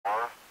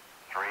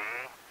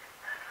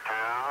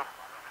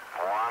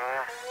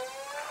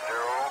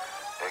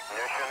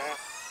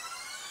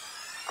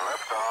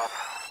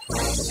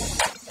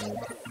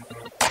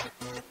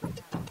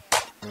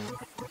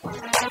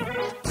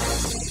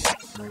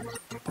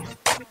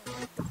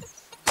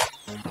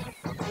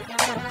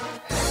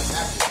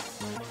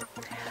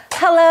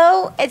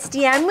Hello, it's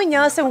Deanne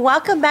Munoz, and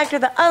welcome back to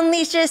the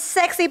Unleash Your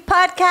Sexy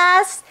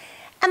podcast.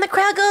 And the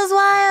crowd goes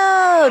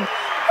wild.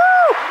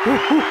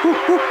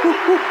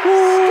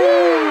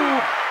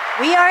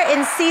 We are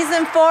in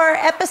season 4,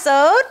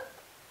 episode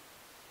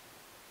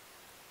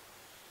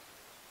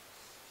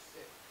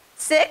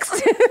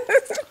 6.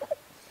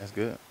 That's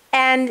good.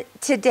 And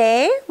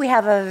today we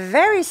have a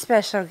very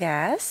special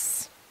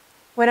guest,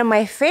 one of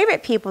my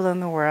favorite people in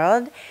the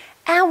world,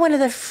 and one of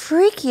the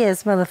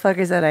freakiest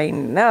motherfuckers that I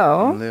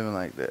know. I'm living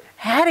like that.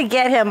 Had to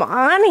get him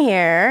on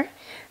here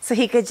so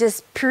he could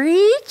just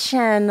preach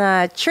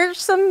and church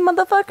some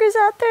motherfuckers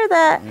out there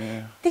that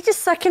they just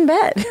suck in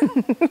bed.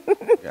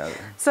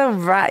 So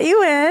brought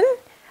you in.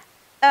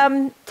 Tell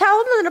them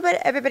a little bit,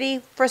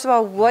 everybody, first of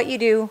all, what you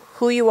do,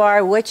 who you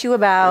are, what you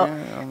about,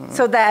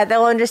 so that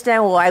they'll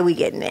understand why we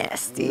get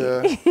nasty.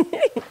 Yeah.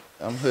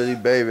 I'm Hoodie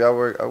Baby. I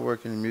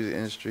work in the music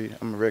industry.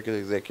 I'm a record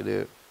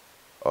executive.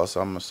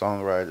 Also, I'm a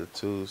songwriter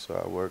too, so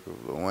I work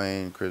with Lil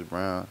Wayne, Chris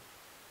Brown,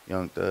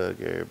 Young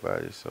Thug,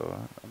 everybody. So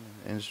I'm in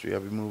the industry. I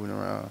be moving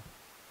around.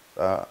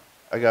 I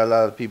got a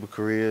lot of people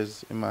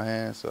careers in my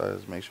hands, so I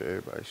just make sure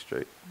everybody's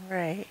straight.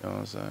 Right. You know what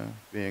I'm saying?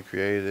 Being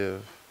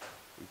creative,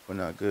 we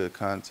putting out good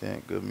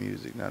content, good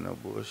music, not no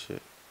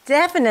bullshit.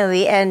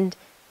 Definitely, and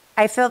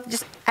I felt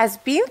just as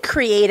being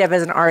creative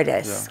as an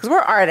artist, because we're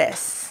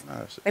artists.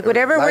 Like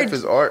whatever life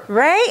is art,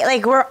 right?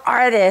 Like we're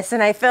artists,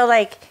 and I feel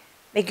like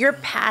you're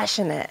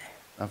passionate.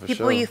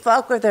 People you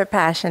fuck with are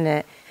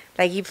passionate.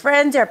 Like your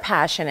friends are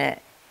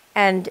passionate,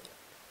 and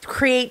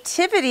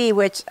creativity,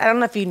 which I don't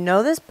know if you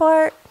know this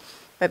part,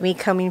 but me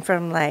coming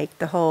from like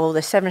the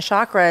 7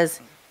 chakras,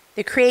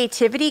 the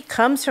creativity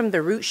comes from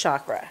the root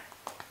chakra.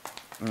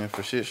 Yeah,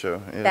 for shit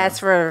show. Yeah. That's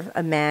for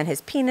a man,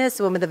 his penis,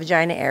 a woman, the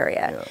vagina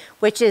area,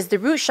 which is the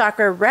root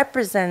chakra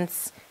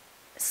represents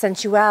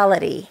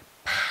sensuality,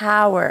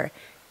 power,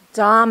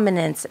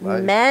 dominance,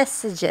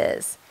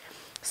 messages.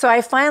 So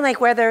I find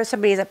like whether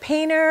somebody's a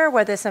painter,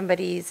 whether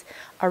somebody's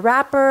a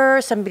rapper,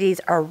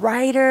 somebody's a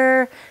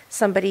writer,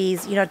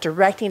 somebody's,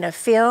 directing a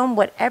film,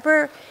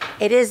 whatever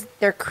it is,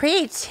 their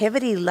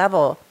creativity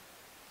level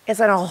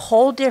is on a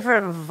whole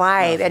different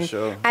vibe.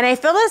 And I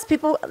feel as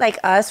people like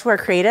us who are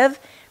creative,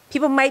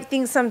 people might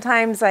think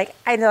sometimes some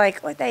people are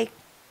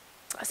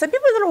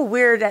a little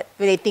weird when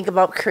they think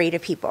about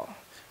creative people.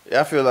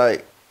 Yeah, I feel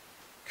like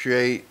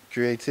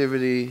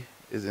creativity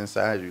is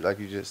inside you, like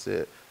you just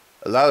said.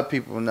 A lot of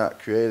people are not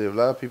creative. A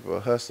lot of people are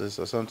hustlers,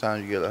 so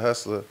sometimes you get a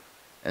hustler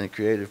and a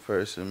creative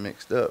person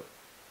mixed up.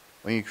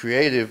 When you're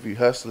creative, you're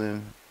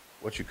hustling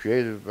what you're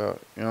creative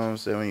about. You know what I'm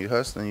saying? When you're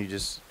hustling, you're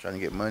just trying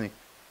to get money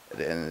at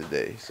the end of the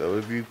day. So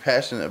if you're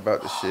passionate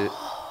about the shit,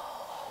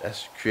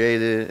 that's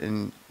creative,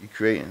 and you're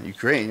creating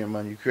your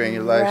money, you're creating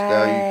your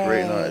lifestyle, you're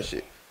creating all that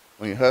shit.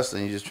 When you're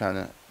hustling, you're just trying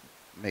to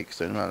make a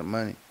certain amount of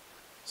money.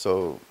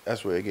 So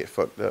that's where it get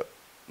fucked up.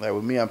 Like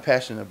with me, I'm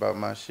passionate about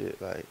my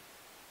shit. Like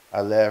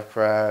I laugh,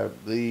 cry,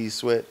 bleed,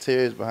 sweat,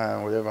 tears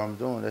behind whatever I'm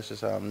doing. That's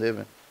just how I'm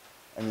living.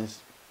 And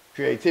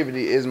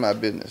creativity is my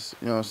business.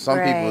 Some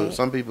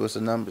people it's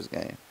a numbers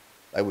game.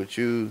 Like with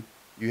you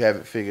have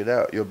it figured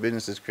out. Your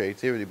business is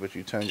creativity, but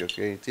you turn your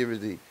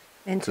creativity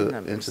into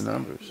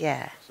numbers.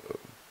 Yeah. So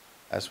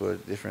that's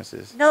what the difference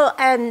is. No,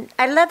 and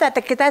I love that.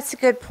 That's a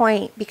good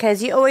point,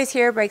 because you always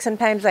hear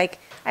sometimes I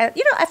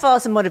follow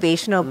some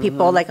motivational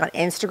people like on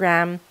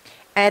Instagram,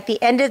 and at the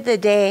end of the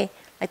day,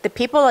 like the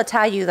people will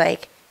tell you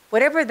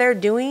whatever they're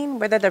doing,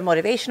 whether they're a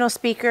motivational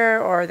speaker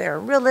or they're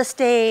in real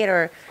estate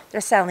or they're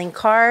selling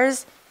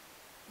cars,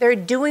 they're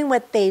doing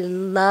what they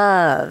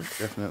love.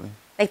 Definitely.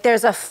 Like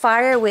there's a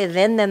fire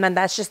within them, and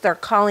that's just their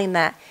calling,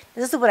 that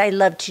this is what I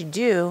love to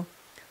do.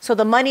 So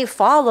the money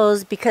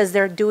follows because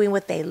they're doing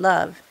what they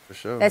love. For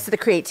sure. That's the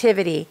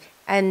creativity.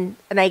 And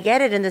I get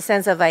it in the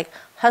sense of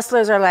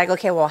hustlers are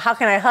okay, well, how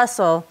can I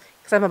hustle?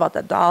 Because I'm about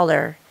the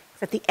dollar.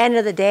 Because at the end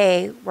of the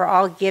day, we're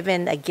all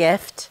given a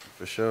gift.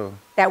 For sure.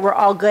 That we're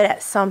all good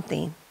at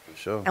something. For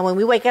sure. And when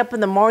we wake up in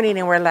the morning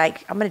and we're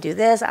like, I'm going to do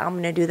this, I'm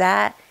going to do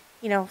that,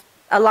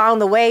 along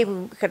the way,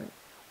 we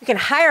can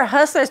hire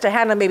hustlers to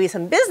handle maybe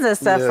some business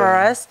stuff for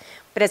us.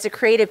 But as a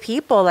creative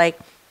people,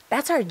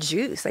 that's our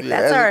juice. That's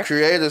as our a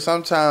creator,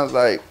 sometimes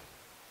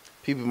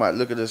people might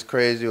look at us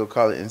crazy or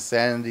call it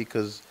insanity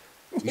because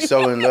we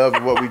so in love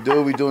with what we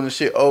do. We doing the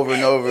shit over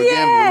and over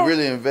again, but we're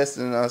really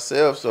investing in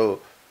ourselves.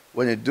 So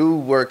when it do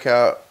work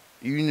out,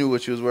 you knew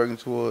what you was working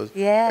towards.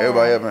 Yeah.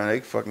 Everybody else, man, they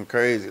fucking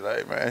crazy.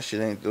 Like, man, that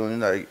shit ain't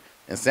doing it.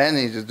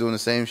 Insanity is just doing the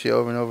same shit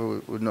over and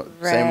over with no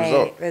same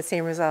result. The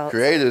same result.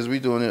 Creators, we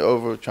doing it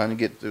over, trying to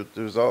get the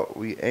result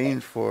we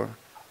aimed for.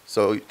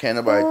 So can't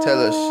nobody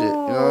tell us shit. You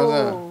know what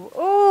I'm saying?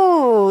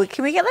 Oh,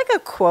 can we get a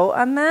quote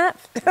on that?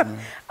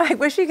 I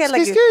wish we get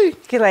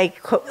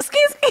quote.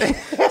 Excuse me.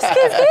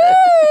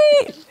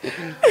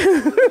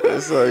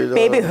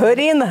 Baby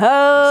Hoodie in the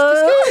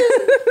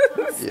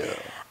house. Yeah.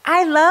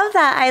 I love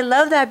that. I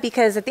love that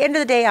because at the end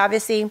of the day,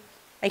 obviously,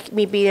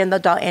 me being in the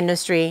adult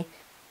industry,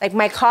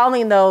 my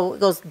calling though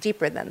goes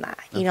deeper than that.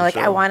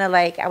 I want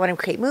to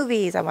create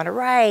movies. I want to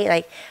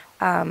write.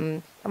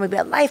 I'm gonna be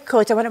a life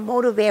coach. I want to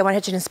motivate. I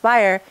want to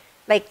inspire.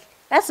 Like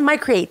that's my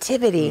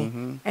creativity.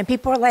 And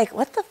people are like,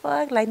 what the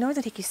fuck? Like no one's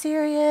gonna take you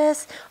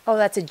serious. Oh,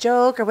 that's a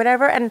joke or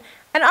whatever. And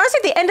honestly,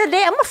 at the end of the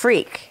day, I'm a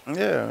freak.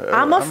 Yeah,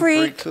 I'm a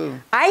freak. too.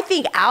 I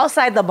think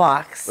outside the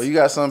box. Well, you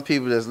got some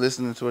people that's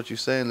listening to what you're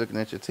saying, looking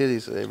at your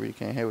titties, so they really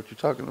can't hear what you're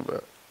talking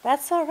about.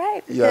 That's all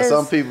right. Yeah,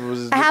 some people was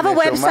just I have a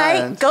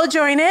website. Go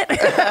join it.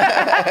 Because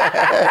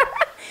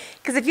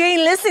if you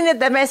ain't listening to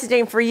the message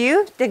ain't for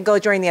you, then go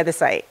join the other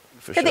site.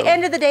 At the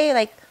end of the day,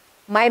 like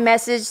my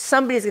message,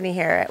 somebody's gonna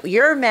hear it.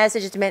 Your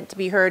message is meant to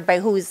be heard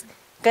by who's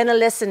gonna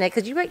listen it.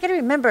 Because you got to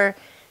remember,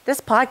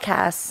 this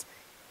podcast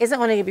isn't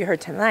only gonna be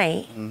heard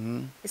tonight.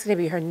 It's gonna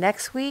be heard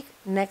next week,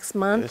 next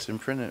month. It's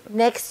imprinted.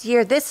 Next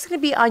year. This is gonna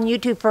be on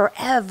YouTube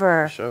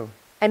forever. For sure.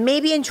 And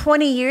maybe in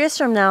 20 years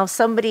from now,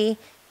 somebody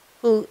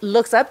who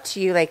looks up to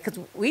you, like, because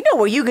we know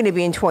where you're going to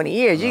be in 20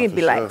 years. You're going to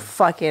be like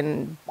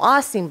fucking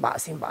bossing,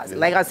 Yeah,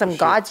 like on some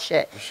God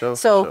shit. For sure,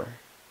 so for sure.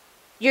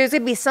 there's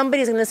going to be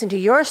somebody's going to listen to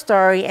your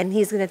story and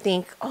he's going to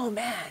think, oh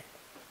man,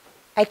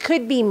 I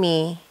could be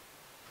me,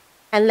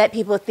 and let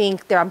people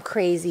think that I'm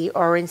crazy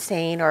or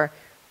insane, or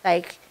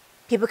like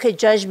people could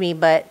judge me,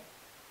 but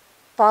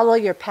follow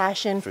your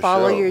passion,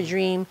 follow your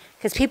dream,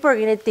 because people are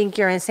going to think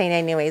you're insane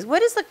anyways.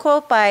 What is the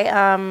quote by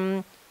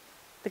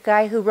the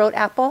guy who wrote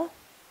Apple?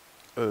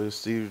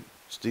 Steve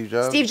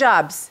Jobs. Steve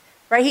Jobs,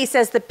 right? He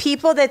says the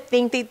people that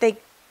think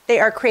they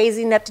are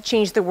crazy enough to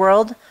change the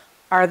world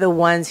are the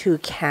ones who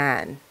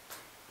can.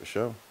 For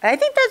sure. And I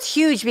think that's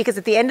huge, because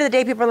at the end of the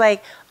day, people are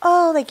like,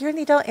 oh, like you're in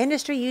the adult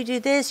industry, you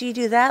do this, you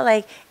do that.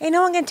 Like, ain't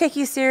no one gonna take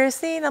you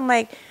seriously. And I'm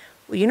like,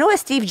 well, you know what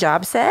Steve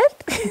Jobs said?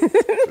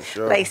 For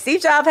sure. Like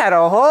Steve Jobs had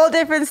a whole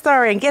different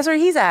story, and guess where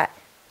he's at?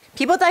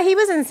 People thought he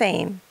was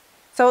insane.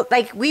 So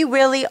like we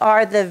really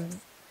are the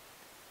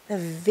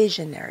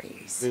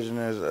visionaries.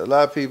 Visionaries. A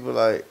lot of people,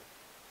 like,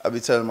 I be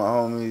telling my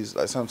homies,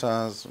 like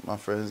sometimes my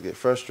friends get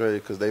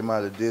frustrated because they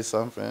might have did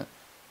something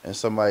and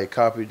somebody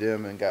copied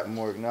them and got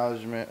more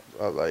acknowledgement.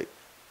 Like,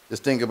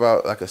 just think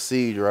about like a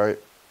seed, right?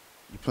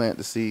 You plant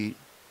the seed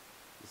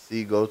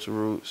goes to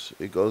roots,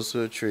 it goes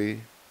to a tree,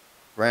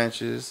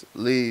 branches,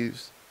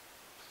 leaves.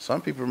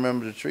 Some people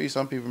remember the tree,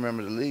 some people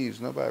remember the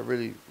leaves. Nobody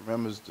really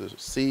remembers the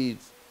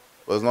seeds.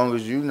 But as long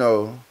as you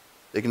know,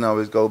 they can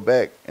always go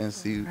back and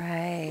see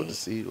what the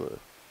seed was.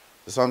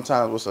 So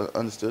sometimes what's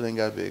understood ain't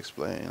got to be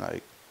explained.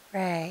 Like,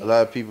 a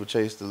lot of people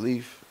chase the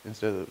leaf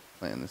instead of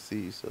planting the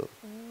seed. So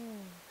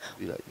it'd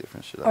be like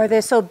different shit. Or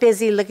they're so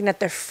busy looking at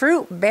the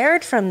fruit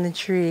bared from the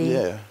tree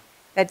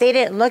that they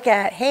didn't look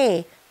at,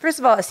 hey, first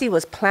of all, a seed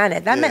was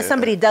planted. That meant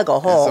somebody dug a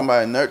hole. And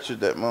somebody nurtured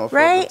that motherfucker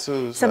right?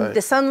 too.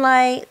 The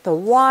sunlight, the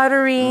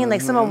watering,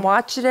 like someone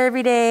watched it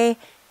every day,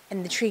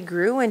 and the tree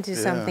grew into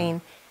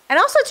something. And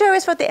also, too, I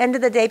always feel at the end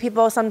of the day,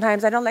 people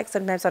sometimes, I don't like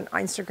sometimes on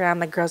Instagram,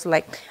 like girls are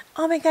like,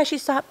 oh my gosh,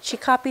 she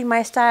copied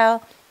my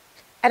style.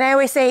 And I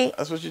always say,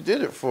 that's what you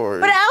did it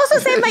for. But I also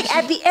say, like,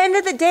 at the end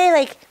of the day,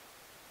 like,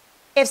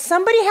 if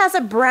somebody has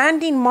a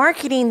branding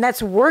marketing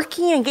that's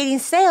working and getting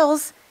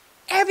sales,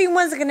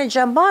 everyone's going to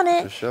jump on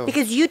it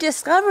because you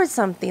discovered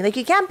something. Like,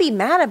 you can't be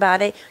mad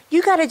about it.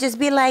 You got to just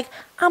be like,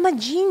 I'm a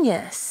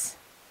genius.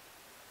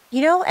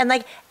 You know? And,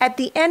 like, at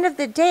the end of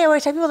the day, I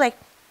always tell people, like,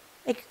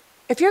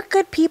 if you're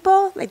good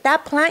people, like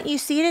that plant you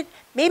seeded,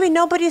 maybe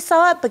nobody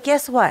saw it, but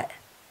guess what?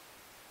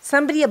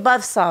 Somebody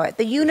above saw it.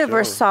 The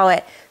universe saw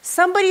it.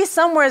 Somebody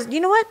somewhere, you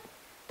know what?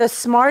 The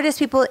smartest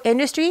people in the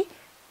industry,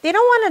 they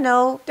don't want to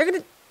know.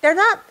 They're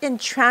not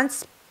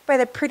entranced by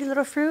the pretty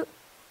little fruit.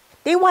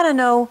 They want to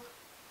know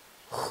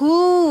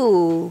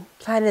who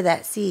planted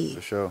that seed.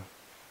 For sure.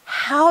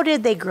 How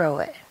did they grow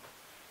it?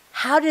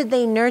 How did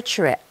they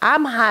nurture it?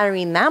 I'm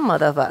hiring that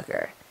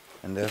motherfucker.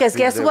 Because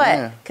guess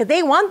what? Because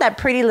they want that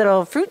pretty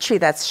little fruit tree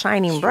that's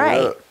shining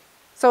bright.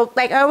 So,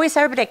 like I always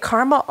tell everybody,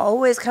 karma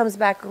always comes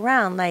back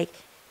around. Like,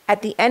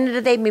 at the end of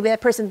the day, maybe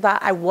that person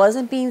thought I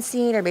wasn't being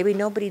seen, or maybe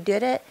nobody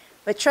did it.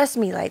 But trust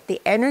me, like,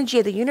 the energy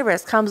of the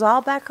universe comes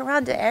all back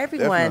around to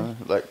everyone.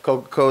 Definitely. Like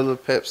Coca-Cola,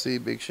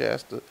 Pepsi, Big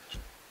Shasta.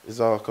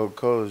 It's all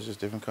Coca-Cola. It's just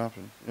different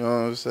company. You know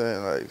what I'm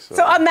saying? Like,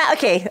 so on that,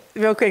 okay,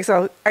 real quick.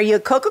 So, are you a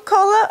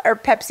Coca-Cola or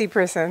Pepsi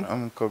person?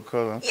 I'm a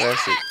Coca-Cola. I'm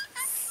classic.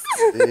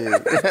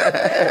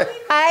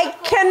 I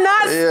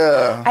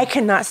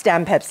cannot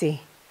stand Pepsi.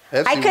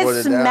 I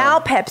could smell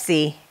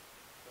Pepsi.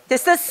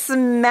 Just the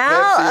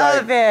smell Pepsi,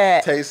 of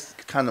it. Tastes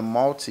kind of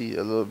malty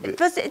a little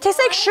bit. It tastes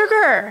like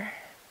sugar.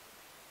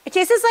 It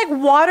tastes like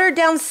watered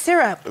down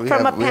syrup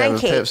from a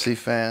pancake. We have a Pepsi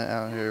fan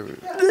out here.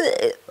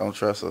 Don't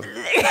trust her.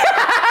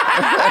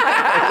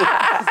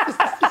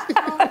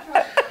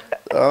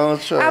 Don't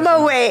trust her. I'm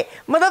a wait.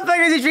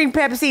 Motherfuckers who drink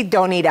Pepsi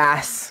don't eat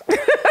ass.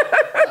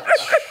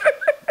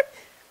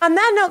 On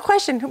that note,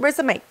 question, where's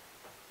the mic?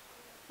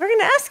 We're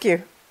going to ask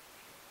you.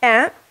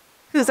 Ant,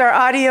 who's our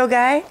audio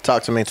guy.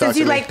 Talk to me. Since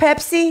you like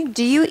Pepsi,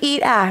 do you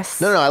eat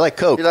ass? No, I like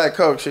Coke. You like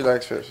Coke, she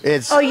likes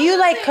Pepsi. You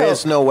like Coke.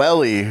 It's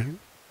Noelle,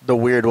 the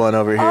weird one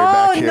over here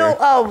back here.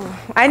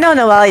 I know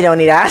Noelle don't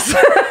eat ass.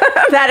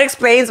 That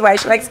explains why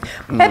she likes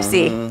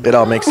Pepsi. It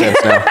all makes sense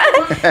now.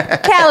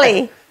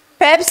 Kelly,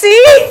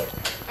 Pepsi?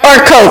 Or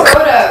Coke?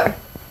 Soda.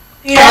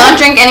 I don't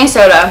drink any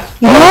soda.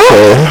 No?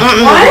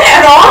 What?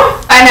 At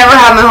all? I never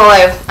have my whole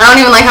life. I don't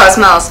even like how it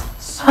smells.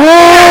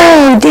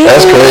 Oh, damn.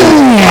 That's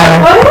crazy.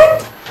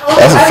 What?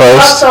 That's a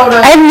first.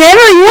 I've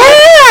never,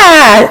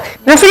 yeah.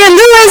 Don't forget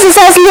Lewis. It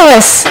says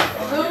Lewis.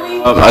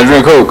 I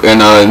drink Coke, and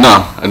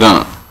no, I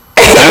don't.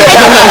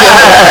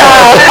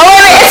 Oh,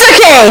 wait, it's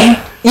okay.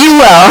 You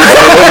will.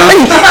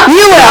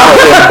 You will.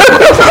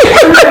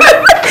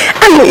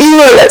 You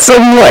will at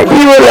some point.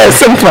 You will at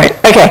some point.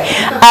 Okay.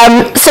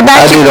 So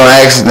back I to... did on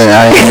accident.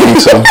 I didn't think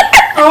so.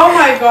 Oh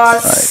my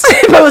gosh.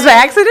 That was by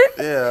accident?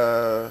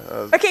 Yeah.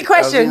 Okay,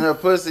 question. I was in her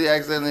pussy,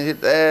 accidentally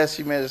hit the ass.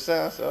 She made a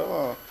sound.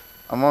 So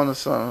I'm on the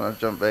song. I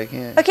jump back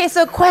in. Okay,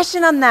 so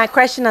question on that.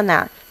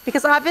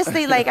 Because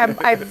obviously, like, I'm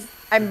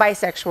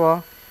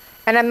bisexual.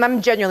 And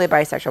I'm genuinely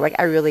bisexual. Like,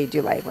 I really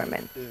do like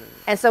women. Yeah.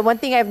 And so one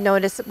thing I've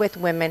noticed with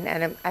women,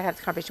 and I've had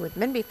this conversation with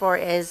men before,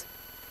 is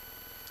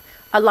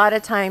a lot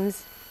of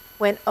times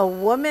when a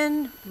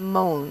woman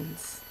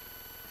moans,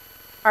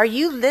 are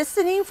you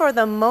listening for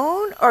the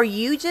moan, or are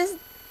you just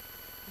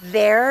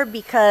there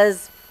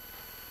because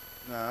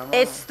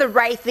it's the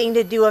right thing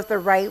to do at the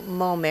right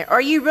moment? Or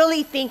are you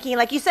really thinking,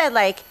 like you said,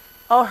 like,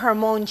 oh, her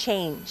moan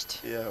changed?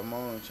 Yeah, her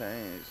moan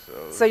changed.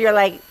 So you're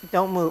like,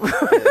 don't move.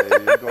 Yeah,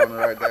 you're going in the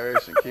right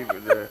direction. Keep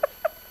it there.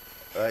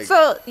 Like,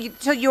 so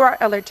you are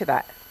alert to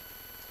that?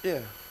 Yeah,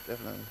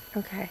 definitely.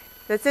 Okay.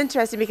 That's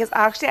interesting because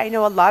actually I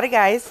know a lot of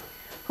guys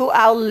who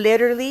I'll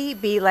literally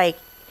be like,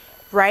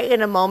 right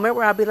in a moment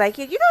where I'll be like,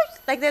 you know,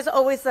 like there's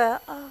always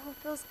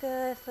feels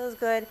good.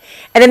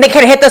 And then they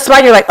kind of hit the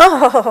spot and you're like,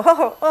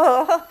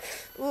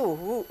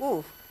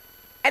 ooh.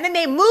 And then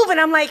they move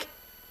and I'm like,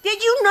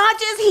 did you not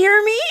just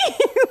hear me?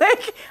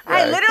 Like,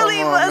 right, I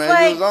literally was man.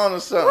 like, you was on to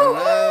something,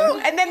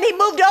 man. And then they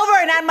moved over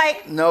and I'm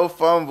like, no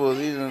fumbles.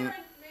 Even.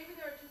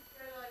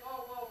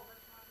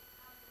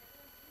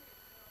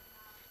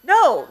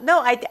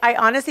 No, I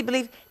honestly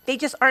believe they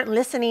just aren't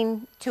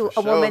listening to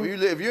a woman.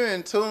 If you're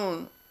in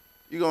tune,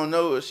 you're going to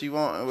know what she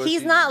wants.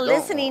 He's not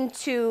listening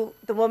to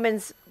the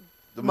woman's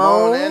the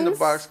moan and the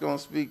box going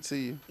to speak to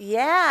you.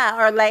 Yeah,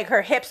 or like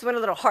her hips went a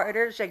little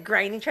harder. She's like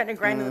trying to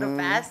grind a little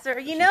faster,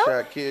 you know?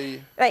 Try to kill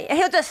you. Like,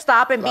 he'll just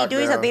stop and be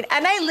doing something.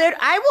 And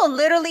I will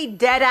literally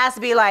dead ass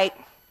be like,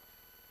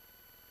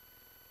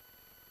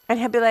 and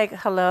he'll be like,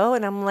 hello?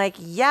 And I'm like,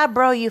 yeah,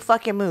 bro, you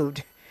fucking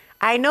moved.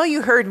 I know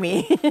you heard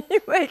me.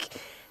 Like,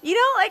 you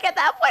know, like at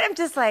that point, I'm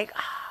just like,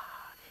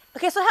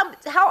 okay, so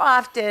how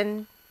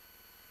often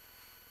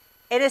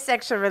in a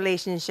sexual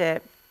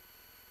relationship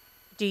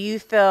do you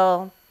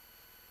feel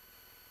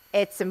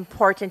it's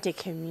important to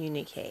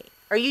communicate?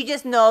 Or you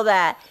just know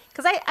that,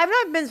 because I've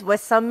not been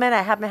with some men,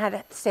 I haven't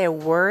had to say a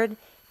word.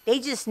 They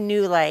just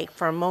knew, like,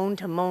 from moan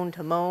to moan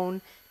to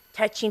moan,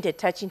 touching to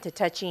touching to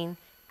touching.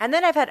 And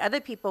then I've had other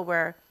people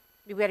where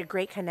we had a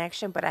great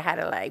connection, but I had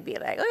to like be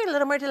like, okay, a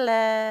little more to the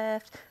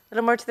left, a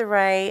little more to the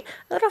right,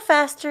 a little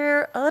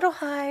faster, a little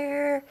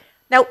higher.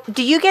 Now,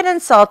 do you get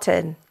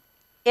insulted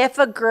if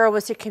a girl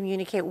was to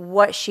communicate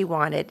what she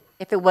wanted,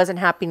 if it wasn't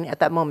happening at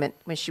that moment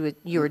when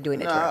you were doing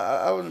it to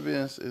her? I wouldn't be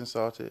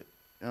insulted.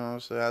 You know what I'm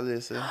saying? I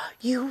listen.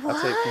 You would?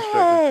 I take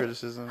constructive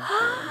criticism.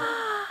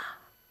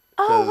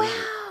 Oh,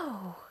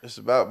 wow. It's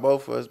about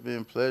both of us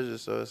being pleasure,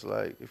 so it's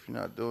like, if you're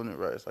not doing it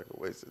right, it's like a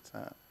waste of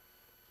time.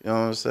 You know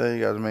what I'm saying?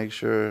 You got to make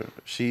sure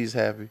she's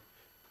happy.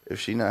 If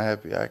she's not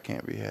happy, I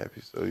can't be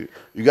happy. So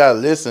you got to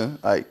listen.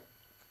 Like,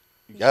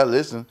 you got to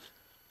listen.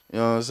 You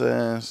know what I'm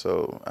saying?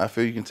 So I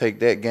feel you can take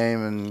that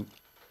game and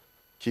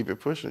keep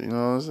it pushing. You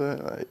know what I'm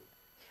saying? Like.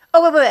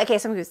 Oh, wait. Okay,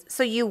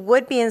 so you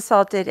would be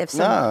insulted if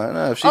someone...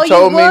 Nah. If she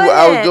told me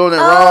I was doing it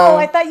wrong,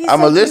 I thought you said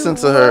I'm going to listen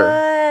to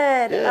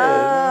her. Yeah,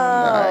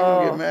 I ain't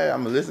going to get mad.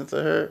 I'm going to listen to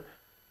her.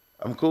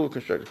 I'm cool with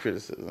constructive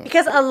criticism.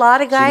 Because a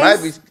lot of guys... She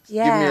might be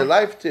giving me a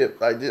life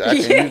tip. Like, I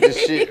can use this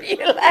shit.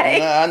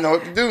 I know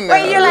what to do now.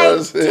 But you're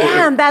like,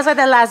 damn, that's why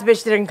that last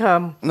bitch didn't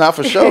come. Not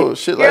for sure.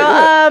 Shit like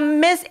that.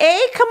 Miss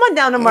A, come on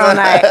down tomorrow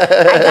night.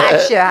 I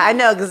gotcha. I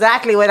know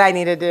exactly what I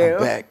need to do.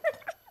 I'm back.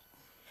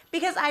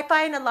 Because I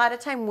find a lot of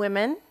time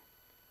women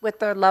with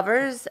their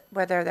lovers,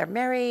 whether they're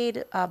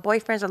married,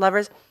 boyfriends or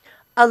lovers,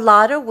 a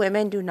lot of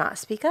women do not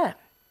speak up.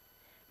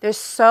 They're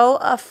so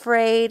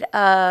afraid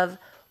of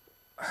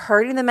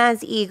hurting the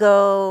man's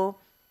ego,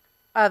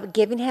 of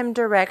giving him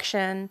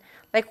direction.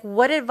 Like,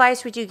 what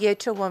advice would you give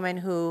to a woman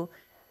who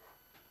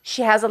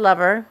she has a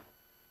lover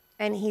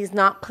and he's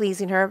not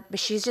pleasing her, but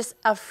she's just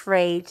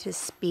afraid to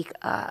speak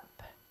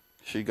up?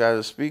 She got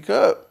to speak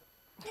up.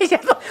 You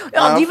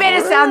made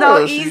it sound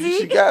all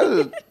easy. She got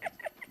to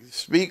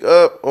speak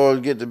up or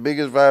get the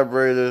biggest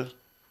vibrator.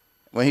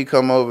 When he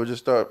come over,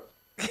 just start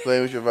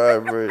playing with your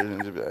vibrator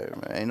and just be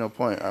like, man, ain't no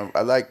point.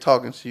 I like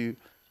talking to you.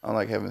 I don't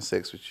like having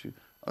sex with you.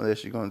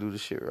 Unless you're going to do the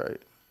shit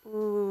right.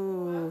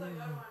 Ooh.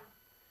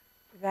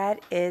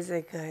 That is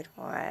a good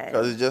one.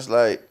 Because it's just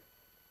like,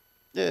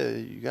 yeah,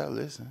 you got to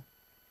listen.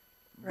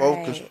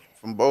 Right.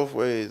 From both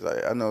ways.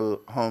 Like, I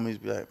know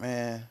homies be like,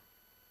 man,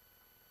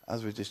 I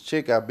was with this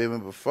chick I've been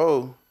with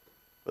before,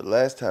 but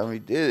last time we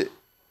did it,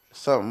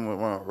 something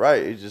went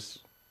right. It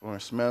just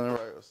weren't smelling right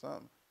or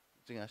something.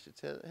 Think I should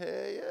tell her? Hell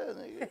yeah,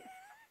 nigga.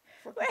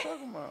 What the fuck you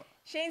talking about?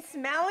 She ain't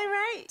smelling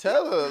right?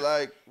 Tell her,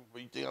 like,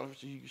 you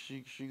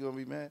think she gonna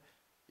be mad?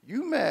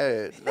 You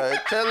mad.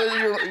 Like, tell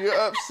her you're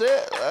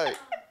upset. Like,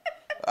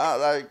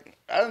 I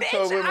done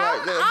told women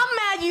like that.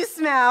 I'm mad you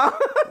smell.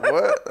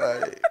 What?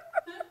 Like,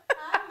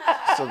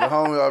 so the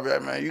homie all be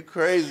like, man, you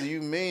crazy,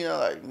 you mean? I'm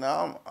like, no,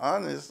 I'm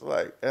honest.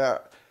 Like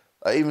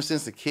even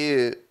since a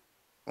kid,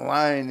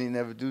 lying ain't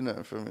never do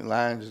nothing for me.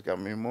 Lying just got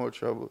me in more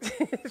trouble.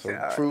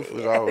 So truth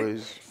was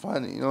always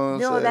funny. You know what I'm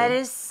saying? No, that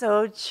is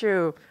so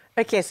true.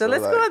 Okay, so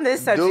let's like, go on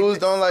this subject. Dudes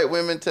don't like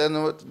women telling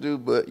them what to do,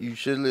 but you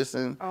should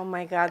listen. Oh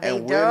my God, they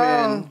and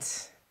don't. Women,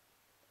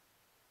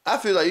 I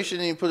feel like you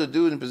shouldn't even put a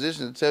dude in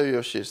position to tell you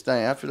your shit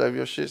stink. I feel like if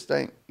your shit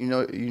stink, you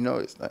know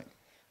it stink.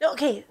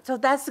 Okay, so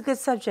that's a good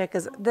subject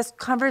because this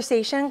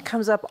conversation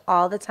comes up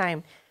all the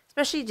time,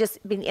 especially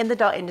just being in the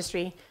adult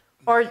industry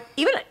or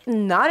even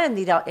not in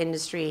the adult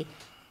industry.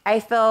 I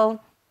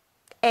feel,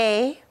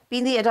 being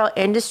the adult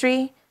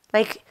industry,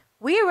 like,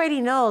 we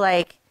already know,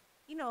 like,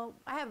 you know,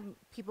 I have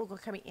people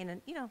coming in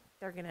and, you know,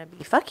 they're going to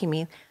be fucking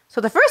me.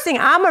 So the first thing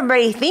I'm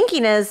already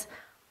thinking is,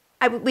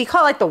 we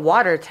call it like the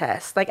water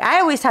test. Like, I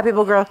always tell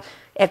people, girl,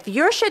 if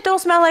your shit don't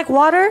smell like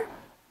water,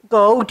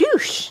 go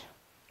douche.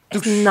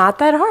 It's not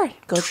that hard.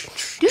 Go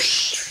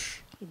douche.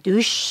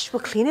 Douche will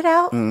clean it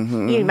out.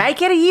 Mm-hmm. You might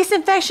get a yeast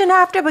infection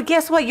after, but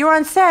guess what? You're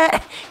on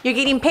set. You're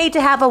getting paid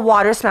to have a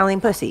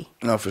water-smelling pussy.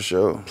 No, for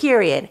sure.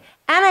 Period.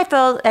 And I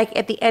feel like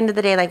at the end of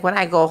the day, like when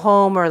I go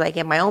home or like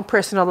in my own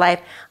personal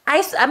life,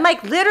 I'm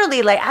like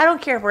literally like, I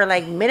don't care if we're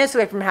like minutes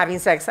away from having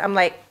sex. I'm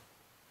like,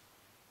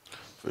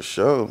 for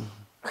sure.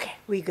 Okay,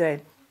 we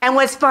good. And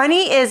what's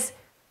funny is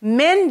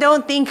men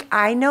don't think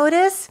I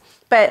notice,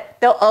 but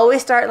they'll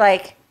always start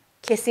like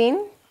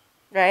kissing,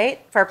 right?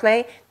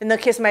 Foreplay. Then they'll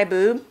kiss my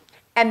boob.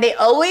 And they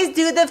always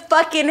do the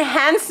fucking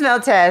hand smell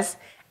test.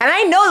 And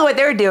I know what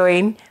they're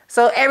doing.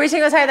 So every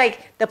single time,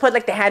 like, they'll put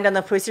like the hand on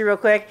the pussy real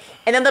quick.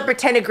 And then they'll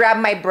pretend to grab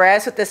my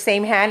breast with the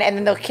same hand. And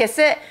then they'll kiss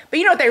it. But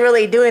you know what they're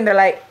really doing? They're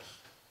like...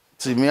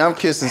 See, me, I'm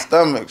kissing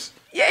stomachs.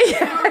 Yeah.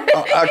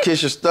 I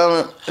kiss your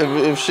stomach.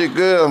 If shit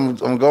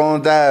good, I'm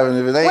going dive. And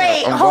if it ain't,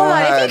 Wait, I'm hold going on.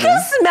 hide. If you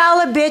can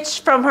smell a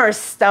bitch from her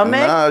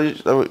stomach... Nah,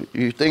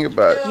 you think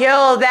about it.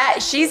 Yo,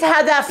 she's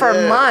had that for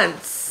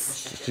months.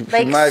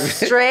 Like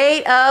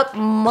straight up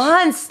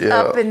months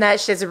up in that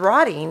shit's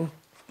rotting.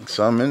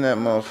 So I'm in that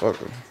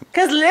motherfucker.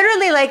 Cause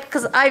literally, like,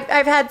 cause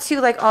I've had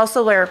to like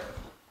also where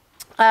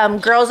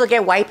girls will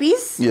get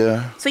wipies.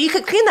 Yeah. So you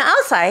could clean the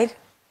outside.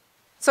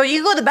 So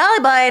you go to Bali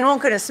Bali and it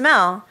won't gonna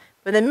smell.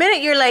 But the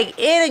minute you're like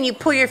in and you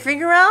pull your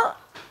finger out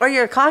or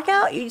your cock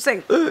out, you're just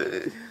like,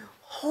 ugh,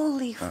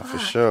 holy fuck. For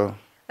sure.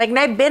 Like, and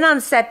I've been on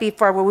set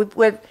before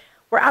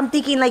where I'm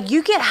thinking, like,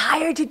 you get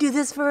hired to do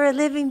this for a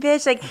living,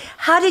 bitch. Like,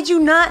 how did you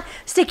not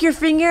stick your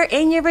finger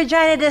in your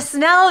vagina to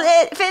smell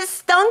it if it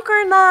stunk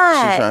or not?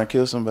 She's trying to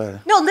kill somebody.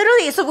 No,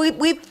 literally. So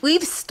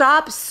we've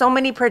stopped so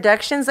many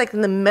productions, like, in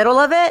the middle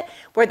of it,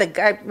 where the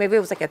guy, maybe it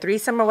was like a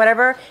threesome or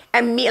whatever,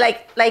 and me,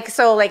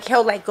 so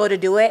he'll, like, go to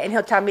do it, and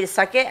he'll tell me to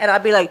suck it, and I'll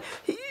be like,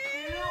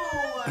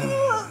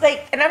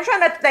 like, and I'm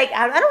trying to, like,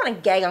 I don't want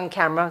to gag on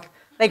camera.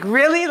 Like,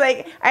 really?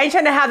 Like, I ain't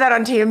trying to have that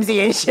on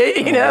TMZ and shit,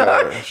 you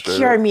know?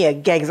 Cure me a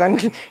gags on,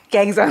 you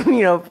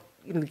know,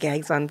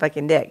 gags on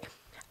fucking dick.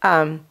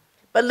 But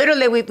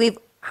literally, we've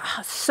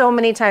so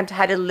many times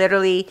had to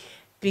literally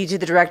be to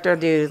the director,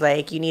 dude,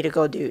 like, you need to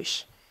go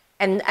douche.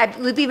 And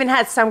we've even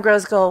had some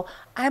girls go,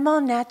 I'm all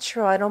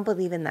natural. I don't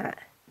believe in that.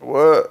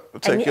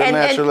 What? Take your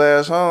natural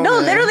ass home. No,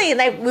 man. literally,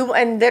 like,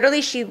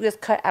 literally she was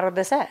cut out of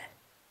the set.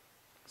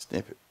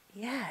 Snippet.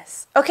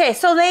 Yes. Okay,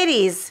 so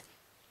ladies...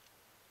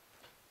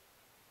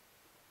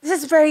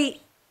 This is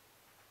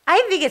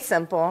I think it's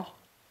simple.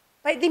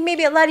 I think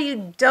maybe a lot of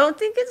you don't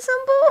think it's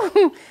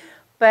simple.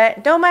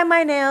 But don't mind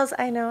my nails.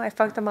 I know, I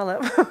fucked them all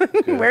up.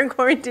 We're in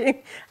quarantine.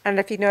 I don't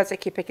know if you notice, I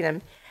keep picking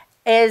them.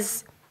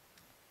 Is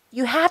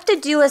you have to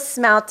do a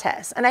smell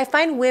test. And I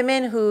find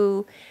women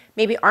who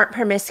maybe aren't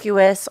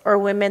promiscuous or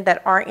women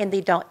that aren't in the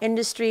adult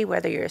industry,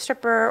 whether you're a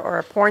stripper or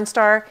a porn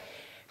star,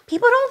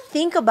 people don't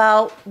think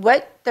about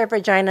what their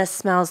vagina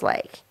smells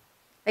like.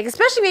 Like,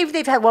 especially maybe if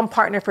they've had one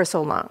partner for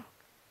so long.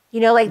 You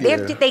know, like, he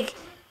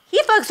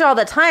fucks her all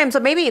the time, so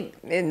maybe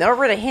it's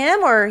over to him,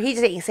 or he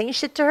just ain't saying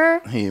shit to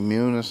her. He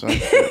immune or something?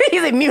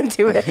 He's immune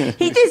to it.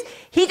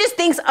 He just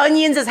thinks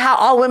onions is how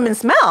all women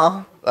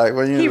smell. Like,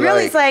 when he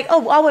really is like,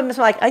 oh, all women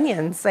smell like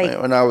onions. Like,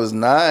 when I was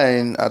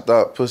 9, I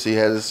thought pussy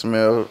had a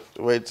smell.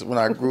 Wait till when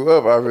I grew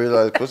up, I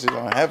realized pussy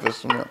don't have a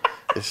smell.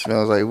 It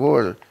smells like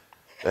water.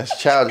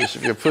 That's childish.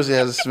 If your pussy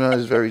has a smell,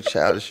 it's very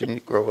childish. You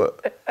need to grow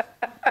up.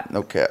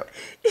 No cap.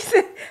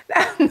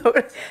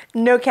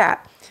 No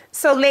cap.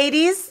 So,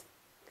 ladies,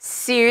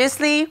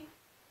 seriously,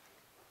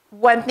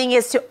 one thing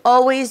is to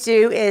always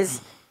do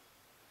is,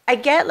 I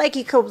get, like,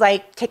 you could,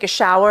 like, take a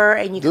shower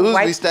and you can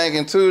wipe. Dudes be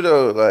stinking too,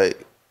 though.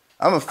 Like,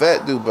 I'm a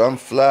fat dude, but I'm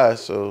fly,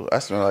 so I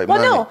smell like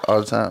money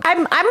all the time.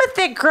 I'm a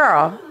thick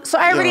girl, so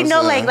I already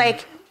know,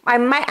 like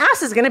my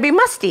ass is gonna be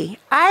musty.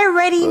 I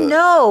already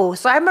know,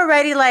 so I'm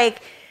already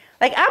like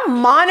I'm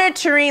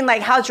monitoring,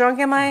 like, how drunk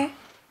am I?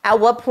 at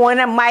what point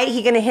might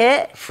he gonna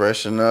hit?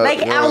 Freshen up.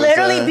 Like, I'll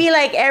literally be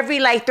like every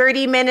like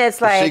 30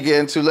 minutes, like. If she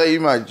getting too late, you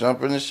might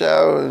jump in the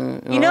shower.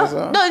 And, you know?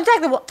 No,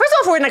 exactly. Well, first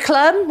off, we're in a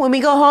club. When we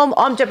go home,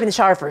 I'm jumping in the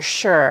shower for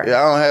sure. Yeah,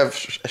 I don't have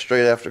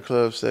straight after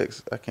club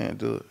sex. I can't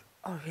do it.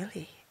 Oh,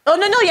 really? Oh,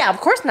 no, yeah,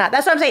 of course not.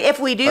 That's what I'm saying. If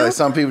we do. Like,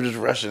 some people just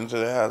rush into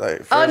the house.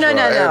 Like, oh, no.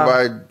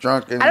 Everybody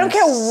drunk and I don't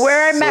care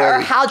where I'm at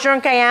or how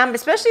drunk I am,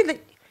 especially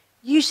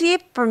usually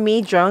for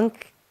me,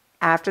 drunk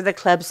after the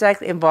club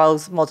sex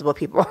involves multiple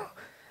people.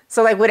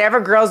 So, like, whatever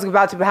girl's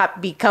about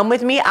to come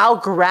with me, I'll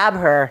grab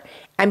her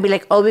and be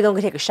like, oh, we're going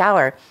to go take a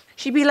shower.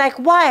 She'd be like,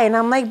 why? And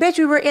I'm like, bitch,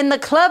 we were in the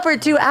club for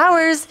 2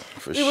 hours.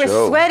 We were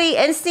sweaty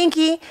and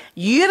stinky.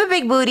 You have a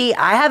big booty.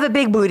 I have a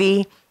big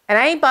booty. And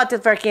I ain't about to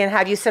fucking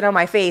have you sit on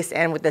my face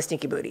and with the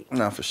stinky booty.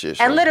 No, for sure.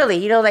 And literally,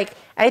 you know, like,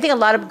 I think a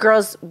lot of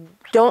girls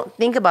don't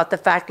think about the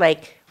fact,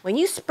 like, when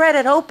you spread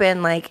it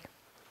open, like,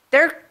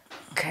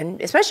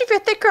 especially if you're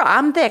a thick girl,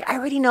 I'm thick. I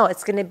already know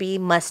it's going to be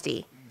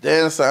musty.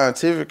 Then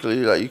scientifically,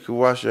 like, you could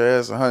wash your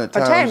ass 100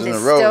 times in a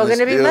row. It's still going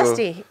to be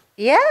musty.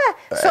 Yeah.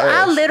 So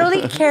I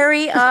literally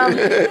carry,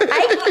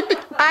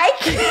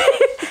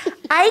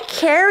 I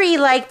carry,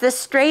 like, the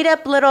straight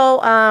up little,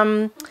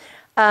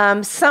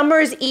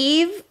 Summer's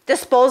Eve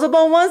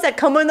disposable ones that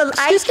come in the.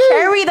 I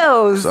carry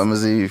those.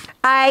 Summer's Eve.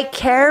 I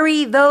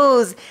carry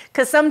those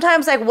because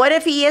sometimes, like, what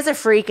if he is a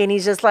freak and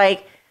he's just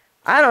like,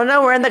 I don't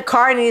know, we're in the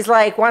car and he's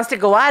like wants to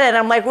go at it.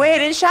 I'm like,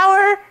 wait, in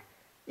shower,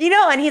 you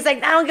know? And he's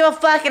like, I don't give a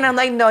fuck, and I'm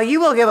like, no,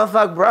 you will give a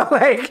fuck, bro.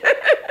 Like,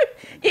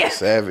 yeah,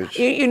 savage.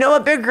 You know, a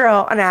big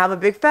girl, and I have a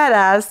big fat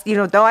ass. You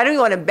know, though I don't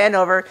even want to bend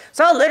over,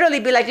 so I'll literally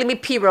be like, let me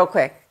pee real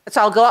quick. So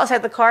I'll go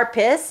outside the car,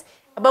 piss.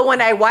 But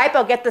when I wipe,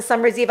 I'll get the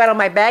Summer's Eve out of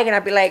my bag, and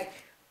I'll be like,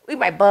 with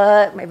my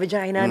butt, my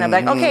vagina, and I'm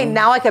like, okay,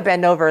 now I could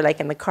bend over, like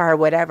in the car or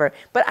whatever.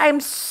 But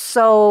I'm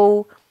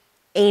so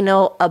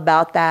anal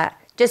about that,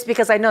 just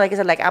because I know, like I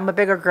said, like I'm a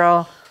bigger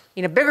girl.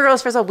 You know, bigger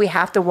girls, first of all, we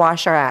have to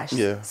wash our ass.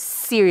 Yeah.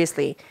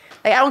 Seriously.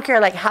 Like, I don't care,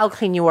 like, how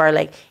clean you are.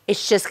 Like,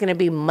 it's just going to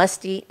be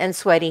musty and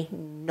sweaty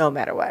no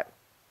matter what.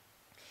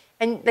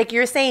 And, like,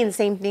 you're saying the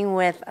same thing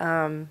with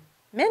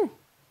men.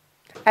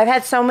 I've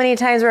had so many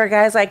times where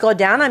guys, like, go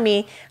down on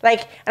me,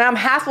 like, and I'm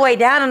halfway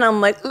down, and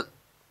I'm like,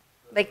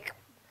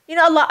 you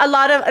know, a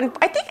lot of, and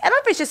I don't know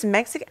if it's just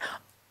Mexican.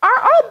 Are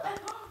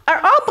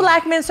all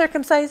black men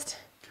circumcised?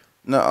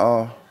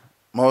 No,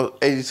 most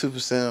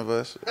 82% of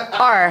us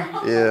are.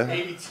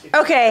 Yeah.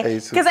 Okay,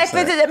 because I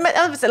feel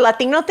it's a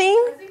Latino thing.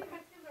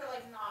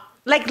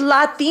 Like,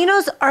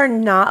 Latinos are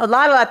not. A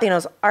lot of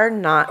Latinos are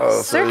not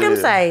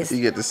circumcised. So, yeah.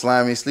 You get the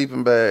slimy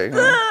sleeping bag.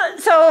 Huh?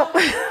 So.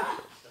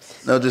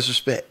 No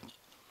disrespect.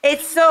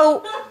 It's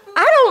so.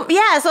 I don't.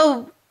 Yeah.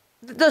 So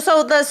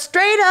the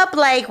straight up,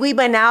 like, we've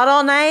been out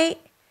all night,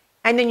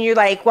 and then you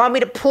like want me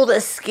to pull the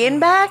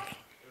skin back,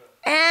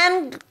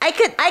 and I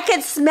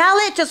could smell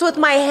it just with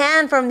my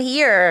hand from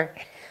here.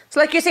 So,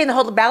 like you're saying, the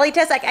whole belly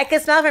test, like, I can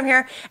smell it from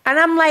here, and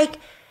I'm like.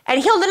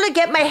 And he'll literally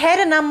get my head,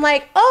 and I'm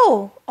like,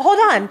 oh, hold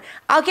on.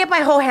 I'll get my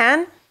whole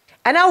hand,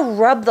 and I'll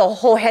rub the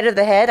whole head of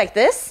the head like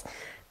this.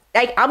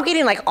 Like, I'm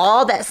getting, like,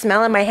 all that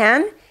smell in my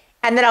hand.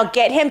 And then I'll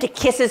get him to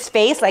kiss his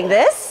face like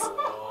this.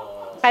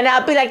 And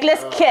I'll be like,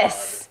 let's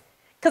kiss.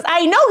 Because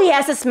I know he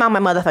has to smell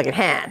my motherfucking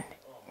hand.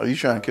 Are you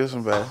trying to kill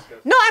somebody?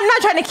 No, I'm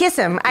not trying to kiss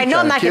him. I know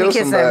I'm not going to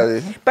kiss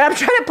him. But I'm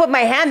trying to put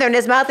my hand there in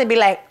his mouth and be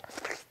like,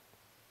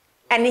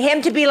 and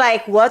him to be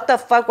like, what the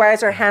fuck? Why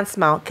does her hand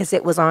smell? Because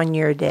it was on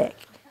your dick.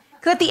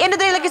 Because at the end of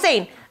the day, like you're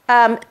saying,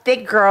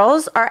 thick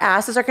girls, our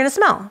asses are going to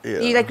smell. Yeah.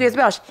 You like to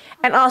belch.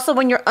 And also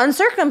when you're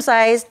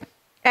uncircumcised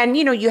and,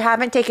 you know, you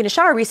haven't taken a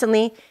shower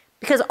recently,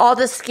 because all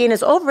the skin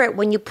is over it,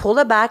 when you pull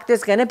it back,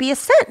 there's going to be a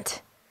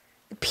scent.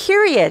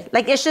 Period.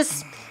 Like, that's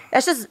just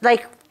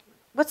like,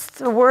 what's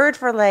the word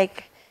for,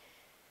 like,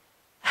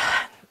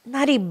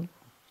 not even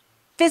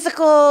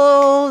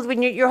physical,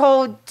 when your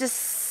whole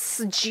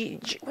just,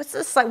 what's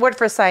the word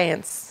for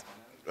science?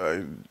 I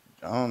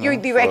don't know.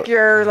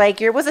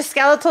 Your what's the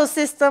skeletal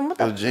system? What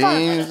the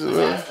genes?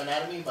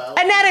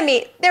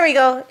 Anatomy. There we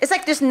go. It's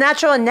like just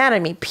natural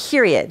anatomy,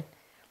 period.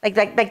 Like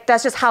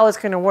that's just how it's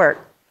gonna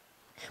work.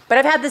 But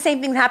I've had the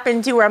same thing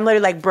happen too, where I'm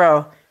literally like,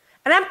 bro.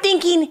 And I'm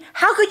thinking,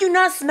 how could you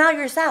not smell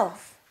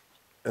yourself?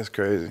 That's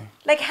crazy.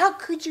 Like, how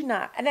could you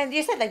not? And then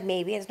you said, like,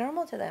 maybe it's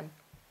normal to them.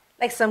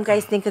 Like, some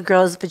guys think a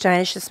girl's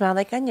vagina should smell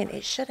like onion.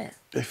 It shouldn't.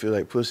 They feel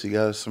like pussy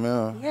gotta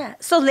smell. Yeah.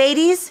 So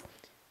ladies,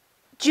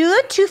 do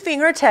a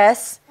 2-finger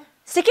test.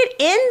 Stick it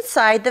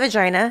inside the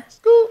vagina,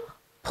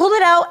 pull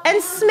it out,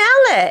 and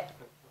smell it.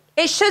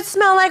 It should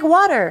smell like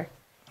water.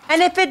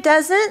 And if it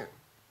doesn't,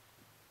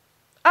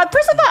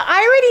 first of all,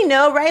 I already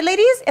know, right,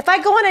 ladies? If I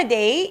go on a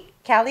date,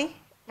 Callie,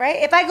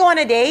 right? If I go on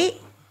a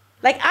date,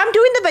 like, I'm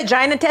doing the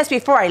vagina test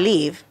before I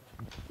leave.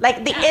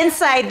 Like, the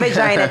inside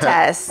vagina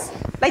test.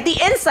 Like, the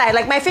inside.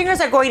 Like, my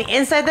fingers are going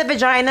inside the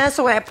vagina,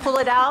 so when I pull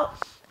it out,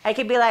 I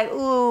could be like,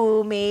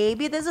 ooh,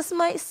 maybe there's a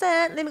slight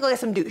scent. Let me go get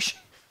some douche.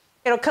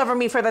 It'll cover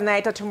me for the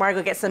night till tomorrow.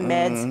 Go get some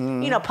meds.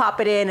 You know, pop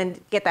it in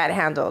and get that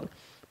handled.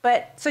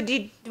 But so,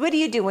 what do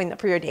you do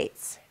for your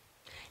dates?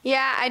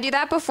 Yeah, I do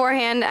that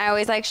beforehand. I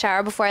always like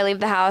shower before I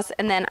leave the house.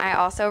 And then I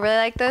also really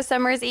like those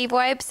Summer's Eve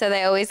wipes. So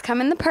they always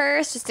come in the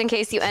purse just in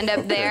case you end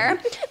up there.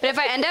 But if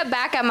I end up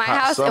back at my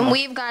house and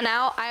we've gone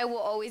out, I will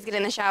always get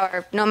in the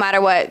shower. No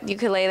matter what. You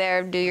could lay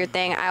there, do your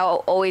thing.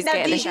 I'll always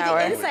get in the shower.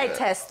 Do you do the inside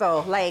test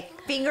though?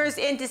 Like fingers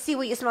in to see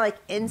what you smell like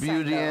inside.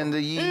 Beauty and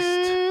the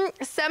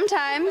yeast.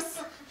 Sometimes.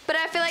 But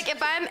I feel like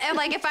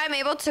if I'm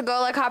able to go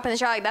like hop in the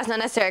shower, like that's not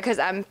necessary because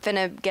I'm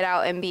finna get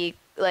out and be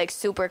like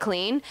super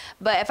clean.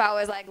 But if I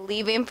was like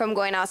leaving from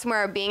going out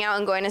somewhere or being out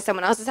and going to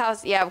someone else's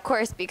house, yeah, of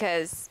course,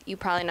 because you're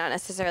probably not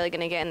necessarily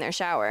gonna get in their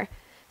shower.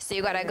 So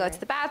you gotta go to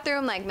the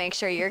bathroom, like make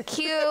sure you're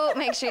cute,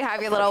 make sure you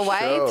have your little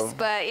wipes. Sure.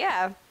 But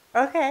yeah.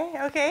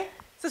 Okay.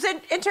 So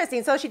it's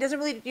interesting. So she doesn't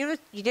really, you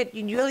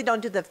really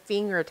don't do the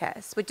finger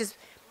test, which is,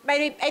 I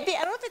don't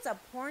know if it's a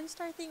porn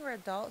star thing or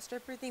adult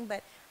stripper thing,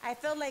 but I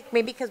feel like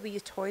maybe because we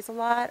use toys a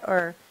lot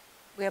or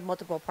we have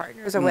multiple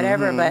partners or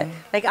whatever, but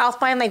like I'll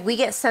find like we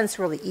get sense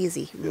really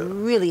easy,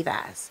 really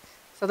fast.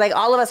 So like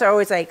all of us are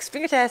always like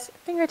finger test.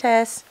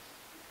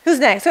 Who's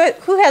next?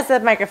 Who has the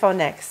microphone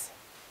next?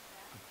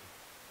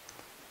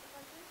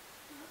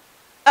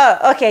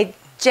 Oh, okay,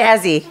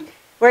 Jazzy.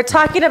 We're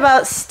talking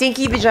about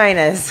stinky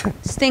vaginas.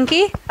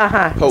 Stinky?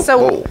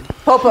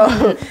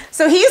 Popo.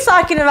 So he's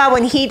talking about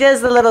when he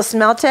does the little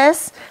smell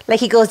test, like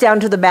he goes down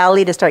to the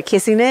belly to start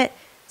kissing it,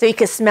 so he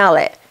can smell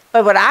it.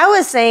 But what I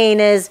was saying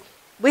is,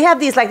 we have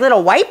these like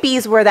little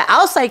wipies where the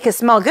outside can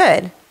smell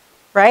good,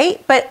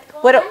 right? But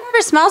what? It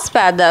never smells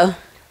bad though.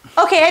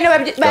 Okay, I know,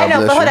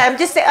 but hold on. I'm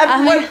just saying,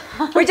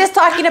 we're just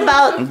talking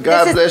about.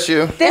 God bless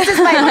you. This is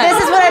what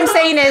I'm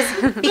saying is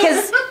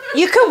because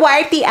you could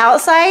wipe the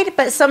outside,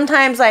 but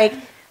sometimes like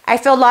I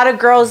feel a lot of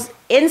girls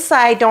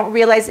inside don't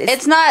realize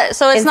it's not.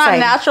 So it's inside. not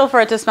natural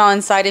for it to smell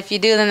inside. If you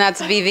do, then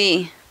that's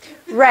VV.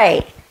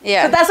 Right.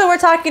 Yeah. So that's what we're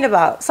talking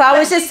about. So I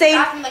was just saying.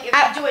 I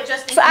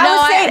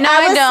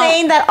was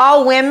saying that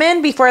all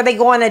women before they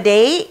go on a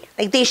date,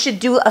 like they should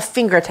do a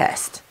finger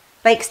test.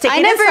 Like stick it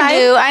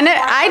inside.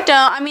 I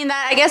don't. I mean,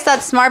 I guess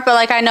that's smart, but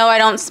like I know I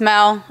don't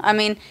smell. I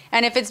mean,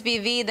 and if it's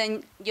BV,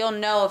 then you'll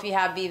know if you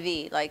have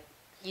BV. Like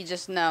you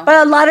just know.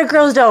 But a lot of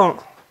girls don't.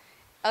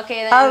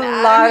 Okay, then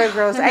a lot of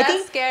girls. That's I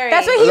think scary.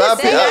 That's what he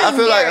was saying. I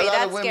feel like a lot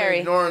That's of women scary.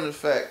 ignoring the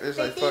fact. It's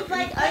like fuck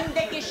it.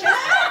 They can show,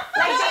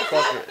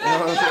 Fuck it. You know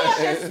what I'm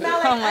saying? smell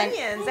like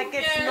onions. Like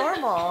it's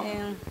normal.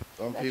 Yeah.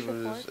 Some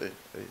people just say,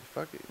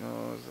 fuck it. You know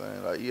what I'm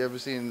saying? Like you ever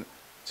seen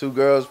two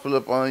girls pull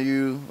up on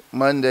you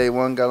Monday?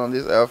 One got on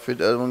this outfit,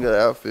 the other one got an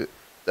outfit.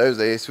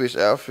 Thursday they switch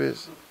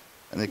outfits,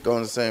 and they go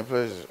in the same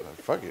place. Like,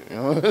 fuck it. You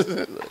know what I'm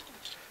saying? Like,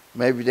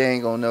 maybe they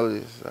ain't gonna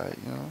notice. Like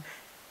you know.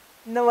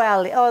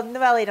 Noelle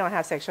don't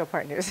have sexual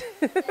partners.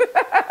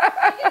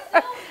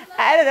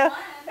 I don't know.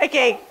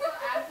 Okay,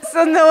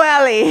 so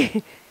Noelle,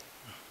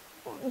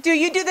 do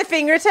you do the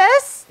finger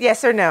test?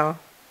 Yes or no?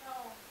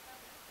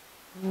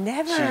 No.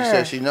 Never. She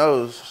said she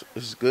knows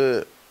it's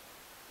good.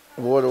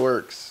 Water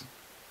works.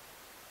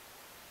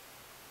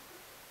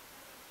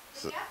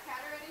 So.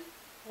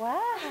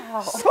 Wow.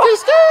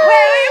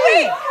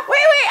 Wait.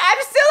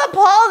 I'm still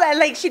appalled.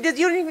 Like she does.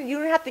 You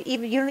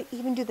don't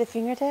even do the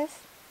finger test.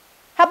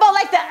 How about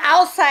like the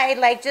outside,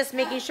 like just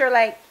making sure,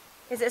 like,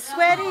 is it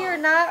sweaty or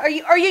not?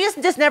 Or you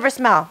just never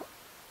smell?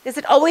 Does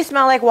it always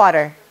smell like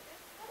water?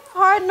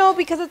 Hard, no,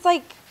 because it's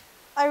like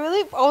I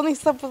really only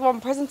slept with one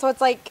person, so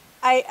it's like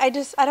I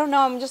don't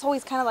know. I'm just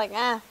always kind of like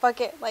fuck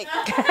it, like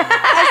it's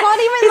not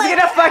even. He's like,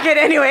 gonna fuck it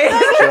anyway.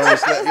 You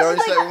only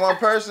slept with one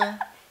person?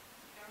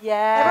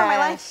 Yeah. Never in my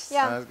life.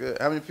 Yeah. Sounds good.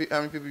 How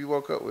many people you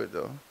woke up with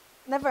though?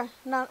 Never,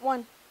 not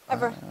one,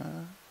 ever.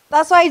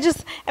 That's why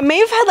I may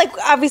have had like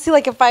obviously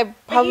like if I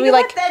probably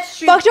like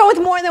fucked around with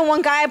more than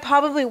one guy, I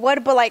probably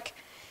would, but like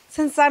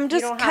since I'm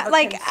just I'm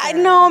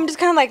just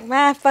kind of like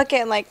fuck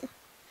it, and like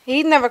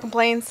he never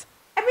complains.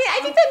 I mean, I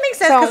think that makes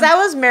sense because I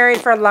was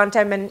married for a long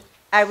time and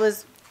it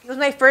was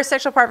my first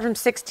sexual partner from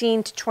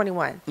 16 to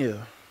 21. Yeah.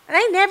 And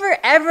I never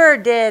ever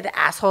did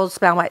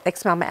smell my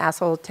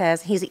asshole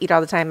test. He used to eat all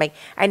the time. Like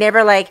I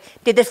never like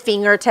did the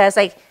finger test.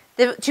 Like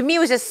to me it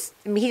was just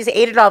he just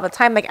ate it all the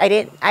time. Like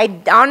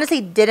I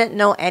honestly didn't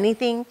know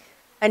anything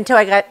until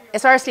I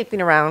started sleeping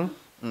around.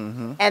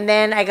 Mm-hmm. And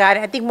then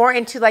I think more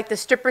into like the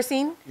stripper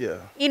scene. Yeah.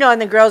 You know, and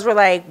the girls were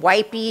like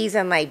wipies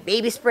and like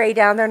baby spray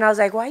down there, and I was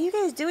like, why are you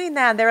guys doing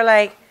that? And they were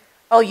like,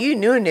 oh, you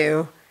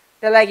knew.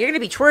 They're like, you're gonna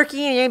be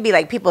twerking and you're gonna be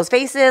like people's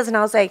faces, and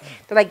I was like,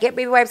 they're like, get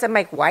baby wipes. I'm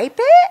like, wipe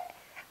it?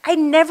 I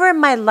never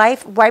in my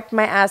life wiped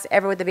my ass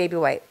ever with a baby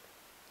wipe.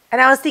 And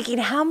I was thinking,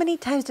 how many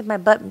times did my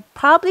butt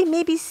probably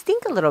maybe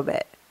stink a little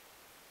bit?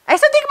 I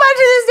still think about it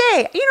to this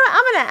day. You know,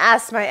 I'm going to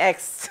ask my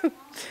ex. I'm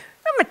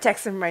going to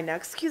text him right now.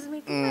 Excuse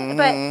me. Mm-hmm.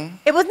 But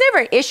it was never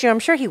an issue. I'm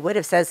sure he would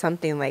have said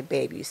something like,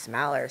 babe, you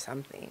smell or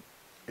something.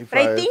 He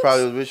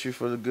probably was with you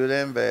for the good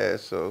and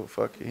bad, so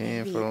fuck it, he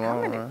ain't for the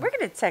long run. We're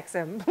going to text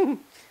him.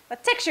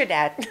 But text your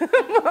dad. But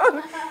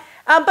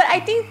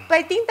I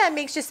think that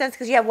makes just sense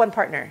because you have one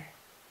partner.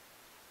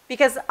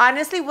 Because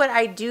honestly, what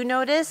I do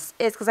notice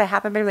is because I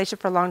haven't been in a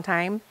relationship for a long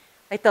time.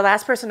 Like the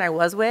last person I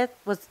was with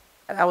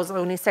I was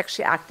only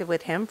sexually active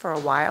with him for a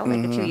while,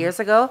 like a few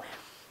years ago.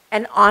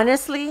 And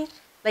honestly,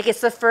 like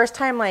it's the first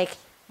time like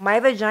my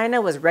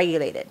vagina was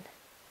regulated.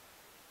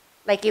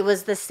 Like it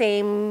was the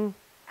same.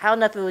 I don't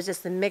know if it was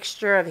just a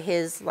mixture of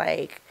his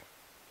like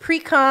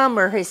pre-cum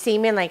or his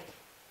semen. Like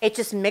it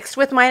just mixed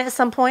with mine at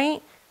some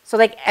point. So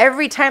like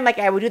every time like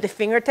I would do the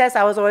finger test,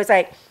 I was always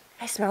like,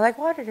 I smell like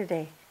water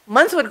today.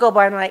 Months would go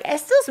by and I'm like, I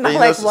still smell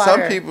like water.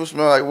 Some people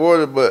smell like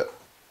water, but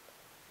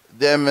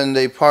them and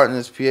their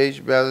partner's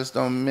pH balance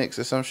don't mix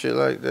or some shit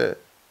like that.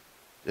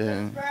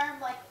 And sperm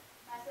like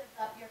messes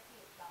up your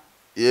pH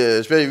balance. yeah,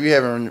 especially if you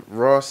having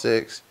raw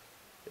sex,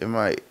 it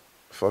might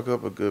fuck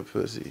up a good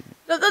pussy.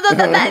 No. Well,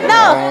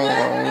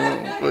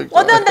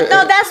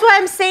 no. That's what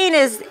I'm saying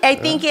is, I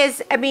think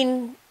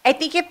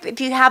if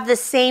you have the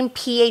same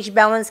pH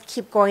balance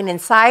keep going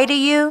inside of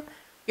you,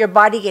 your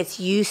body gets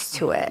used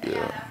to it.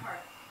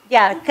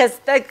 Yeah, because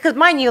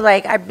mind you,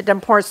 like I've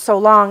done porn so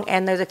long,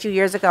 and there's a few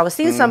years ago I was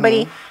seeing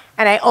somebody,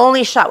 and I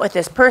only shot with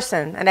this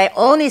person, and I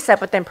only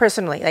slept with them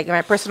personally, like in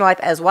my personal life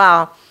as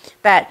well.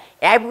 That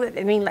I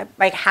mean,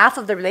 like half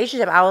of the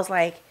relationship, I was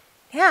like,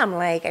 damn,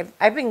 like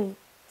I've been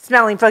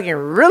smelling fucking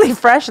really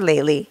fresh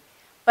lately.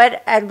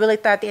 But I really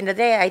thought at the end of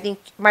the day, I think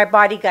my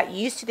body got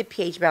used to the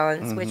pH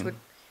balance, which would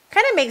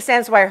kind of make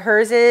sense why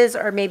hers is,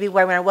 or maybe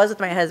why when I was with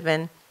my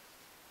husband,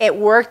 it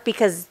worked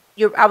because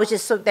I was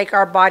just so like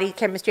our body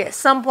chemistry at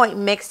some point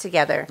mixed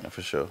together. Yeah,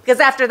 for sure. Because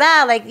after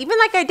that, like even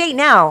like I date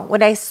now,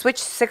 when I switch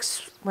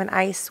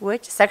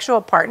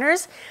sexual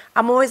partners,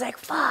 I'm always like,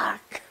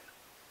 fuck,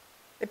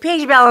 the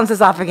pH balance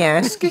is off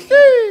again.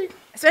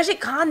 Especially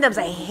condoms.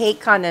 I hate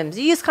condoms.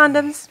 You use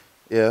condoms?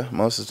 Yeah,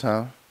 most of the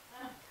time.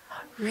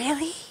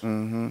 Really?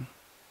 Mm-hmm.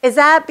 Is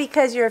that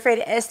because you're afraid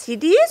of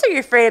STDs, or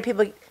you're afraid of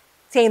people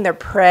saying they're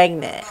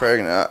pregnant?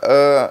 Pregnant.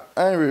 I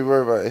ain't really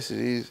worried about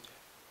STDs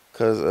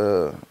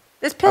because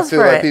there's pills I feel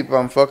for like it. people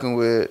I'm fucking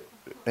with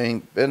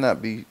better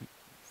not be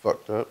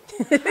fucked up.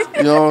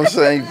 You know what I'm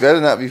saying? You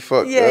better not be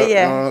fucked up. Yeah. You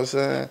know what I'm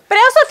saying? But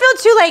I also feel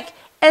too like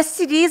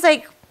STDs,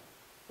 like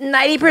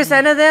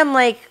 90% of them,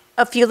 like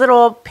a few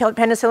little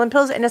penicillin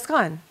pills, and it's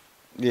gone.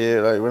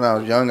 Yeah, like when I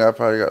was younger, I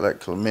probably got like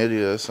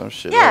chlamydia or some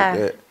shit Yeah. like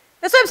that.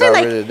 That's what I'm saying. Got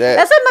Like rid of that.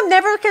 that's why I'm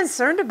never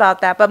concerned about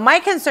that. But my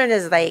concern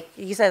is like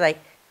you said, like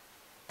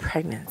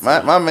pregnancy.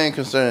 My main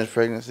concern is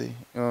pregnancy.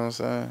 You know what I'm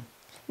saying?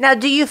 Now,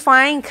 do you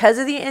find because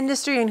of the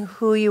industry and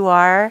who you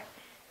are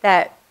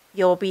that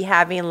you'll be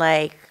having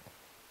like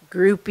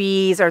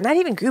groupies, or not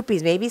even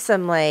groupies, maybe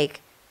some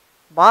like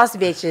boss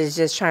bitches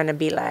just trying to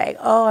be like,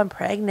 oh, I'm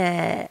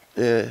pregnant.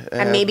 Yeah.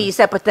 And maybe you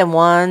slept with them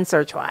once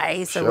or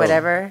twice or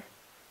whatever.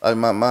 Like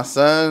my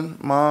son,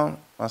 mom,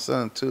 my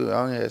son too.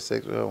 I only had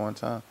sex with her one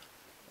time.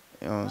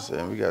 You know what I'm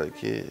saying? We got a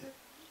kid.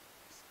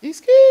 He's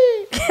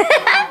scared.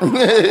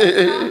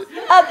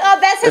 Oh,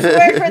 that's his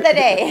word for the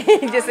day.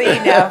 Just so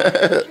you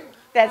know.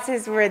 That's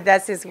his word.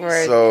 That's his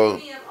word. So,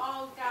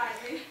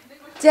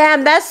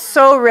 damn, that's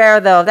so rare,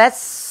 though.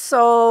 That's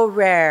so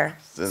rare.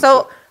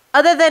 So,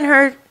 other than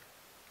her,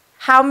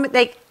 how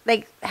like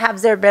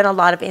has there been a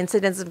lot of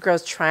incidents of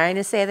girls trying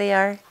to say they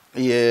are?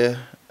 yeah,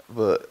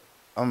 but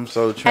I'm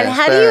so And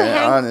how do you transparent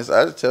and honest.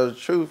 I just tell the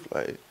truth.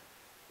 Like,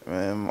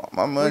 man,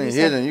 my money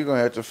hidden. You're going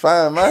to have to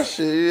find my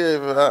shit. Yeah,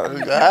 but all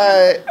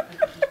right.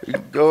 You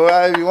can go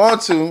out if you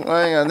want to.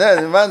 I ain't got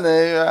nothing in my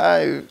name. All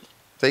right.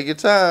 Take your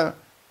time.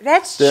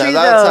 That's Then true, a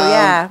lot of though. times,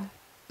 Yeah.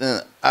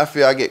 Then I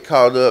feel I get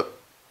caught up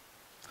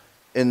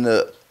in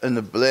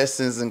the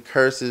blessings and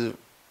curses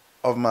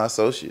of my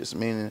associates.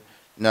 Meaning,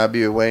 you know, I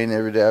be with Wayne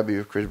every day. I be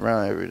with Chris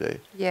Brown every day.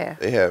 Yeah.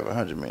 They have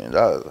 $100 million.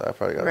 I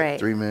probably got like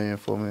 $3 million,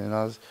 $4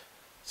 million.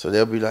 So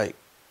they'll be like,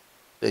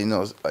 you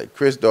know, like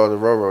Chris' daughter,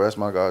 Roro, that's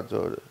my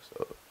goddaughter.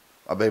 So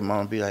my baby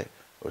mama be like,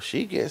 well,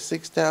 she gets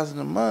 $6,000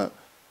 a month.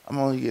 I'm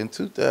only getting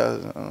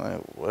 $2,000. I'm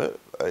like, what?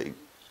 Like,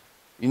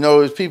 you know,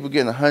 there's people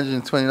getting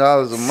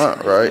 $120 a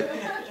month, right?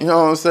 You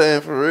know what I'm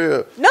saying? For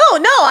real. No,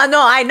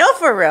 I know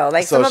for real.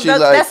 Like So some of she those,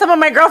 like- that's some of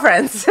my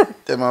girlfriends.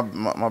 Then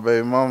my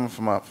baby mama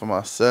for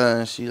my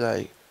son, she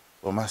like,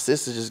 well, my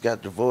sister just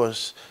got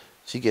divorced.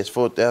 She gets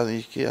 $4,000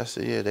 each kid. I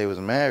said, yeah, they was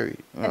married.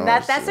 You know And what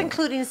I'm that's saying?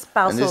 including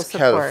spousal And this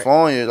support.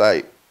 California,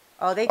 like,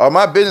 Oh, all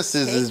my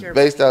businesses take is your-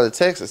 based out of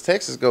Texas.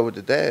 Texas go with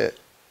the dad.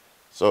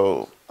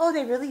 So, Oh,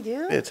 they really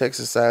do? yeah,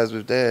 Texas sides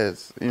with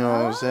dads. You know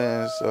what I'm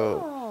saying?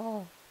 So,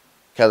 Oh.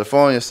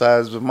 California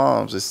sides with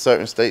moms. There's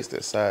certain states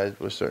that side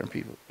with certain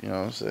people. You know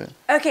what I'm saying?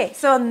 Okay,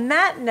 so on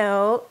that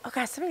note, oh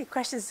God, so many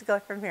questions to go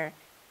from here.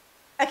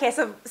 Okay,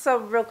 so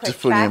real quick.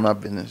 Just putting in my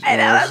business. You I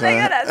know, what I'm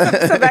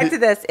saying? so back to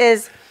this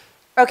is,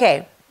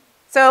 okay,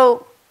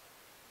 so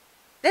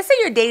let's say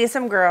you're dating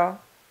some girl,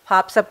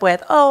 pops up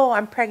with, oh,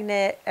 I'm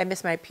pregnant, I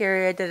missed my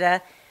period, da-da.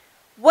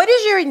 What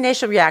is your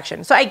initial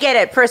reaction? So I get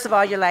it. First of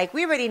all, you're like,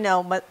 we already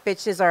know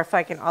bitches are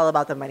fucking all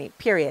about the money,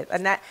 period.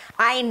 And that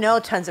I know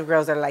tons of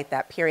girls that are like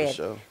that, period.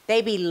 sure.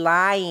 They be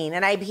lying.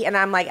 And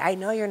I'm like, I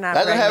know you're not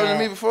That done pregnant. happened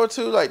to me before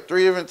too, like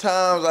 3 different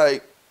times.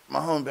 Like my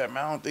homie back,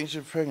 man, I don't think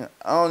she's pregnant.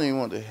 I don't even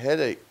want the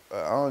headache.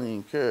 I don't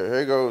even care.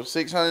 Here go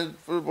 $600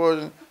 for the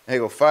abortion. Here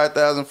go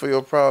 $5,000 for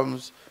your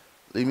problems.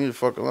 Leave me the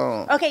fuck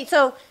alone. Okay,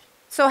 so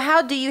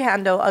how do you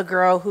handle a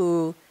girl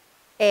who,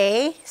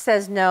 A,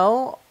 says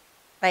no,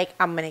 Like,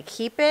 I'm going to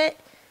keep it.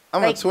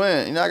 I'm like, a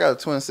twin. You know, I got a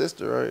twin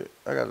sister, right?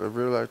 I got a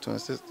real life twin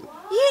sister.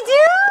 You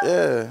do?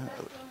 Yeah.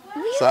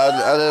 Really? So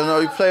I didn't know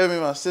you play with me.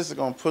 My sister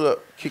gonna pull up,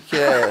 kick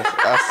your ass.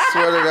 I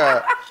swear to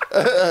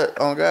God.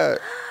 Oh God.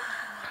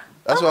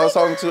 That's what I was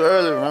talking to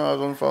earlier. Remember, I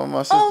was on the phone with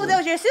my sister. Oh, that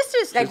was your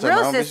sister's, like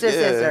real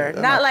sister,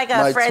 not like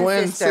a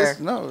friend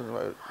sister. No,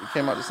 like, we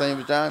came out the same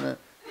vagina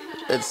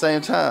at the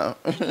same time.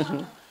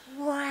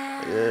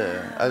 Wow.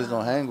 Yeah, I just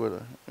don't hang with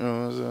her. You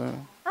know what I'm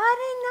saying? I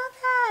didn't know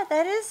that.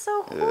 That is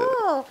so cool.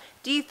 Yeah.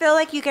 Do you feel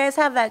like you guys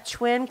have that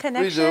twin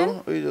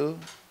connection? We do.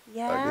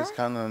 Yeah. Like, it's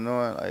kind of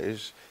annoying. Like,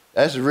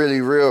 that's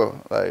really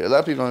real. Like, a lot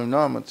of people don't even know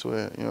I'm a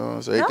twin. You know what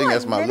I'm saying? They think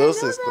that's my little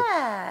sister.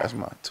 That's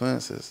my twin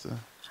sister.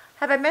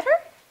 Have I met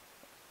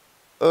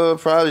her?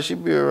 Probably. She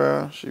be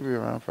around. She be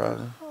around,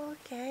 probably.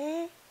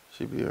 Okay.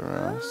 She be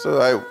around. So,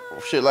 like,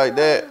 shit like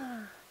that.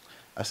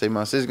 I say,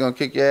 my sister's gonna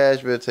kick your ass.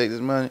 You better take this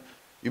money.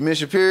 You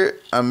miss your period?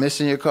 I'm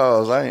missing your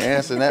calls. I ain't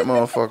answering that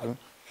motherfucker.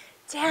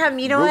 Damn,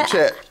 you know Group what?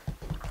 Chat.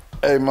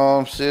 Hey,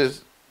 mom,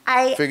 sis.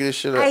 Figure this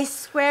shit out. I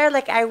swear,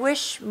 like, I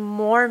wish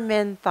more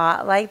men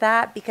thought like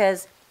that,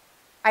 because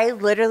I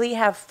literally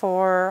have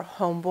 4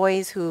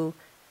 homeboys who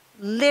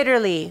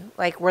literally,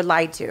 like, were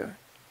lied to.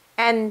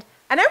 And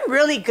I'm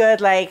really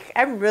good. Like,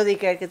 I'm really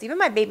good, because even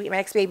my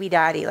ex-baby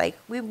daddy, like,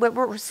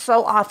 we're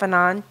so off and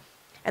on.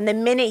 And the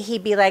minute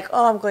he'd be like,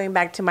 oh, I'm going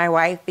back to my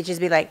wife, bitches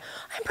be like,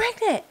 I'm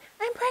pregnant.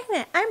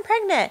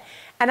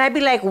 And I'd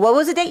be like, what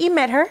was the date you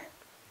met her?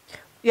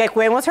 Like,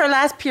 when was her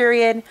last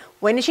period?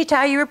 When did she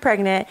tell you were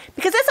pregnant?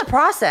 Because that's a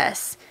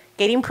process.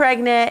 Getting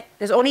pregnant,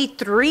 there's only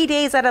 3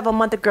 days out of a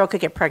month a girl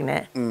could get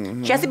pregnant.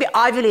 Mm-hmm. She has to be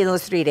ovulating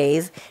those 3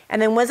 days.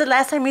 And then when's the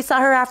last time we saw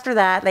her after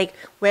that? Like,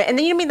 and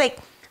then you mean like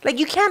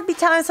you can't be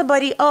telling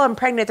somebody, oh, I'm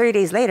pregnant 3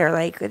 days later.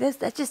 Like,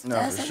 that just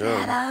doesn't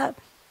add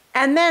up.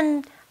 And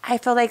then I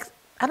feel like,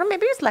 I don't know,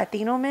 maybe it's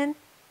Latino men.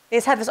 They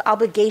just have this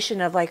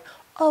obligation of like,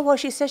 oh, well,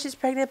 she says she's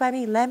pregnant by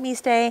me. Let me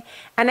stay.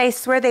 And I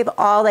swear they've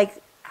all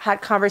like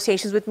had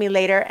conversations with me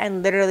later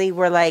and literally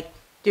were like,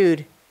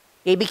 dude,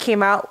 baby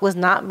came out, was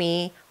not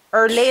me.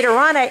 Or later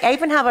on, I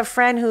even have a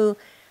friend who,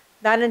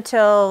 not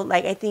until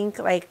like, I think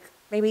like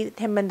maybe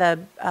him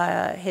and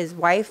his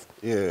wife.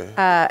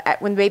 Yeah.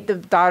 When the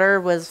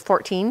daughter was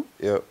 14.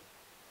 Yep.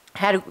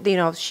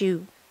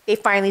 They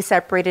finally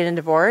separated and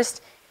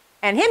divorced.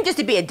 And him, just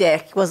to be a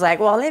dick, was like,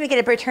 well, let me get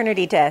a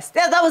paternity test.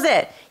 That was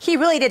it. He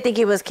really did think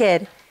he was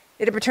kid.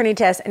 Did a paternity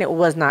test, and it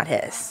was not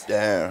his.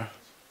 Damn.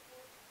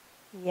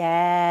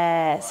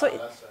 Yeah. So,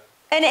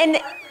 and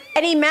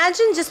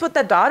imagine just what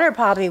the daughter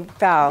probably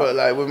felt. But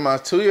like with my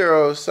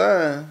 2-year-old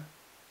son,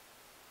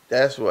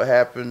 that's what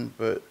happened,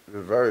 but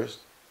reversed.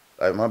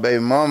 Like my baby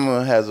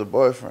mama has a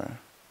boyfriend.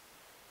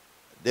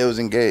 They was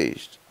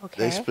engaged.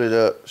 Okay. They split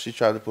up. She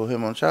tried to put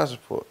him on child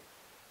support.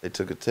 They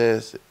took a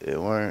test. It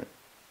weren't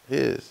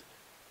his.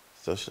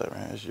 So she's like,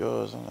 man, it's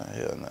yours. I'm like,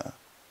 hell nah.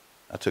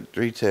 I took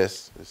 3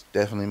 tests. It's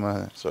definitely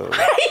mine. So He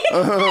said,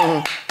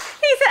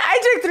 I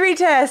took 3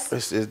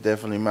 tests. It's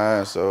definitely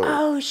mine. So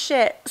oh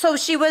shit. So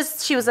she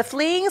was a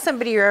fling,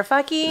 somebody you were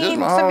fucking. Just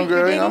my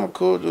homegirl. I'm a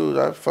cool dude.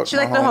 I fuck she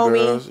my like the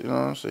homie. Girls, you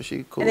know. So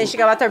she cool. And then she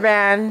got out their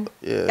band.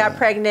 Yeah. Got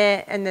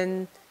pregnant, and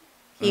then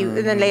and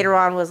then later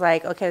on was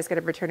like, okay, let's get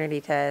a paternity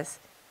test.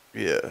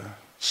 Yeah.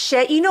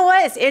 Shit. You know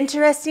what? It's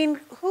interesting.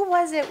 Who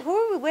was it? Who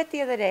were we with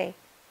the other day?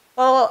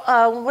 Well,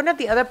 one of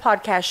the other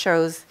podcast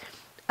shows.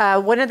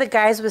 One of the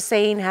guys was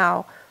saying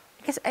how,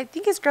 I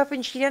think his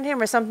girlfriend cheated on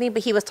him or something,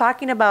 but he was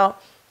talking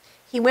about,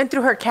 he went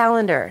through her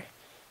calendar,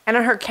 and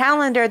on her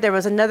calendar there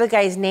was another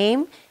guy's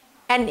name,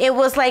 and it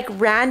was like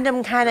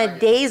random kind of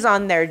days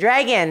on there,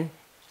 Dragon.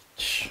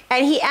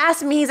 And he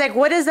asked me, he's like,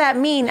 what does that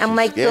mean? I'm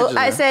like,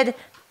 I said,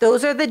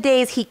 those are the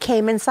days he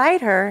came inside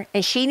her,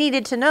 and she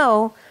needed to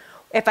know,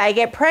 if I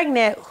get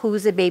pregnant,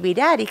 who's the baby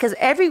daddy? Because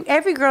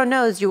every girl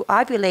knows you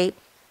ovulate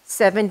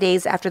 7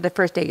 days after the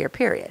first day of your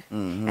period.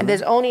 Mm-hmm. And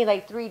there's only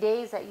like 3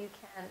 days that you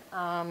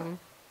can.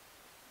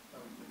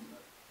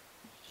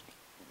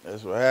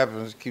 That's what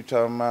happens. Keep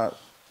talking about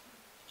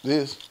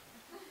this.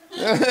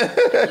 Somebody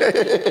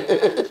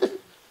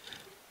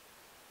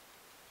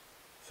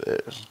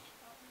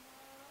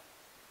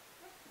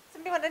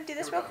want to do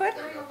this real quick?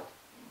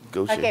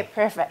 Go shit. Okay,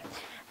 perfect.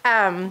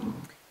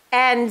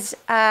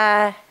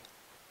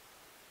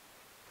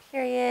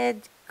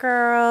 Period,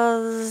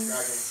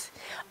 girls.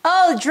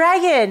 Oh,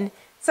 Dragon.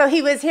 So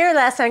he was here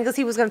last time because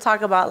he was going to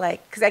talk about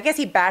because I guess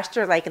he bashed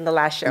her in the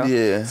last show.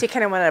 Yeah. So he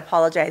kind of wanted to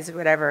apologize or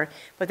whatever.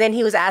 But then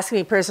he was asking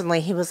me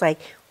personally. He was like,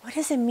 "What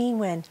does it mean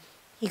when?"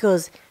 He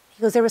goes.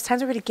 There was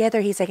times we were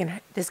together. He's like,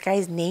 and this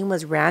guy's name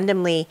was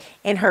randomly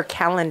in her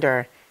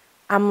calendar.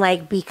 I'm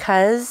like,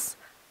 because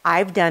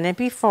I've done it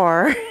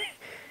before.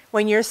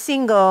 When you're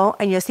single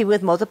and you're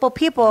with multiple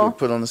people, you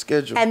put on the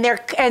schedule,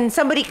 and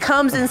somebody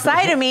comes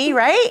inside of me,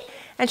 right?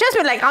 And trust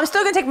me, I'm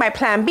still gonna take my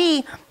plan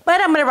B,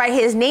 but I'm gonna write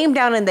his name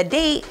down in the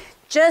date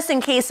just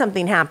in case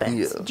something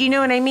happens. Yeah. Do you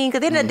know what I mean? Because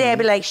at the end of the day, I'd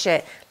be like,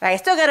 shit. I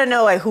still gotta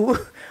know who's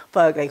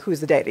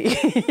the daddy?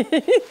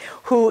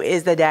 Who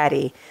is the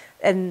daddy?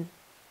 And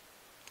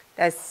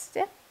that's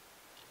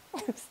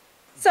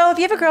So if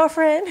you have a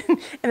girlfriend and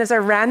there's a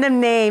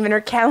random name in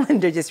her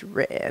calendar just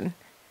written,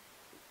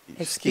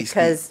 it's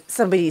because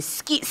somebody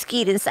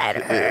skeet inside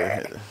of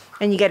her. Yeah.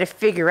 And you got to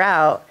figure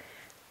out,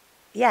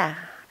 yeah.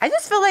 I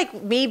just feel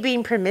like me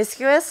being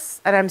promiscuous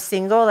and I'm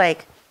single,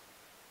 like,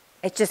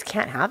 it just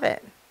can't have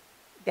it.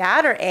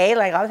 That or A,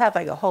 like, I'll have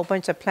like a whole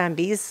bunch of plan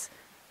Bs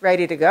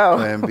ready to go.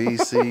 Plan B,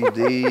 C,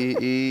 D,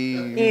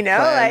 E. You know,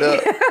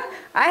 like,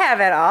 I have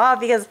it all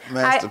because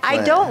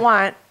I don't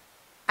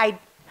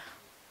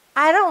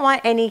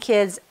want any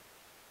kids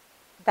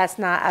that's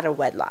not out of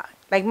wedlock.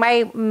 Like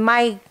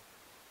my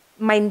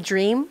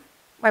dream,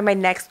 or my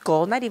next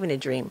goal, not even a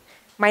dream.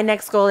 My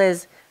next goal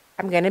is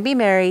I'm going to be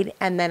married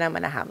and then I'm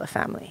going to have a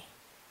family,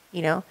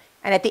 you know?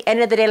 And at the end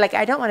of the day, like,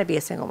 I don't want to be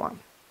a single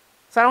mom.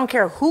 So I don't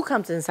care who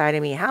comes inside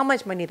of me, how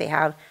much money they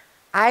have.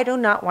 I do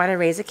not want to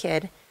raise a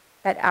kid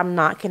that I'm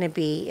not going to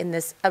be in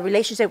a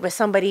relationship with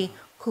somebody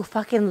who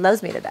fucking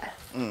loves me to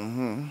death.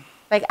 Mm-hmm.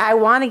 Like, I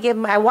want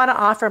to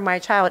offer my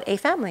child a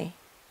family.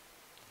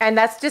 And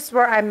that's just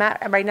where I'm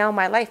at right now in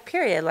my life,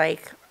 period.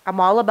 Like, I'm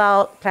all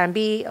about plan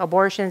B,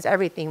 abortions,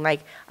 everything.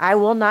 Like, I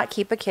will not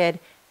keep a kid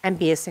and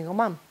be a single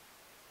mom.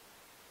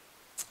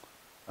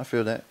 I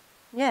feel that.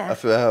 Yeah. I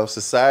feel how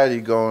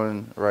society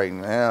going right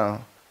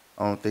now.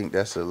 I don't think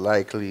that's a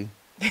likely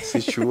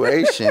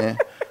situation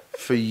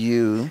for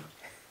you,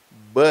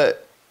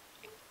 but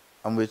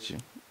I'm with you.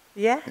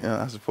 Yeah. You know,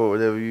 I support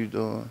whatever you're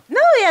doing.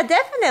 No, yeah,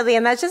 definitely.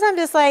 And I'm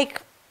just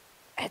like,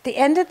 at the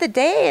end of the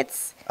day,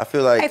 I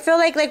feel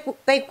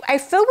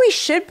like we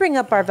should bring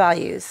up our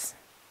values.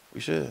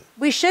 We should.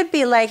 We should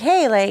be like,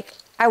 hey, like,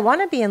 I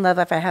want to be in love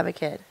if I have a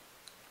kid.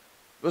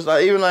 It's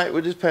like, even like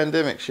with this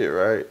pandemic shit,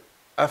 right?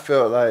 I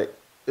felt like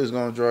it's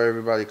going to draw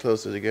everybody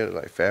closer together,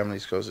 like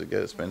families closer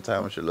together, spend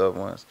time with your loved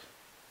ones.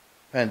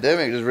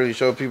 Pandemic just really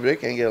showed people they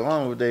can't get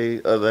along with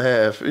their other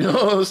half. You know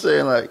what I'm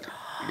saying? Like,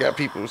 you got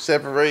people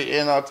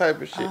separating, all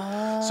type of shit.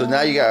 So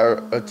now you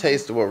got a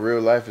taste of what real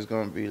life is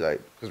going to be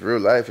like. Because real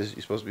life is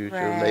you're supposed to be with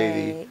your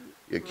lady,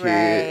 your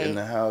kid in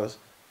the house.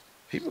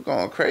 People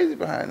going crazy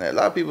behind that. A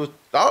lot of people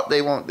thought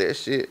they want that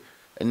shit.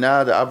 And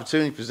now the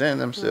opportunity presenting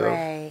themselves.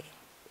 Right.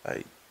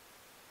 Like,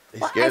 they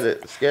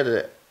scared of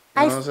that.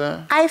 You know what I'm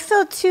saying? I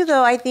feel too,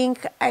 though. I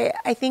think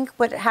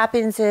what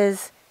happens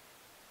is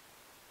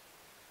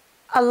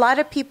a lot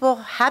of people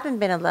haven't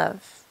been in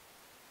love,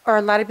 or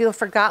a lot of people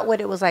forgot what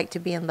it was like to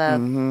be in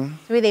love. Mm-hmm.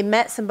 Maybe they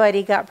met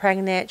somebody, got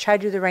pregnant,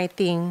 tried to do the right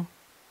thing,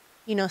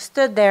 you know,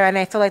 stood there. And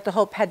I feel like the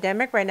whole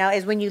pandemic right now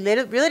is when you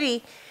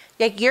really,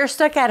 like, you're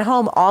stuck at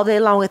home all day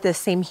long with the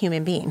same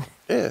human being.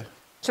 Yeah.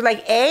 So,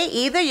 like,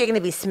 either you're going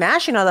to be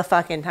smashing all the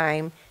fucking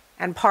time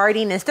and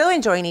partying and still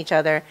enjoying each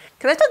other.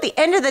 Because I thought at the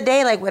end of the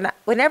day, like,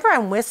 whenever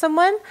I'm with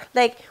someone,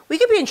 like, we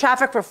could be in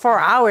traffic for 4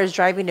 hours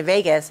driving to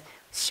Vegas.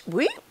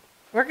 We're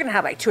going to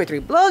have, like, 2 or 3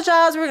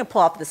 blowjobs. We're going to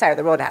pull off to the side of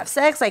the road to have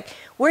sex. Like,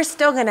 we're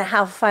still going to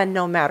have fun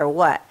no matter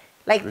what.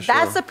 Like,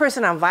 that's the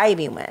person I'm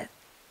vibing with.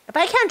 If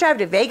I can't drive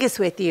to Vegas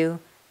with you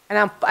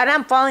and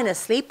I'm falling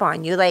asleep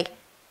on you, like,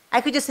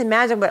 I could just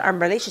imagine what our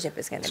relationship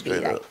is going to be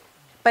like.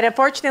 But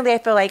unfortunately, I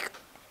feel like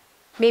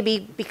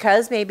maybe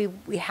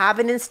we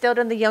haven't instilled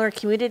in the younger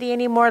community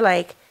anymore,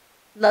 like,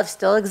 love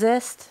still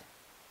exists.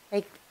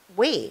 Like,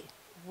 wait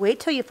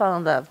till you fall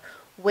in love.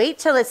 Wait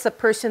till it's the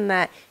person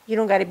that you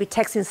don't got to be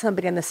texting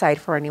somebody on the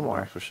side for anymore.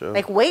 Yeah, for sure.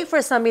 Like, wait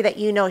for somebody that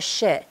you know,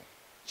 shit,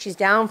 she's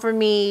down for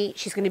me.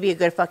 She's going to be a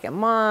good fucking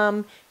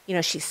mom. You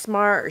know, she's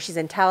smart or she's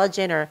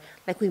intelligent or,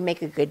 like, we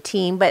make a good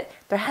team. But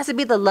there has to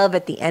be the love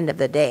at the end of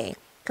the day.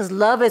 Because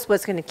love is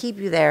what's going to keep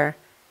you there,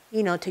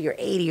 you know, till you're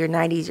 80 or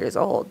 90 years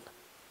old.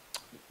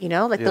 You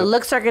know, like, the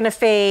looks are going to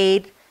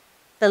fade.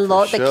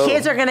 The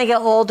kids are going to get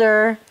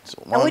older.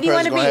 So one and what do you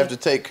want to be? Have to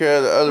take care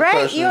of the other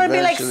person. Right? You want to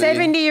be like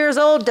 70 years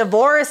old,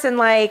 divorced, and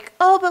like,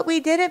 oh, but we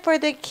did it for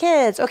the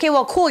kids. Okay,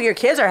 well, cool. Your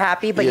kids are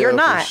happy, but you're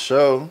not. For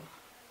sure.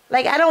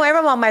 Like, I don't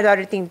ever want my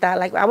daughter to think that.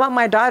 Like, I want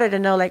my daughter to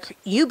know, like,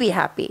 you be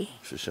happy.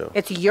 For sure.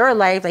 It's your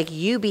life. Like,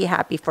 you be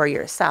happy for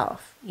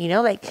yourself. You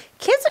know, like,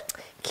 kids are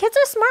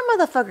smart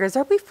motherfuckers.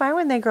 They'll be fine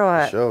when they grow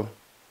up. For sure.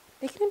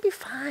 They're going to be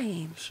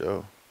fine. For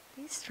sure.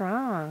 Be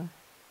strong.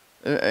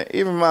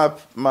 Even my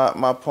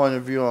point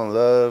of view on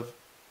love,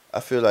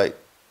 I feel like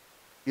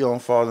you don't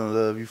fall in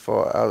love, you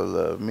fall out of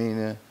love.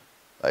 Meaning,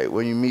 like,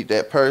 when you meet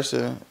that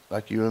person,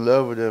 like, you're in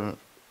love with them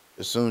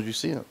as soon as you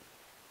see them.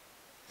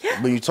 Yeah.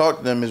 When you talk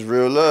to them, it's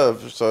real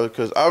love. So,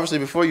 because obviously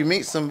before you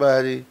meet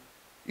somebody,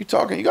 you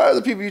got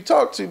other people you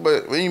talk to,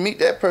 but when you meet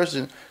that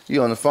person,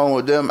 you on the phone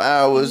with them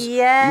hours.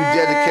 Yes.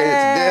 You dedicated to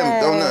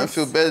them. Don't nothing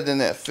feel better than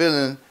that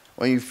feeling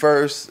when you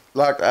first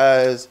locked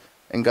eyes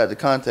and got the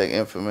contact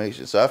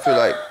information. So I feel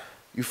like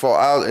you fall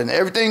out and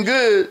everything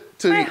good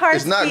till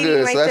it's not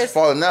good. So that's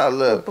falling out of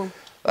love. Boom, boom.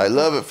 Like,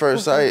 love at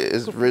first sight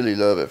is really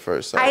love at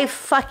first sight. I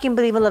fucking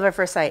believe in love at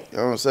first sight. You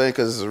know what I'm saying?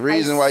 Because it's a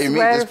reason why you meet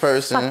this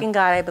person. Fucking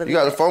God, I believe you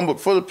got a phone book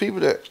full of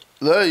people that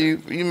love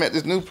you. You met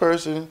this new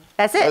person.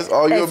 That's it. That's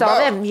all you're about.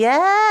 All them.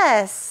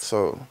 Yes.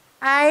 So.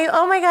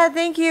 Oh my God,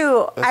 thank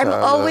you. I'm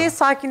always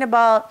talking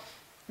about,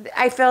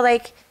 I feel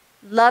like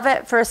love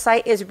at first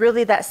sight is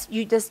really that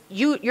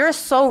your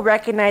soul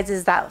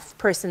recognizes that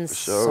person's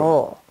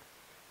soul.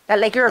 That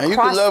like you're and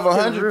across you can love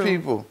 100 room.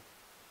 people.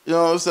 You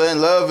know what I'm saying?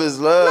 Love is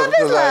love. Love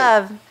is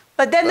love.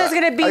 But then there's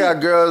gonna be. I got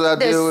girls I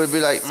deal with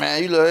be like,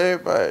 man, you love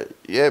everybody.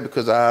 Yeah,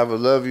 because I either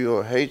love you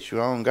or hate you.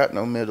 I don't got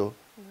no middle.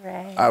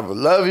 Right. I either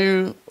love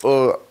you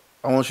or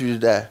I want you to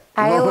die.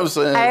 You know what I'm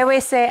saying? I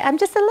always say I'm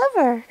just a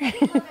lover.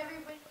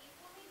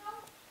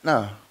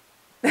 No.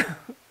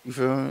 You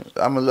feel me?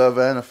 I'm a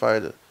lover and a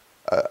fighter.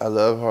 I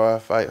love hard, I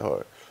fight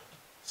hard.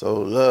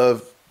 So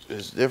love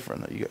is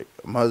different. You got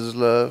mother's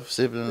love,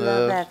 sibling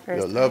love,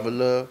 your lover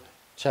love,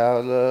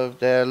 child love,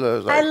 dad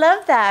love. Like, I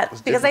love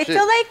that because I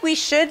feel like we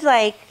should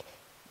like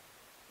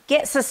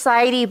get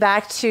society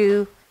back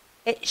to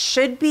it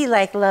should be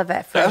like love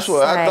at first sight. That's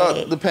what I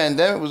thought the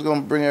pandemic was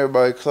gonna bring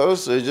everybody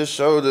closer. It just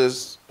showed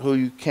us who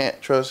you can't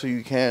trust, who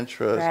you can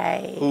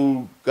trust,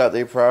 who got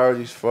their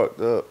priorities fucked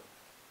up.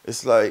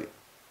 It's like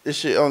this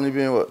shit only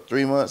been what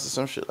 3 months or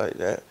some shit like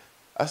that.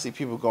 I see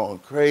people going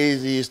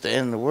crazy. It's the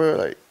end of the world.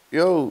 Like,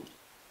 yo,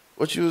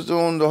 what you was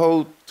doing the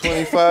whole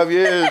 25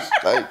 years?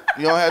 Like,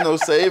 you don't have no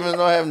savings,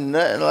 don't have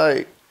nothing.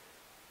 Like,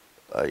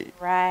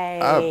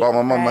 I bought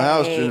my mama a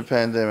house during the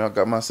pandemic. I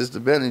got my sister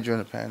Bentley during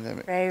the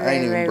pandemic. I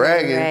ain't even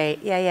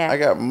bragging. Yeah. I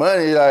got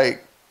money.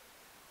 Like,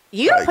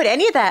 you don't put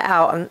any of that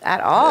out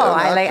at all.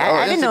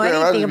 Yeah, I didn't know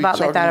anything about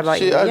like that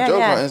about you. I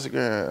joke on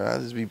Instagram. I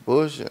just be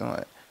bullshitting.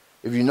 Like,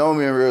 if you know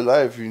me in real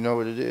life, you know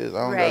what it is.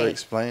 I don't gotta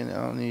explain it.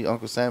 I don't need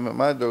Uncle Sam at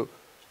my door.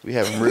 We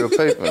having real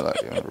paper,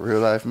 like real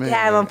life men.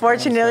 Yeah,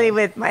 unfortunately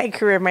with my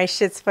career, my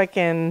shit's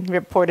fucking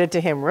reported to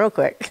him real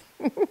quick.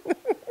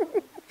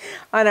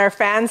 On our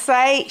fan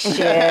site,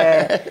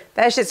 shit.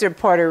 That shit's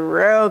reported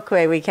real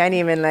quick. We can't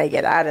even like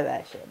get out of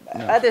that shit.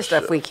 Other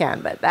stuff we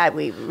can, but that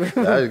we. I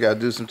just gotta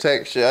do some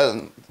tax shit.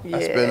 I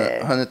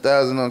spent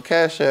 $100,000 on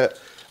Cash App.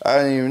 I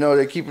didn't even know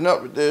they're keeping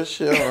up with this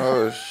shit.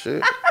 Oh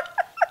shit.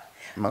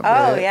 My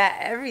bad. Oh yeah,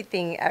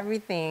 everything.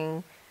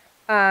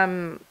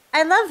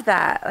 I love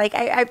that. Like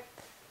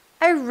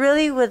I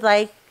really would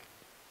like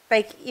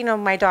you know,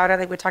 my daughter,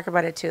 like we talk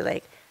about it too,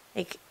 like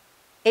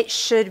it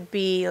should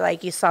be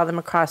like you saw them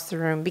across the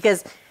room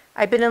because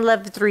I've been in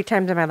love 3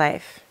 times in my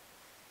life.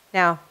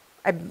 Now,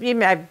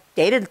 I've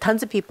dated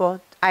tons of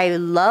people. I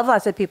love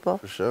lots of people.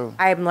 For sure.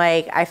 I'm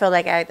like, I feel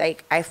like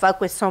I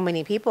fuck with so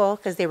many people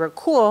because they were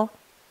cool.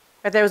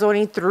 But there was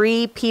only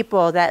 3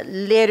 people that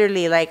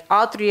literally, like,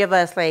 all 3 of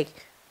us, like,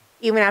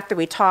 even after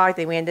we talked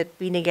and we ended up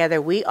being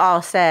together, we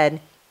all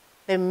said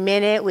the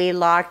minute we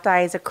locked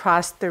eyes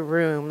across the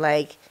room,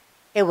 like,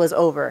 it was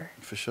over.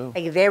 For sure.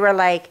 Like, they were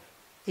like,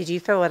 did you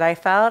feel what I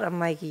felt? I'm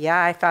like,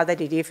 yeah, I felt that.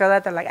 Did you feel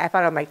that? They're like, I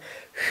felt. I'm like,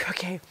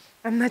 okay,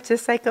 I'm not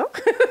just psycho.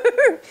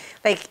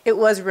 Like, it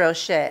was real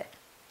shit.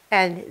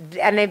 And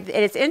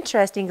it's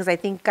interesting because I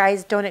think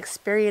guys don't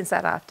experience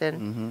that often.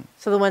 Mm-hmm.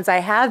 So the ones I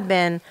have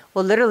been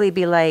will literally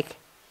be like,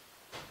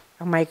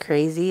 am I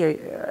crazy? Or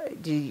are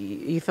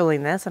you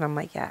feeling this? And I'm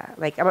like, yeah.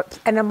 Like,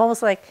 and I'm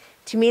almost like,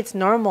 to me, it's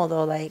normal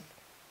though. Like,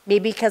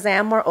 maybe because I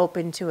am more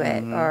open to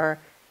it, or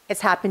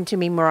it's happened to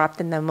me more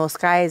often than most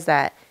guys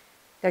that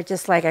they're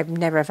just like, I've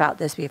never felt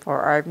this before,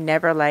 or I've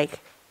never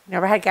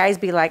had guys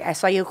be like, I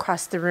saw you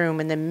across the room,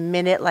 and the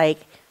minute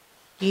like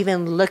you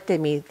even looked at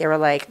me, they were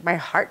like, my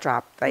heart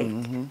dropped.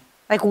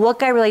 Like what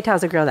guy really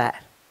tells a girl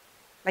that?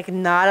 Like,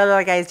 not a lot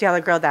of guys tell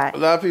a girl that. A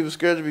lot of people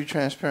scared to be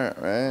transparent,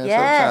 right?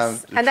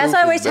 Yes. And that's what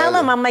I always tell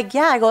them. I'm like,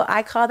 yeah,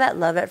 I call that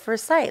love at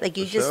first sight. Like,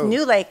 you just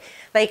knew,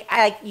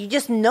 you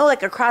just know,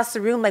 like, across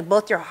the room, like,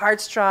 both your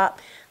hearts drop.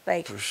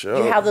 Like, you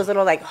have those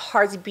little, like,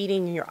 hearts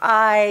beating in your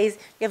eyes.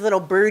 You have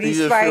little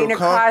birdies flying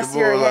across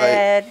your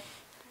head.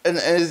 And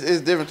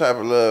it's different type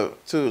of love,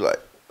 too. Like,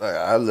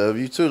 I love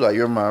you, too. Like,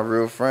 you're my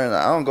real friend.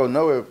 I don't go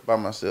nowhere by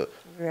myself.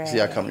 Right. See,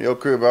 I come to your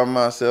crib by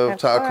myself.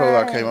 Taco,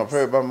 I came up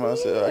here by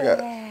myself.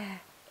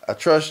 I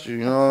trust you,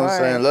 you know what I'm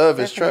saying? Love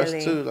is trust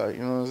too, like,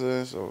 you know what I'm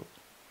saying? So,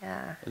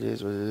 yeah, it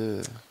is what it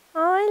is. Oh,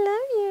 I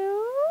love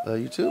you. Love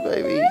you too,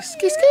 baby.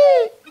 Ski.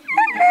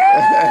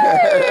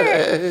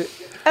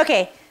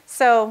 Okay,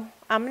 so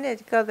I'm going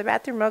to go to the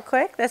bathroom real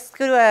quick. Let's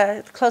go to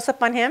a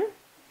close-up on him.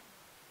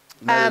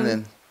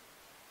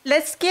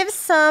 Let's give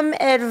some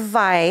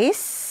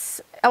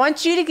advice. I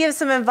want you to give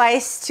some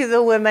advice to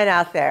the women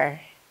out there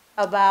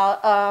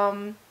about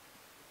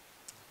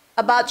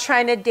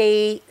trying to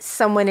date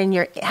someone in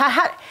your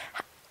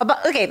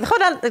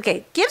hold on.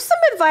 Okay, give some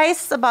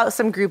advice about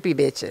some groupie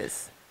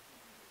bitches.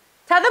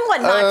 Tell them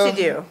what not to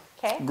do.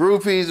 Okay.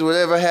 Groupies,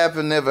 whatever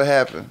happened, never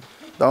happened.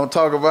 Don't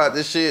talk about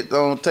this shit.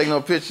 Don't take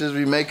no pictures.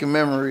 We making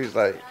memories.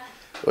 Like,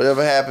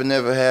 whatever happened,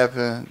 never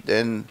happened.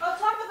 Then. Oh,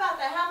 talk about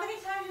that. How many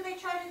times do they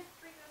try to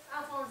bring their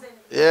cell phones in?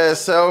 Yeah,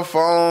 cell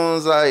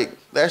phones. Like,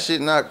 that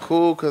shit not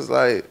cool. Cause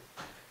like,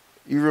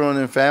 you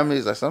ruining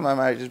families. Like, somebody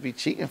might just be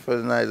cheating for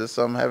the night or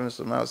something, having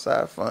some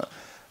outside fun.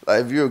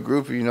 Like, if you're a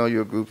groupie, you know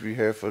you're a groupie. You're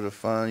here for the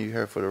fun. You're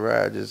here for the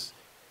ride. Just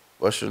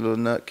bust your little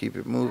nut. Keep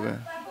it moving.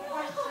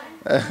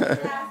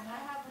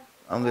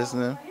 I'm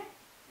listening.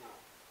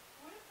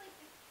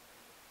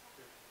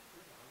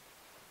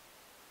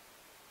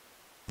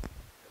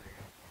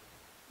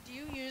 Do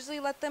you you usually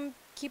let them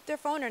keep their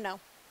phone or no?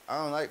 I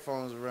don't like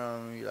phones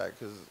around me, like,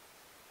 cause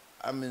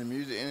I'm in the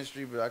music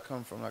industry, but I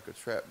come from like a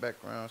trap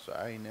background, so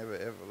I ain't never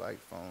ever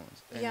liked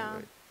phones. Anyway,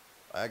 Yeah.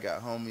 I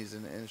got homies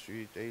in the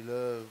industry, they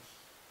love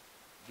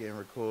getting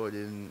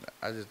recorded, and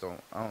I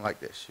don't like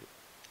that shit.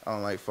 I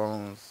don't like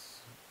phones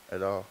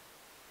at all.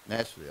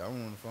 Naturally, I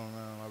don't want the phone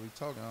around while we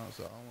talking,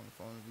 so I don't want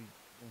the phone to be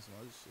doing some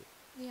other shit.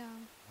 Yeah. You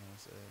know what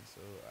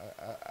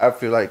I'm saying? So I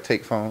feel like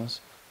take phones.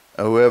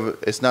 Whoever,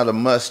 it's not a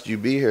must you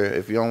be here.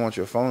 If you don't want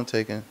your phone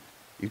taken,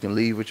 you can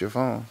leave with your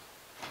phone.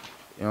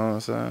 You know what I'm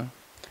saying?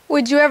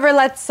 Would you ever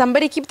let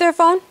somebody keep their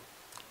phone?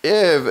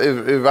 Yeah,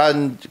 if I,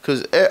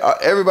 because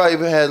everybody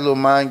had little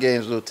mind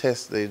games, little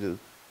tests they do.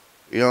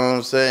 You know what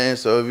I'm saying?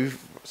 So if you,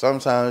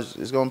 sometimes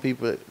it's gonna be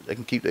people that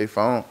can keep their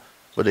phone,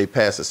 but they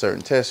pass a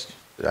certain test.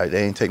 Like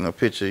they ain't taking no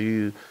picture.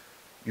 You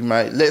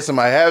might let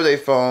somebody have their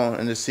phone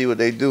and to see what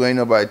they do. Ain't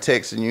nobody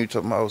texting you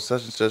talking about, oh,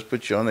 such and such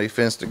put you on their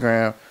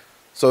Instagram.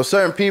 So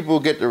certain people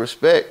get the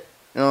respect.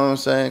 You know what I'm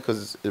saying?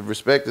 Because the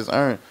respect is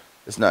earned.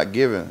 It's not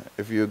given.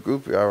 If you're a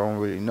groupie, I don't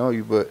really know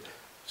you, but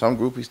some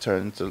groupies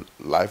turn into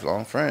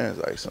lifelong friends.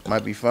 Like, some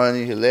might be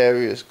funny,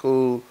 hilarious,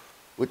 cool,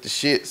 with the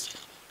shits.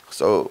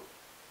 So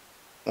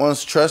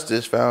once trust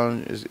is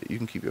found, you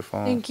can keep your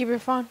phone. You can keep your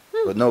phone.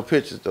 But no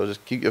pictures, though.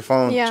 Just keep your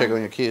phone, Yeah. check on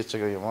your kids,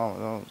 check on your mama.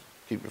 Don't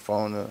keep your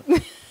phone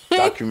to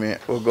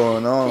document what's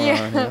going on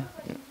around here.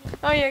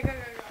 Oh, yeah, go.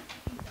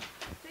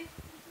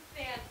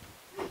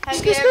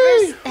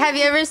 Have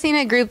you ever seen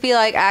a groupie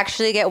like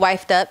actually get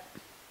wifed up?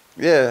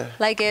 Yeah,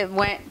 Like it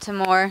went to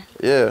more.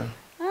 yeah.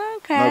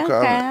 Okay, No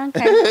comment.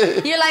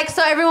 okay. You're like,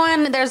 so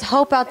everyone, there's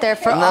hope out there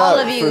for all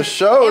of you. For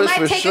sure, It it's might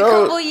for take sure. a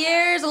couple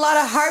years, a lot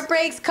of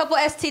heartbreaks, couple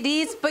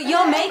STDs, but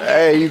you'll make it.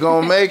 Hey, you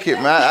gonna make it,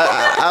 man.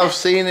 I've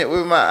seen it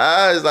with my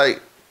eyes.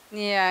 Like,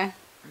 Yeah.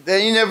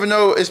 then you never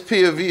know. It's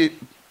POV.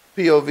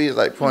 POV is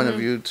like point Mm-hmm. of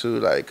view too.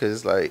 Like,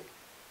 cause like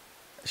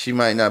she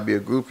might not be a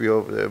groupie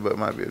over there, but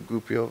might be a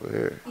groupie over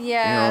here.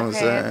 Yeah, you know what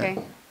okay, I'm saying?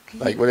 okay.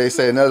 Like what they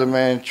say, another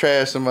man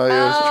trash somebody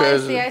else's Oh,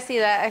 treasure. I see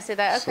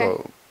that. Okay.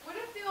 So What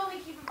if they only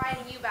keep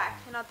inviting you back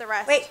and not the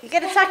rest? Wait, you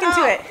gotta talk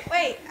into it.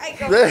 Wait, I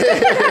go.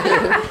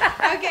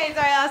 they Okay,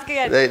 sorry, I'll ask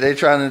again.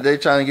 trying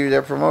to give you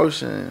that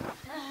promotion.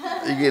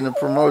 You getting a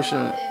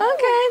promotion?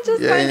 Okay,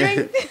 just Yeah,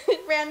 wondering.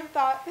 Random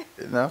thought.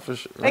 Not for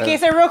sure. Okay,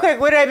 so real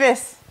quick, what did I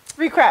miss?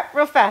 Recap,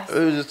 real fast. We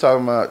were just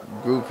talking about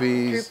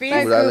groupies. Groupies? People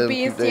that let them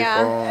Groupies, keep their yeah.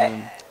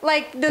 phone.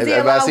 Like, does Have he I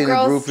allow seen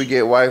girls? a groupie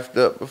get wifed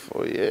up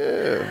before?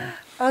 Yeah.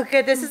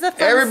 Okay, this is a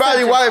fun Everybody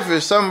subject. wife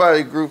is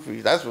somebody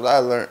groupie. That's what I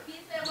learned.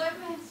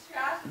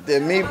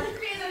 That me.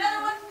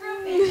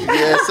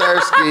 Yes,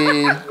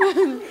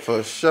 Sirski.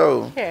 For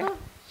sure. Here,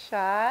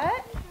 shot.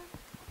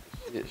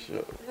 Yeah,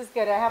 sure. This is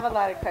good. I have a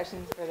lot of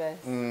questions for this.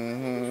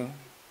 Mm-hmm.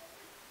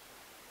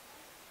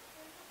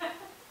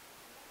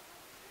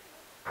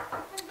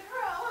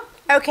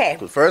 Okay.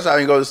 The first time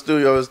you go to the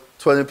studio, it's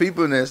 20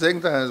 people in there.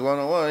 Second time it's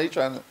one-on-one. He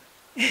trying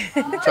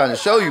to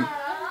show you.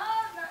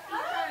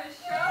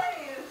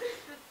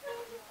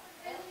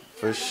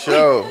 For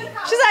sure.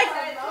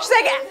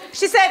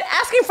 She said,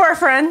 asking for a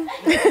friend.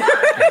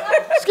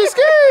 Ski,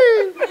 ski.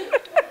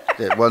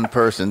 That one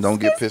person don't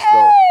get pissed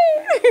off.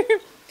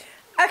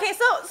 Okay,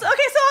 so on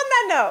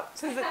that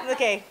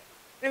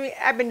note,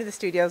 I've been to the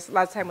studios a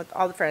lot of time with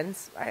all the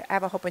friends. I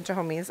have a whole bunch of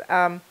homies.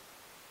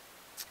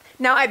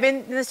 Now I've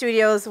been in the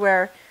studios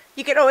where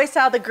you can always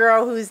tell the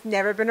girl who's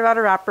never been around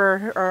a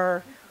rapper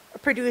or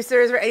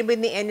producers or anybody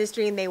in the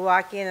industry, and they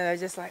walk in and they're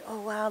just like, oh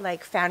wow,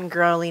 like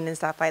fangirling and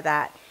stuff like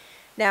that.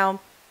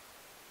 Now,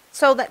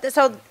 so let's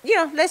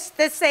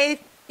say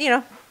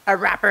a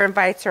rapper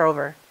invites her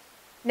over.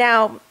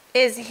 Now,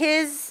 is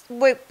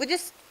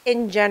just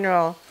in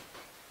general,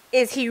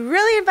 is he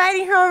really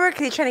inviting her over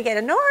because he's trying to get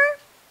to know her?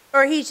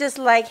 Or he's just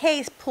like,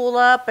 hey, pull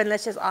up and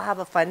let's just all have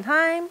a fun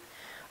time?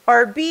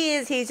 Or B,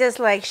 is he just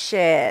like,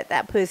 shit,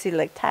 that pussy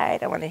look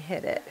tight, I want to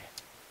hit it?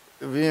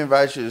 If he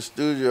invites you to the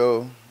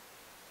studio,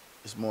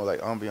 it's more like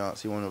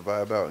ambiance. He want to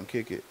vibe out and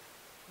kick it.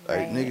 Like,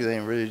 Right. niggas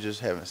ain't really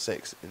just having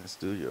sex in the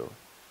studio.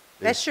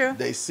 That's true.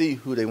 They see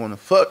who they want to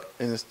fuck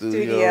in the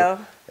studio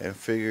and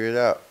figure it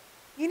out.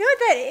 You know what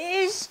that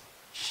is?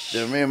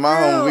 Then me and my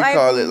homie, we True,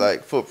 call it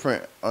like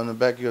footprint on the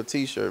back of your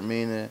t-shirt,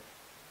 meaning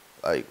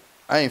like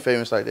I ain't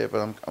famous like that, but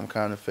I'm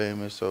kind of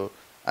famous, so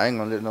I ain't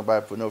gonna let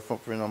nobody put no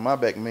footprint on my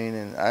back,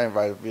 meaning I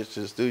invite a bitch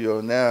to the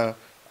studio now.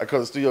 I come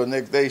to the studio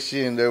next day,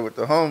 she in there with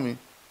the homie.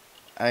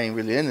 I ain't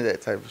really into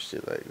that type of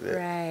shit like that.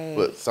 Right.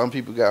 But some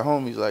people got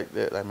homies like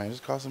that. Like, man,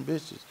 just call some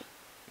bitches.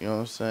 You know what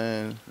I'm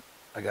saying?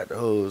 I got the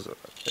hoes.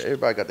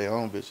 Everybody got their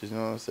own bitches. You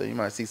know what I'm saying? You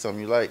might see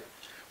something you like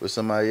with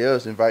somebody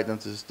else, invite them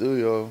to the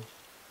studio.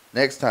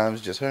 Next time,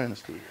 it's just her in the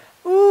studio.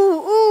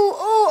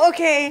 Ooh,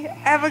 okay. I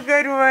have a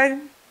good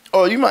one.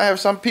 Oh, you might have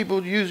some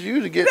people use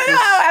you to get No,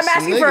 I'm some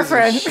asking for a niggas and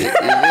friend. shit.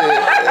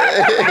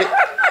 Yeah.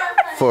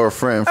 For a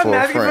friend, I'm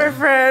asking for a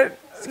friend.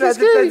 That's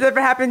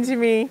never happened to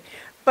me.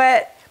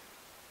 But,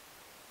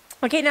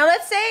 okay, now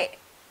let's say,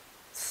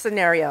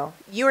 scenario,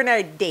 you and I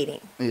are dating.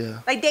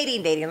 Yeah. Like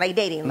dating.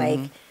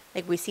 Like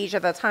Like we see each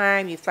other all the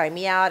time. You fly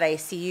me out. I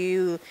see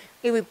you.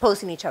 We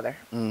posting each other.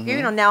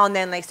 You know, now and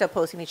then, like still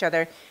posting each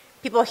other.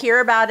 People hear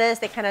about us.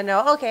 They kind of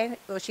know. Okay,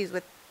 well she's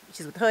with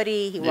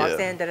Hoodie. He walks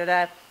in. Da da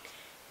da.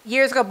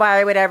 Years go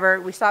by.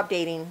 Whatever. We stop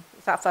dating.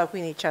 We stop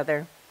fucking each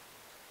other.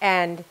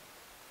 And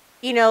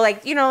you know,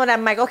 like and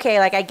I'm like, okay,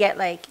 like I get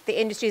like the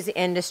industry is the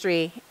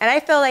industry, and I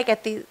feel like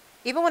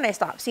even when I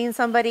stop seeing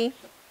somebody,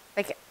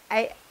 like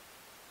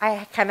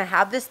I kind of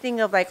have this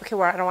thing of like, okay,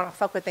 well, I don't want to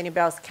fuck with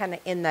anybody else kind of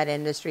in that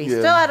industry.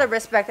 Still out of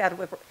respect,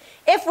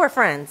 if we're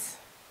friends,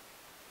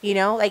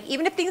 like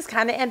even if things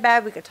kind of end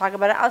bad, we could talk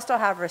about it. I'll still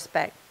have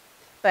respect.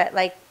 But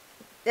like,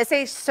 let's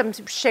say some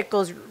shit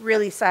goes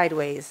really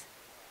sideways,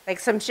 like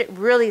some shit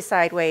really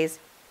sideways.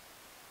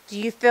 Do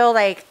you feel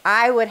like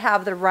I would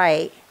have the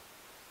right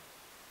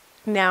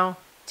now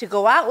to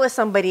go out with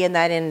somebody in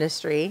that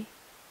industry,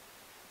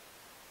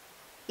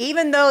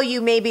 even though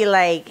you may be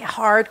like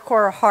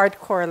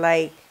hardcore,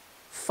 like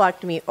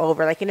fucked me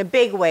over, like in a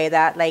big way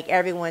that like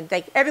everyone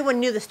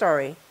knew the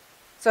story.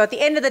 So at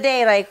the end of the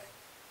day, like,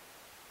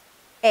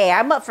 hey,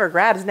 I'm up for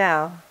grabs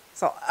now.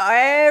 So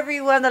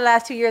everyone the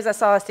last 2 years I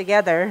saw us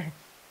together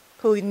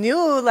who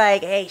knew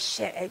like, hey,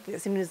 shit,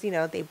 as soon as,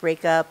 they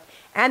break up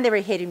and they were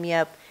hitting me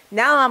up.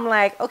 Now I'm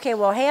like, okay,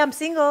 well, hey, I'm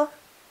single.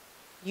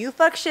 You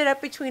fuck shit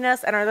up between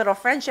us and our little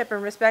friendship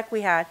and respect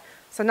we had.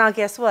 So now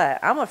guess what?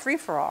 I'm a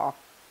free-for-all.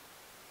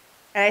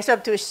 And I show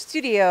up to a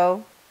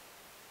studio,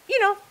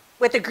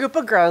 with a group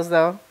of girls,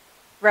 though,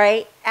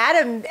 right?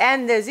 Adam,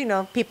 and there's,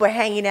 people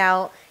hanging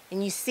out,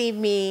 and you see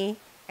me,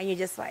 and you're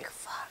just like,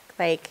 fuck.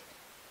 Like,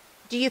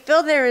 do you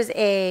feel there is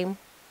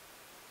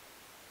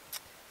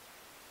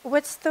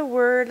what's the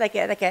word? Like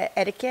a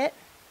etiquette,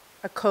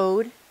 a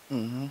code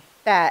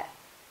that,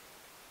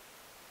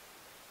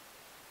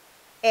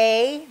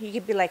 you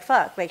could be like,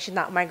 fuck, like, she's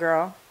not my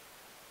girl.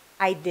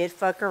 I did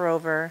fuck her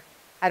over.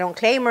 I don't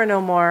claim her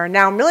no more.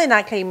 Now I'm really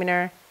not claiming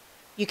her.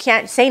 You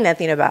can't say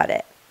nothing about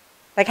it.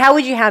 Like, how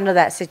would you handle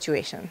that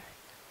situation?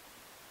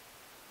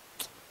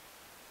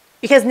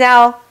 Because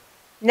now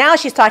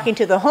she's talking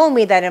to the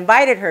homie that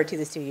invited her to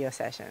the studio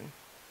session.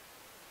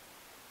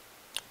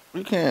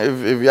 You can't,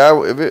 if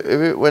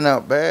it went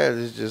out bad,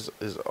 it's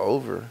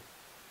over.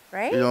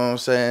 Right? You know what I'm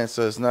saying?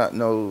 So it's not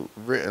no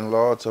written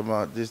law talking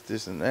about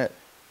this, and that.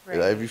 Right.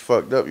 Like, if you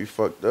fucked up, you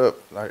fucked up.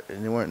 Like,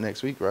 and it weren't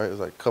next week, right? It was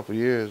like a couple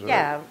years,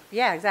 right?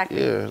 Yeah,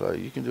 exactly. Yeah, like,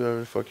 you can do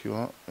whatever the fuck you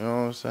want. You know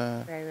what I'm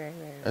saying? Right.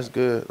 That's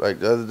good. Like,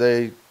 the other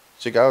day,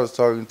 chick I was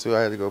talking to,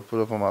 I had to go put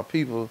up on my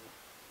people.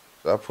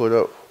 So I put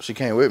up, she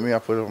came with me, I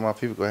put up on my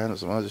people, go handle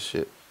some other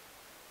shit.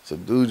 So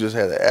dude just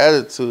had an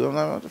attitude. I'm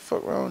like, what the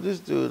fuck wrong with this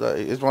dude? Like,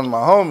 it's one of my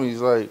homies.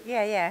 Like,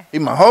 Yeah. he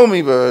my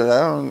homie, but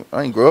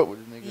I ain't grow up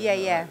with this nigga.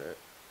 Yeah. Like that.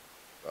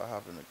 So I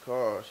hop in the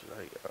car. She's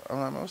like, I'm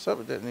like, man, what's up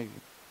with that nigga?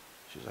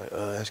 She's like,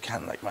 that's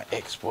kind of like my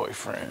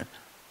ex-boyfriend.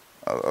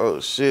 Oh,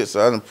 shit.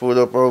 So I done pulled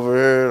up over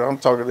here. I'm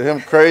talking to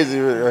him crazy.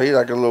 He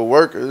like a little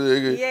worker,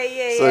 nigga.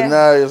 Yeah. So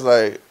now it's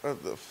like,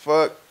 what the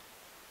fuck?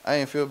 I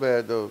ain't feel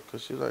bad, though,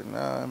 because she's like,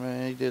 nah,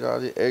 man, he did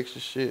all the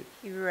extra shit.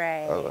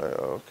 Right. I was like,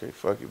 oh, okay,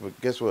 fuck it. But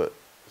guess what?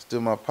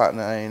 Still my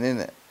partner. I ain't in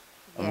that.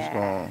 I'm just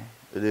going,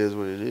 it is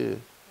what it is.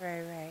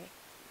 Right.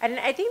 And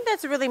I think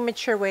that's a really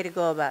mature way to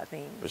go about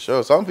things. For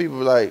sure. Some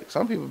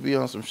people be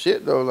on some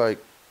shit, though, like,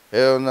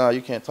 hell no,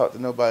 you can't talk to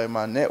nobody in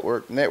my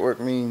network. Network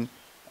mean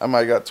I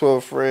might got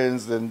 12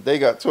 friends, and they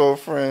got 12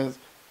 friends.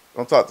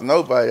 Don't talk to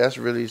nobody. That's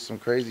really some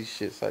crazy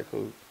shit,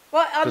 psycho.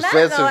 Well, on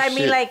that note, I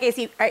mean, like, is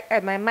he? I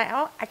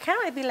kind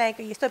of would be like,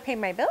 are you still paying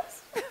my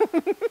bills?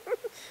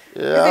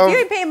 Yeah. If you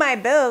ain't paying my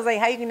bills, like,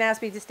 how you can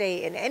ask me to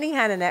stay in any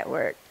kind of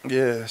network?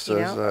 Yeah, so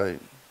it's like,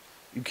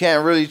 you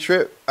can't really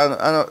trip. I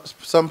know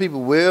some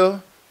people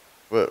will,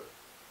 but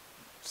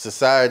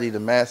society,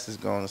 the masses,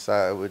 going to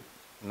side with,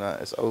 nah,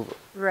 it's over.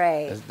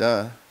 Right. It's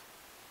done.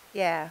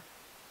 Yeah.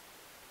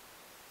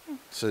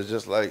 So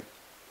just like,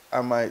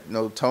 I might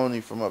know Tony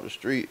from up the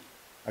street.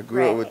 I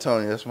grew up with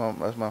Tony. That's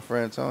my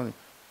friend Tony.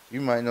 You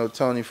might know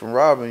Tony from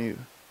robbing you.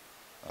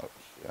 Oh,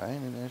 shit, I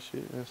ain't in that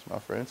shit. That's my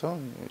friend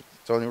Tony.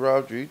 Tony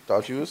robbed you.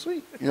 Thought you was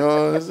sweet. You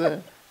know what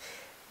I'm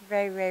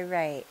saying?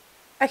 Right.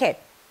 Okay,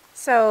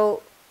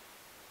 so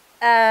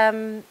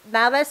now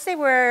let's say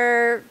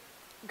we're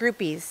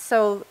groupies.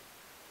 So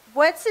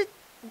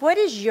what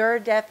is your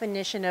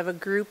definition of a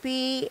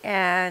groupie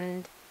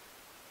and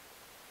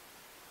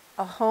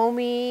a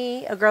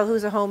homie, a girl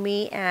who's a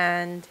homie,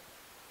 and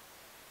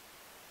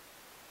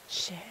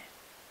shit?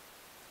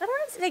 I don't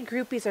want to say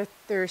groupies are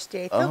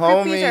thirsty. I feel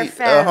groupies are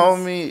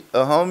fans.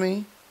 A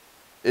homie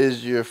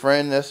is your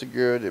friend that's a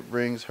girl that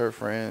brings her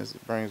friends,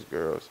 that brings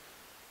girls.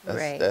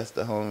 That's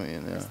the homie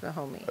in there. That's the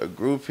homie. A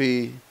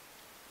groupie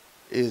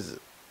is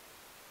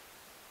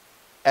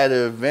at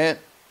an event,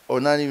 or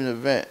not even an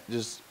event,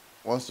 just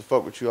wants to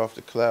fuck with you off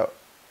the clout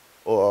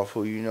or off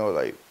who you know.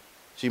 Like,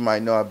 she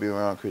might know I be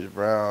around Chris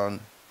Brown,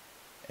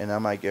 and I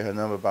might get her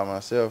number by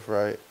myself,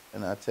 right?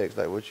 And I text,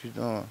 like, what you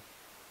doing?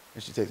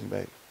 And she texts me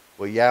back,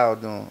 what y'all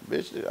doing?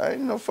 Bitch, I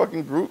ain't no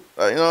fucking group.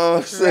 You know what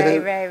I'm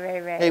saying?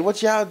 Right. Hey,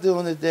 what y'all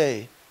doing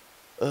today?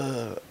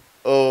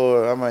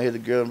 Or I might hit the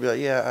girl and be like,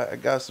 yeah, I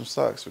got some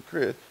socks for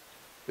Chris.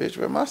 bitch,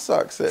 where my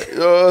socks at? You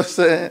know what I'm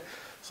saying?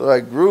 So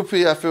like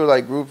groupie, I feel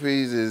like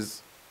groupies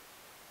is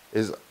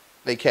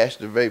they catch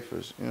the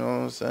vapors. You know what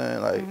I'm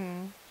saying? Like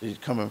she's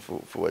coming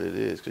for what it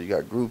is. Cause you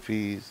got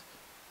groupies,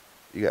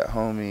 you got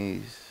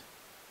homies,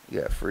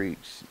 you got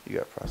freaks, you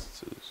got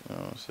prostitutes. You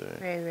know what I'm saying?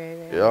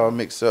 Right. They all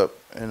mix up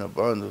in a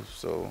bundle.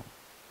 So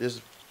this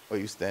is where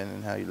you stand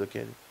and how you look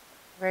at it.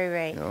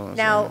 Right. You know what I'm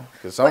Now, saying?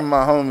 Because some of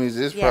my homies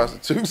is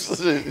prostitutes.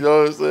 You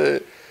know what I'm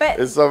saying? But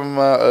and some of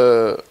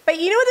my But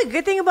you know what the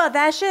good thing about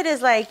that shit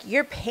is, like,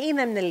 you're paying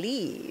them to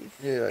leave.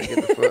 yeah, like,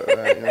 get the fuck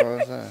right. You know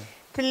what I'm saying?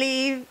 To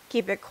leave,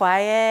 keep it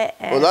quiet.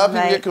 And Well, a lot of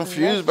people like, get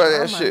confused by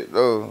that shit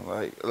though.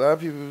 Like a lot of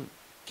people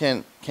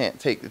can't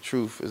take the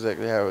truth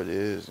exactly how it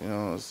is. You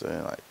know what I'm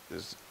saying? Like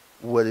it's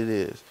what it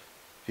is.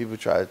 People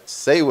try to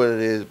say what it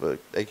is, but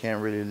they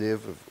can't really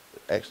live with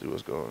actually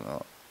what's going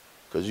on.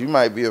 Cause you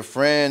might be a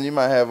friend, you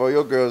might have all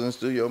your girls in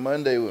studio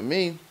Monday with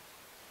me,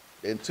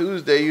 and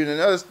Tuesday you in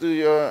another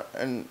studio,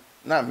 and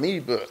not me,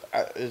 but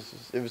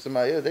if it's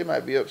somebody else, they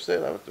might be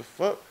upset. Like what the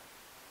fuck?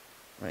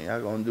 Man,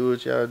 y'all gonna do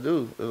what y'all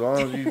do. As long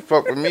as you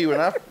fuck with me when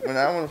I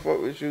wanna fuck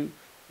with you,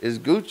 it's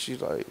Gucci.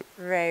 Like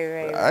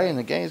Right. I ain't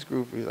against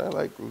groupies. I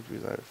like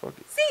groupies. Like fuck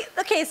it. See,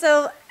 okay,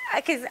 so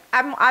because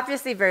I'm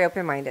obviously very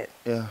open minded.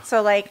 Yeah.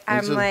 So like Me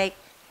too. I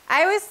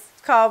always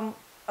call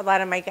a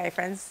lot of my guy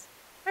friends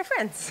my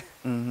friends.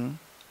 Mm-hmm.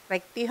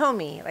 Like the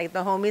homie, like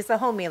the homie's the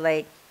homie.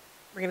 Like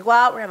we're gonna go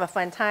out, we're gonna have a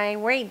fun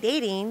time. We ain't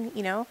dating,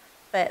 you know,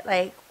 but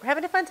like we're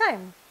having a fun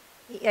time.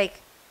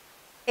 Like.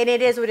 And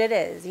it is what it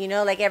is, you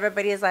know, like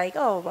everybody is like,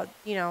 oh, well,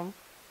 you know,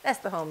 that's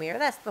the homie or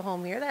that's the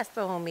homie or that's the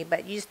homie.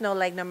 But you just know,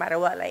 like, no matter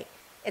what, like,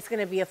 it's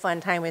going to be a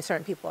fun time when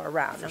certain people are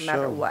around, no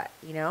matter what,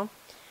 you know.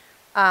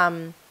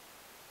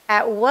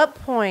 At what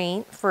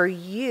point for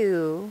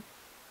you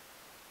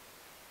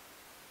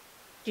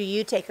do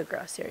you take a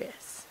girl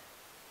serious?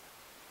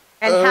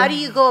 And how do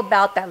you go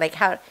about that? Like,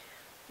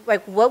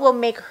 what will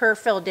make her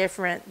feel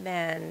different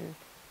than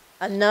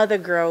another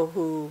girl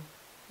who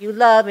you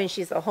love and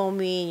she's a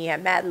homie and you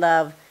have mad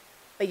love,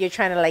 but you're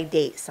trying to like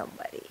date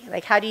somebody?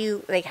 Like how do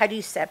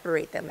you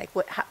separate them? Like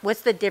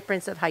what's the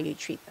difference of how you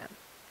treat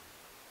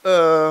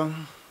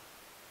them?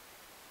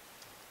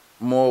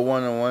 More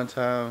one-on-one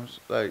times,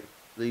 like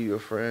leave your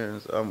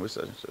friends. I'm with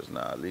such and such.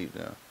 Nah, leave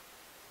them.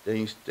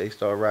 Then they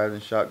start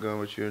riding shotgun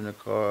with you in the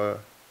car.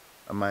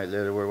 I might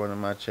let her wear one of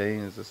my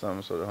chains or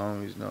something so the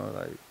homies know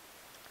like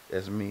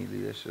that's me.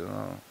 Leave that shit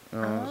alone.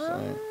 You know what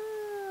I'm saying?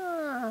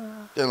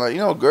 And like, you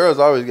know, girls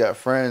always got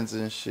friends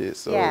and shit,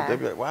 so they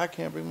be like, why I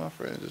can't bring my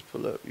friends? Just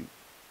pull up. You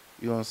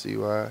don't see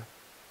why.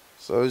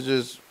 So it's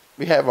just,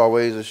 we have our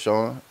ways of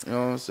showing, you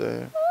know what I'm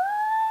saying?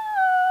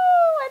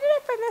 Why did I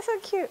find that so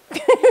cute?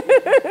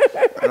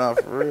 Nah,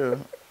 for real.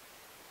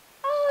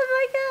 Oh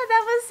my God,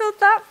 that was so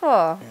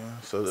thoughtful.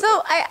 Yeah,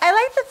 so I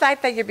like the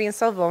fact that you're being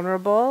so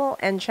vulnerable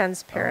and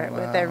transparent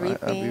with everything.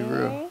 I'll be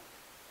real.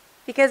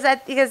 Because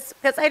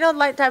I know a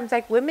lot of times,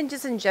 like women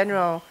just in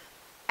general,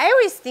 I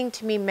always think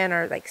to me men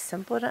are like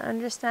simple to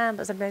understand,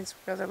 but sometimes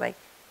girls are like,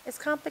 it's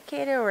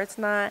complicated or it's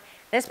not.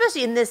 And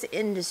especially in this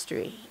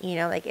industry, you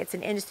know, like it's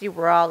an industry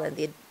we're all in.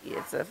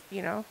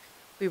 You know,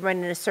 we run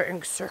in a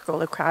certain circle,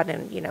 a crowd,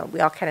 and, you know, we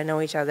all kind of know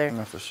each other.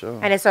 Yeah, for sure.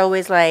 And it's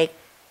always like,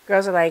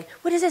 girls are like,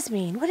 what does this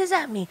mean? What does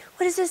that mean?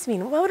 What does this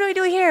mean? What do we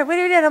do here? What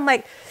do we do? And I'm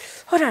like,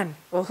 hold on.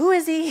 Well, who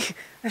is he?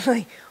 I'm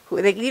like,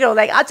 you know,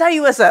 like, I'll tell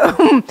you what's up.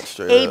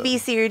 A, B,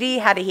 C, or D.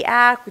 How did he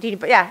act?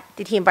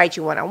 Did he invite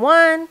you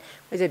one-on-one?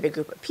 Was it a big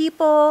group of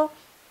people?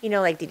 You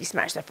know, like, did he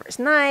smash the first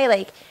night?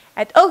 Like,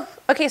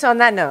 okay, so on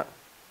that note.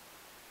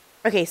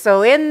 Okay,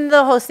 so in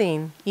the whole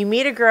scene, you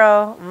meet a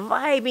girl,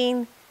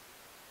 vibing.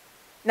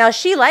 Now,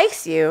 she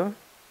likes you,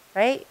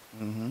 right?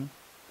 Mm-hmm.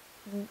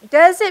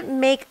 Does it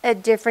make a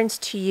difference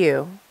to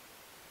you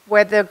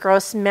whether the girl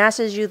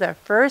smashes you the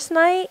first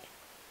night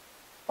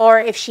or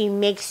if she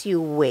makes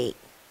you wait?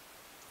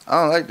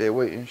 I don't like that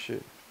waiting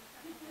shit.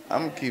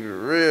 I'm gonna keep it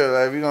real.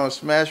 Like, if you gonna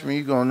smash me,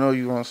 you gonna know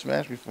you gonna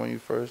smash me when you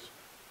first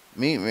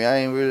meet me. I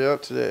ain't really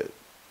up to that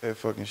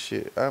fucking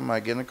shit. I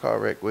might get in a car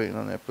wreck waiting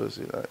on that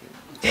pussy. Like,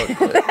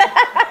 fuck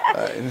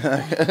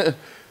that.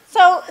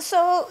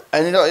 So.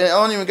 And you know, it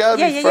don't even gotta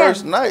be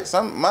first night.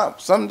 Some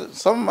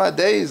of my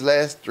days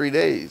last 3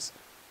 days.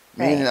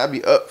 Meaning I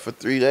be up for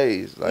 3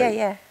 days. Like,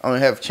 I don't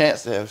have a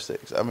chance to have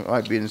sex. I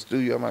might be in the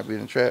studio, I might be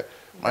in the trap,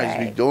 might just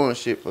be doing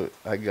shit, but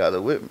I got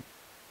her with me.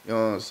 You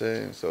know what I'm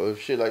saying? So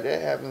if shit like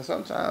that happens,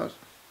 sometimes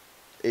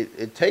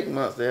it take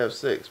months to have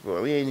sex,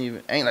 but we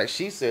ain't like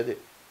she said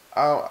it.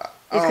 I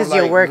don't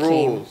like you're working.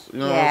 rules. You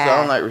know what I'm saying? I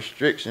don't like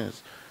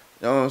restrictions.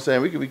 You know what I'm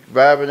saying? We could be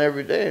vibing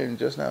every day and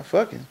just not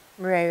fucking.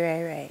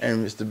 Right.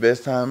 And it's the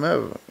best time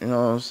ever. You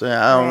know what I'm saying?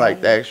 I don't like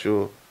I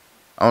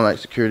don't like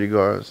security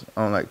guards.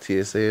 I don't like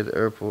TSA at the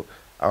airport.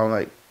 I don't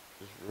like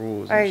just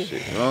rules and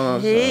shit. You know what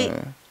I'm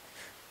saying?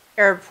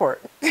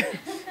 Airport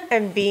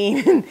and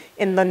being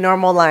in the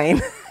normal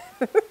line.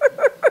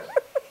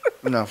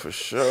 No, for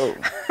sure. 1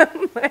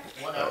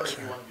 hour if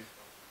you want to be.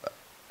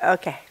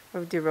 Okay,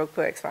 we'll do real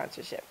quick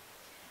sponsorship.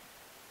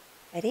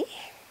 Ready?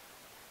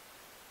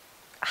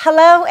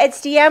 Hello,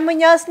 it's DM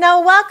Munoz. Now,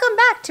 welcome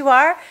back to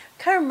our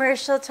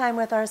commercial time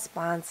with our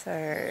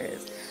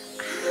sponsors.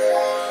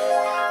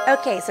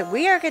 Okay, so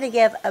we are going to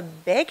give a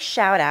big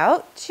shout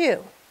out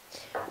to,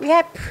 we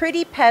have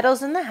Pretty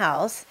Petals in the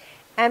house,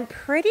 and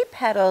Pretty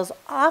Petals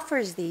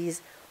offers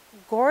these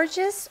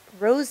gorgeous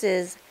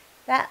roses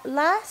that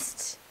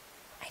last,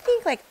 I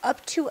think, like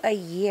up to a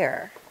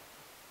year.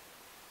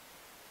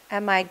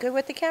 Am I good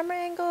with the camera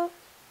angle?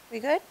 We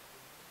good?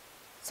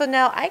 So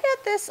now I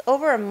got this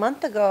over a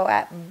month ago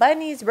at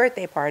Bunny's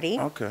birthday party.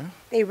 Okay.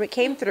 They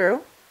came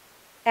through,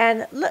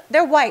 and look,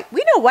 they're white.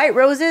 We know white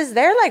roses,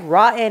 they're like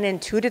rotten in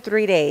 2 to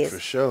 3 days. For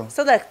sure.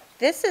 So look,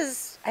 this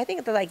is, I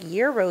think they're like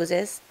year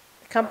roses.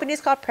 The company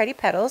is called Pretty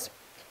Petals,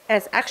 and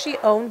it's actually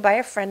owned by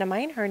a friend of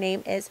mine. Her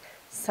name is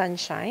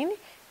Sunshine,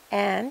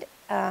 and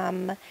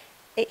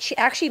she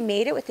actually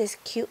made it with this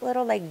cute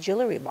little like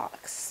jewelry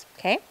box.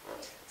 Okay,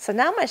 so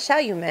now I'm gonna show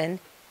you, men,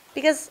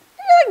 because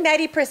like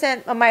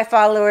 90% of my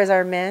followers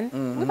are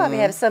men. We probably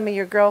have some of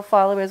your girl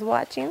followers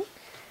watching.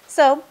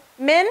 So,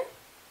 men,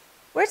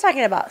 we're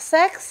talking about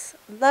sex,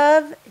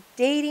 love,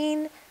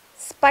 dating,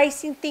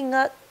 spicing things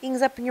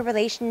up in your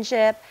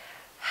relationship.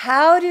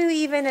 How to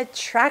even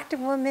attract a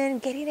woman,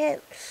 getting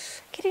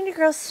the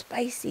girl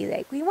spicy.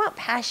 Like, we want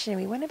passion.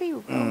 We want to be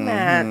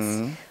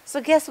romance.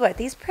 So guess what?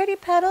 These Pretty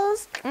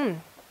Petals,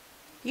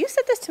 you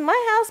said this to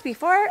my house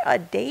before a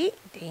date?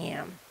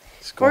 Damn.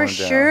 For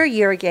sure,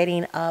 you're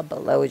getting a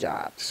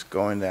blowjob. It's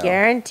going down.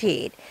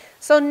 Guaranteed.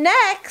 So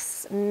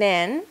next,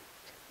 men,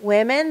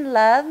 women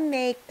love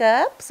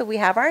makeup. So we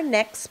have our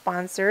next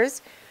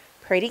sponsors,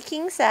 Pretty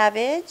King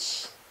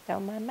Savage.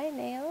 Don't mind my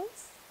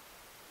nails.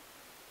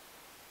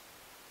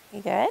 You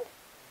good?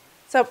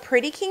 So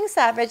Pretty King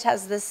Savage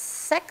has the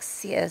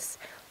sexiest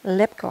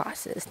lip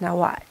glosses. Now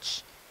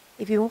watch.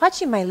 If you're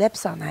watching my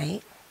lips all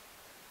night,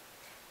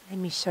 let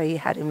me show you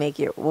how to make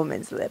your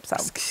woman's lips on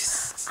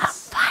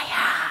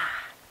fire.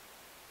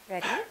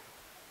 Ready?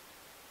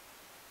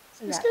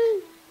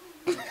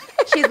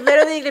 She's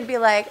literally gonna be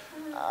like,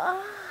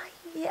 oh,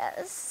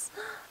 yes.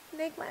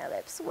 Make my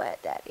lips wet,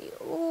 daddy.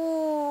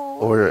 Ooh.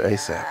 Order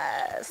ASAP.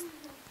 Yes.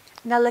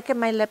 Now look at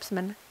my lips,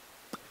 man.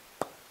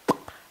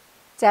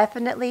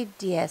 Definitely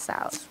DS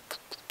out.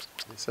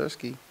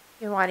 Sirski.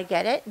 You want to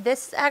get it?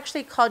 This is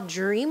actually called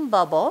Dream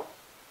Bubble.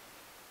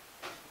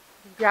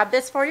 Grab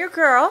this for your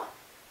girl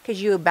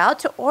because you're about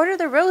to order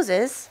the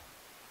roses.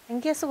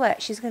 And guess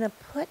what? She's going to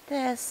put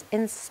this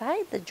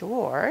inside the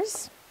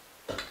drawers.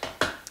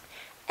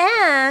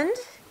 And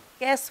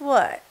guess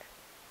what?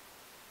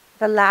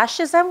 The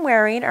lashes I'm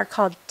wearing are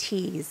called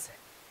tease.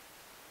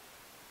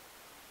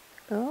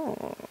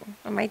 Oh,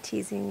 am I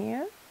teasing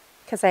you?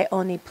 Because I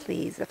only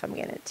please if I'm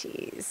going to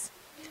tease.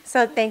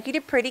 So thank you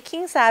to Pretty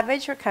King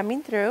Savage for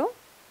coming through.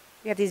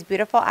 We have these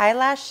beautiful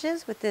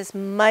eyelashes with this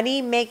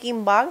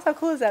money-making box. How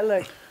cool does that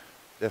look?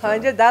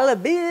 Definitely.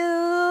 $100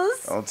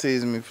 bills. Don't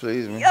tease me,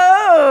 please me.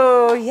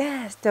 Oh,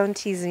 yes. Don't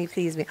tease me,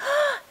 please me.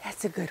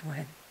 That's a good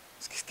one.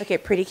 Okay,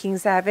 Pretty King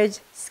Savage.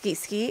 Skeet,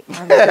 skeet.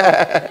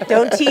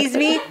 Don't tease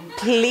me,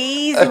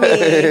 please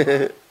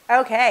me.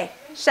 Okay.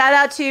 Shout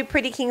out to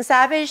Pretty King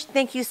Savage.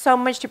 Thank you so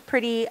much to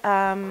Pretty.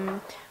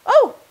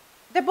 Oh,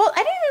 they're both.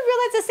 I didn't even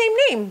realize the same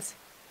names.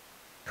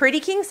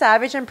 Pretty King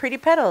Savage and Pretty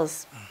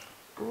Petals.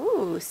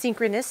 Ooh,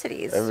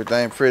 synchronicities.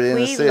 Everything pretty in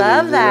the city. We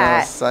love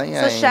that. You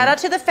know, so shout out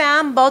to the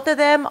fam. Both of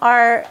them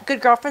are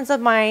good girlfriends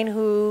of mine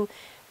who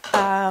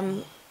are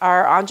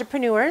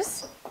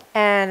entrepreneurs.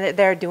 And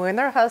they're doing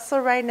their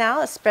hustle right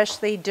now,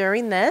 especially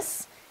during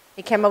this.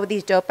 They came up with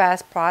these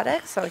dope-ass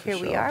products. So here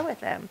we are with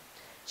them.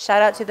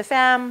 Shout out to the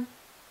fam.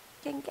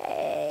 Gang,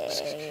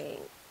 gang.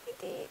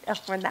 Oh,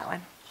 we're in that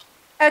one.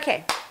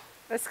 Okay.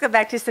 Let's go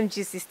back to some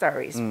juicy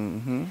stories.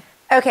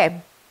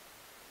 Okay.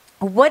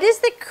 What is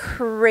the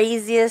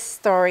craziest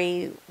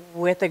story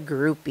with a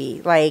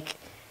groupie? Like,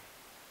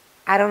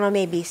 I don't know,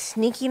 maybe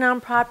sneaking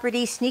on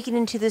property, sneaking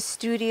into the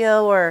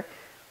studio, or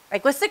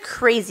like, what's the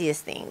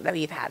craziest thing that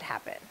we've had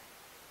happen?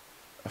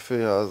 I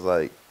feel I was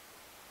like,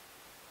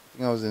 I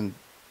think I was in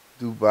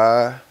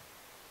Dubai.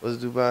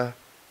 Was it Dubai?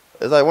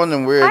 It's like one of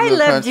them weird little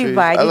countries.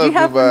 Dubai. Did you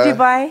help in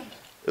Dubai?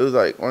 It was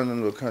like one of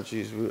them little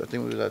countries. I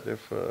think we was out there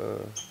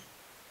for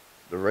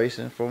the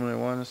racing, Formula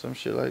 1 or some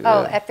shit like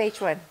that. Oh,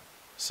 FH1.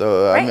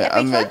 So right?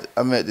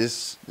 I met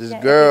this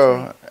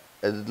girl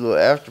at the little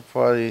after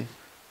party.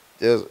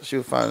 She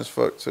was fine as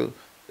fuck too.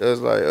 It was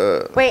like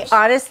wait,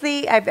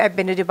 honestly, I've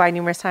been to Dubai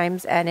numerous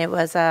times, and it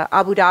was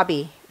Abu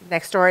Dhabi.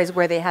 Next door is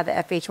where they have the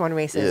FH1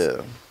 races.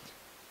 Yeah.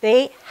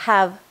 They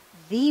have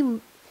the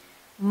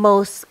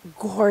most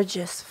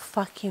gorgeous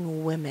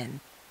fucking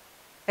women.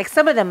 Like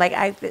some of them,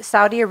 like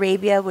Saudi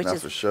Arabia, which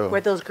is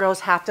where those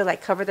girls have to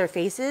like cover their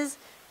faces.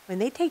 When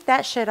they take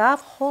that shit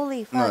off,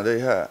 holy fuck. No, they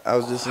hot. I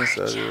was just in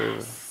Saudi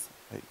Arabia.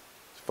 Like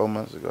 4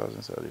 months ago, I was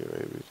in Saudi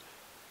Arabia.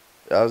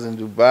 I was in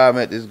Dubai. I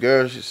met this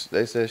girl.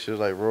 They said she was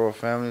like royal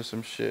family or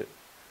some shit.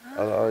 I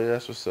was like, oh, yeah,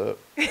 that's what's up.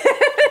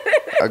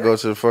 I go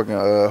to the fucking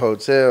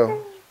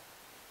hotel.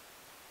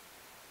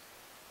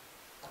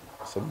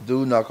 Some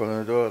dude knock on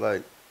the door,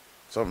 like,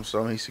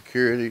 something, he's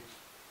security.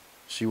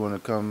 she want to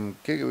come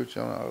kick it with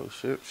you. I'm like, oh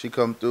shit. She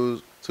come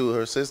through to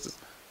her sisters.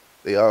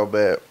 They all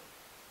bad.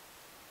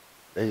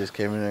 They just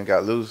came in and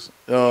got loose.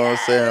 You know what I'm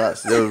saying?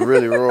 Like, they was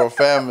really royal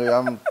family.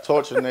 I'm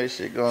torturing that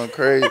shit, going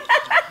crazy.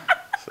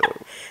 So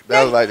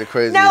that was like the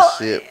craziest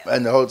shit.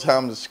 And the whole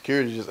time the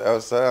security just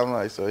outside. I'm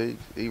like, so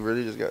he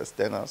really just got to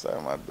stand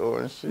outside my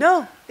door and shit.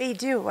 No, they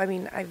do. I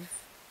mean,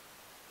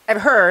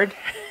 I've heard.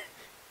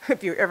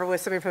 If you ever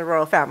with somebody from the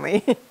royal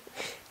family,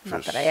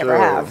 not that I ever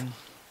have,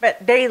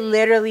 but they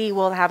literally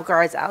will have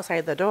guards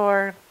outside the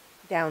door,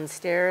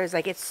 downstairs.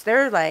 Like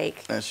they're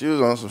like. And she was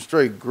on some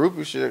straight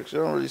groupie shit. She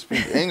don't really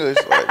speak English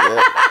like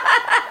that.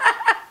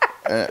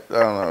 And I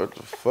don't know what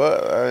the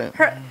fuck.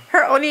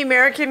 Her only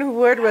American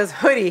word was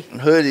hoodie.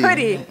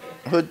 Hoodie.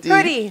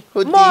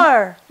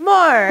 More.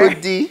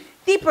 Hoodie.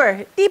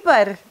 Deeper.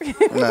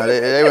 Nah,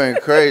 they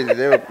went crazy.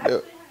 They were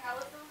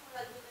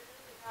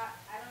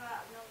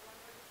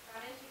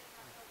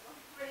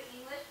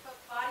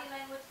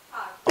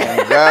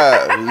oh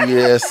God,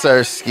 yes,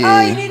 Sirski.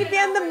 Oh, you need to be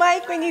on the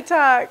mic when you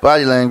talk.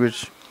 Body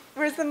language.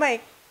 Where's the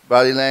mic?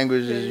 Body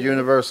language is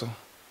universal.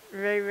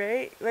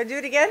 Right. Want to do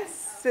it again?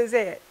 So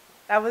say it.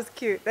 That was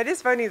cute. That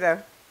is funny though.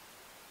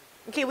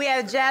 Okay, we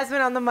have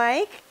Jasmine on the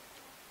mic.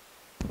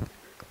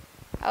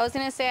 I was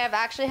gonna say I've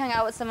actually hung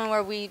out with someone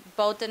where we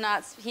both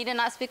he did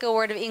not speak a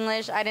word of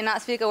English. I did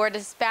not speak a word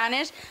of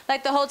Spanish.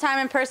 Like the whole time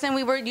in person,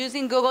 we were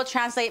using Google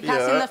Translate,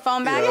 passing the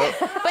phone back. Yeah.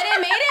 But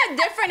it made it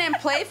different and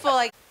playful.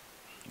 Like,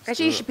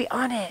 actually, you should be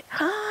on it.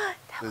 That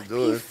would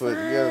be fun.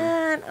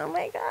 Oh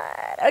my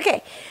God.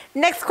 Okay,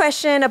 next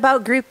question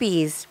about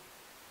groupies.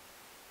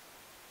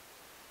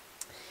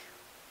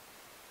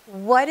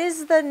 What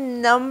is the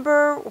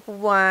number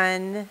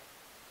one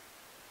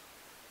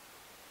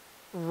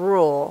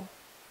rule?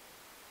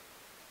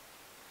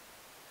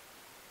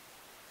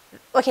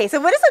 Okay, so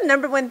what is the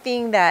number one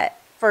thing that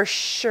for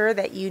sure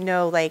that you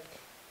know, like,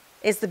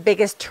 is the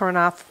biggest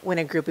turnoff when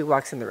a groupie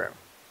walks in the room?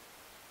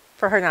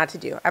 For her not to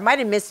do. I might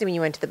have missed it when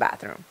you went to the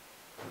bathroom.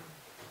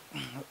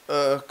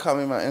 Call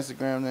me my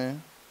Instagram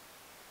name.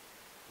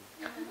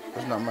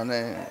 That's not my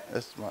name.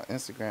 That's my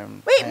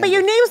Instagram. Wait, but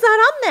your name's not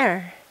on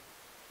there.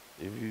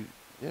 You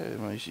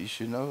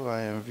should know who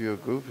I am if you're a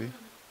groupie.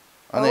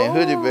 My name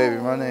Hoodie Baby.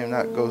 My name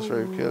not Ghost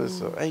Rape Killer.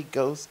 So hey,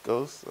 Ghost.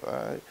 All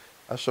right,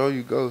 I'll show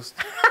you Ghost.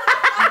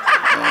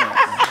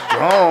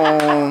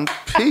 Gone.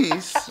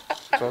 Peace.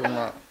 Talking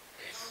about.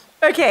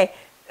 Okay.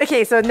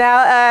 So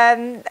now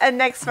a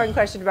next fun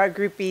question about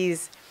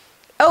groupies.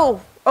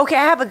 Oh, okay.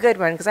 I have a good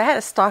one because I had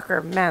a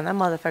stalker. Man, that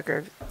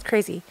motherfucker, it's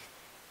crazy.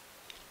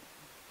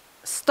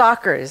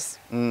 Stalkers.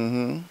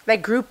 Mm-hmm.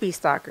 Like groupie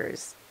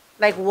stalkers.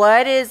 Like,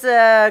 what is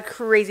a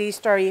crazy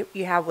story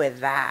you have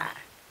with that?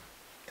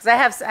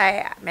 Because I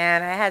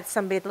had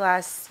somebody the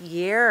last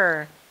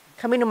year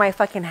coming to my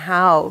fucking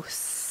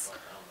house.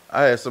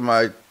 I had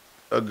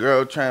a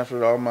girl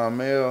transferred all my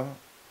mail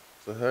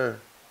to her.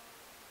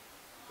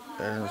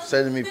 And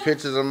sending me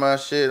pictures of my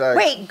shit. Like,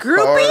 wait,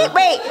 groupie?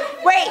 Wait,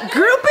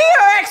 groupie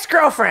or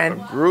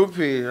ex-girlfriend?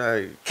 Groupie,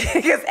 like.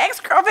 Because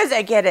ex-girlfriends,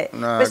 I get it.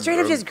 Nah, but straight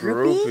up just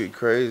groupie? Groupie,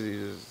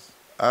 crazy.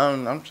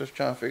 I'm just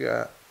trying to figure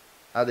out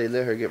how they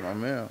let her get my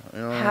mail.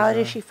 You know how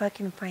did she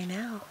fucking find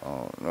out?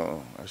 Oh,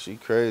 no. She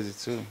crazy,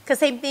 too. Because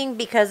same thing,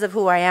 because of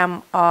who I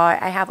am,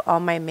 I have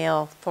all my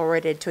mail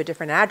forwarded to a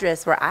different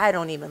address where I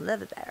don't even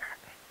live there.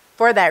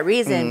 For that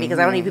reason, because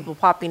I don't need people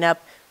popping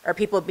up or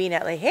people being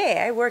at like, hey,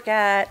 I work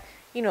at,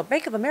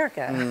 Bank of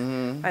America.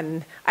 Mm-hmm.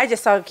 And I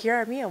just saw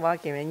Kiara Mia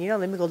walking in,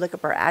 let me go look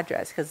up her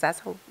address because that's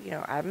how,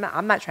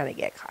 I'm not trying to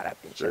get caught up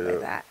in shit like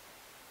that.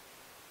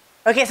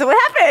 Okay, so what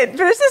happened?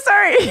 Finish the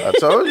story. I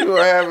told you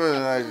what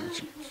happened. Like,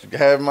 she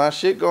had my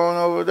shit going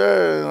over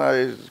there, and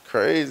like it's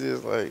crazy.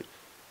 It's like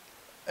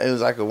it was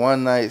like a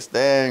one night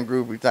stand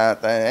groupie type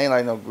thing. It ain't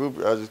like no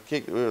groupie. I just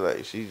kicked it with her.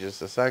 Like she's just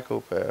a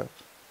psychopath.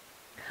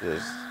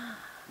 Just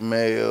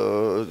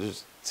mail,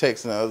 just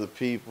texting other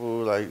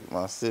people, like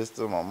my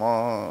sister, my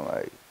mom.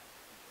 Like,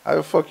 how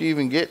the fuck you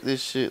even get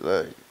this shit?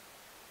 Like.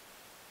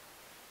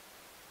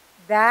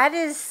 That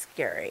is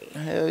scary.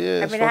 Hell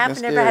yeah. I mean,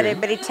 I've never had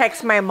anybody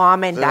text my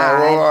mom and dad.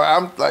 Well,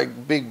 I'm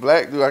like big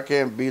black dude. I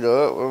can't beat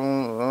her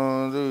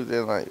up. Dude,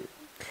 then like.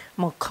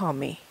 I'm gonna call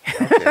me.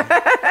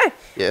 Okay.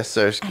 Yes,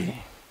 Sirski.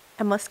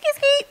 I'm a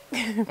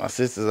skisky. My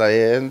sister's like,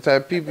 yeah, the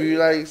type of people you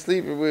like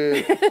sleeping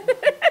with.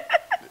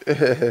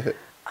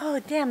 Oh,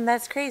 damn,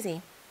 that's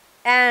crazy.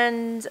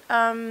 And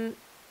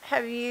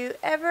have you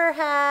ever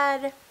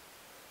had?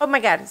 Oh my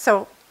God.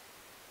 So,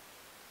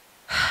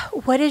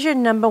 what is your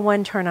number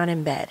one turn on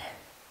in bed?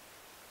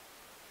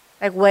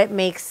 Like, what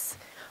makes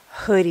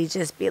Hoodie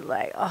just be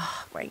like,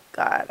 oh my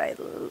God, I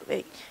love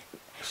it.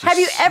 Have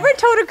you ever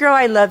told a girl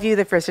I love you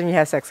the first time you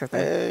have sex with her?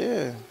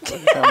 Yeah.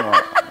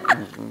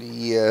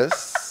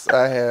 Yes,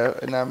 I have,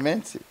 and I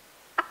meant it.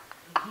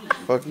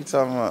 Fuck you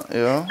talking about,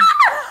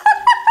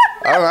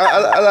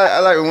 I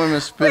like when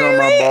women spit on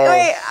my balls.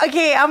 Wait,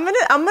 okay, I'm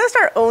gonna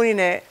start owning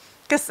it.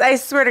 Cause I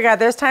swear to God,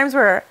 there's times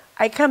where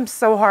I come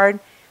so hard,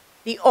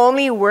 the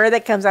only word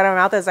that comes out of my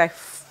mouth is I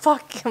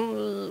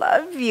fucking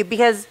love you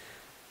because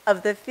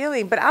of the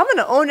feeling. But I'm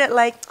gonna own it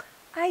like,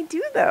 I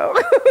do though,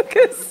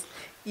 because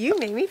you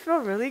made me feel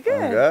really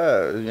good.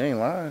 Oh God, you ain't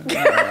lying.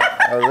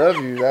 I love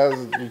you.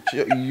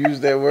 You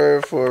used that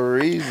word for a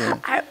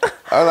reason. I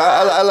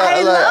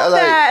love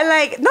that.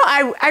 Like, no,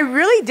 I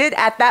really did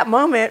at that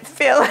moment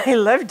feel I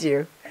loved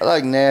you. I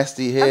like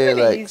nasty head,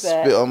 like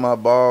spit on my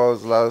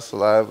balls, a lot of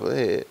saliva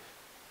head.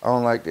 I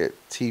don't like that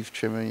teeth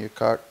trimming your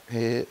cock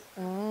head.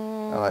 I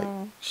like,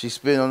 she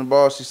spitting on the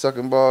balls, she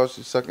sucking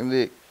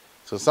dick.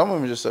 So some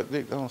women just suck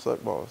dick, they don't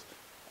suck balls.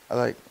 I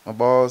like my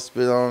balls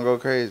spit on, go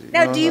crazy.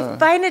 Now, do you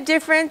find a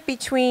difference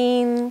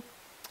between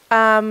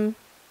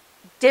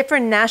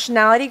different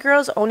nationality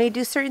girls only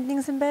do certain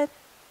things in bed?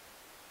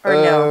 Or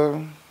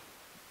no?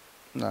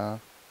 Nah.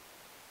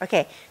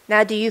 Okay.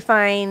 Now, do you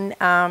find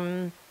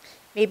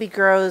maybe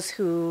girls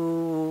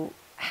who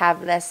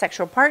have less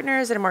sexual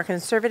partners and are more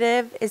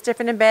conservative is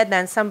different in bed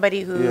than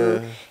somebody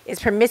who is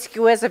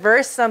promiscuous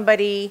versus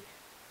somebody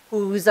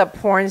who's a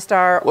porn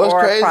star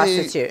or a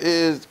prostitute?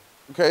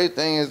 Crazy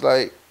thing is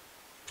like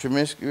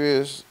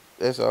promiscuous,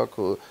 that's all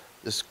cool.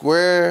 The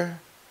square,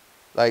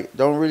 like,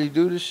 don't really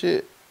do the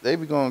shit. They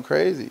be going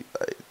crazy.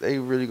 Like, they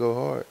really go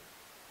hard.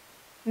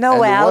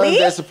 No, and the ones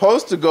that's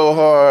supposed to go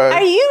hard.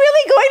 Are you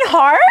really going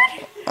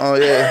hard? Oh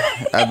yeah,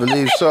 I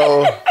believe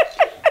so.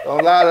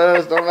 Don't lie to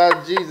us. Don't lie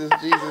to Jesus.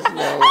 Jesus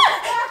knows.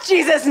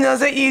 Jesus knows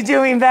what you're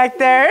doing back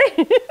there.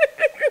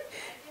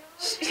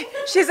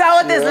 She's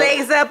out with his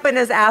legs up and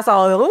his ass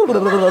all.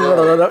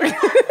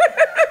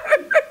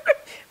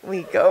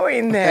 We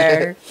going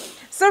there.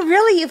 So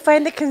really, you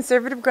find the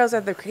conservative girls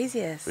are the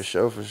craziest. For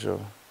sure, for sure.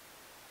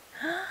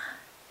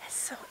 That's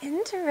so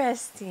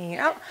interesting.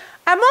 I'm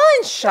all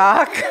in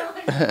shock.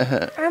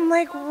 I'm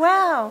like,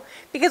 wow.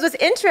 Because what's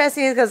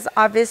interesting is because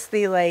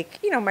obviously, like,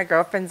 you know, my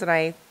girlfriends and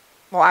I,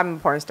 well, I'm a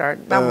porn star.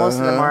 Not most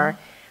of them are.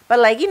 But,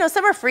 like, you know,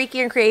 some are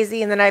freaky and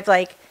crazy. And then I've,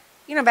 like,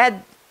 you know, I've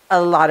had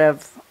a lot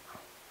of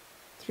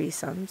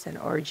threesomes and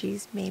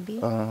orgies,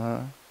 maybe.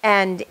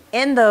 And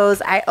in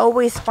those, I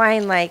always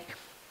find, like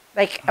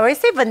I always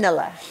say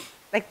vanilla.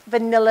 Like,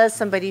 vanilla is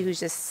somebody who's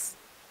just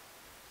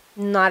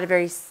not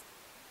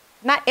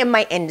not in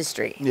my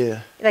industry.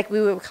 Yeah. Like,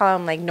 we would call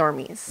them, like,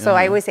 normies. So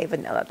I always say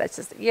vanilla. That's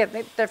just,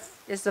 they're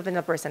just a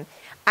vanilla person.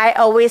 I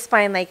always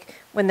find, like,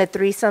 when the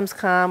threesomes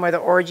come or the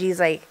orgies,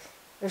 like,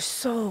 they're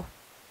so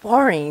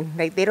boring.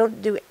 Like, they don't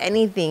do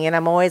anything. And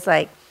I'm always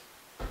like,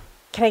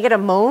 can I get a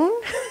moan?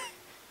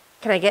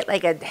 Can I get,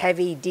 like, a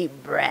heavy,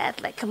 deep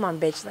breath? Like, come on,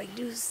 bitch. Like,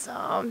 do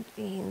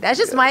something. That's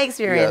just my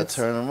experience. You got to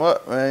turn them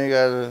up, man. You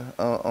got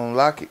to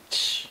unlock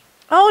it.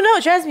 Oh, no.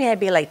 Trust me.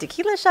 I'd be like,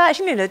 tequila shot.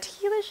 She need a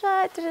tequila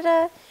shot.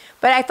 Da-da-da.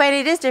 But I find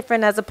it is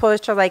different as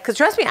opposed to, like, because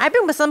trust me, I've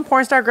been with some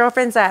porn star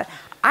girlfriends that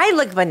I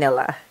look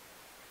vanilla.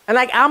 And,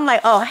 like, I'm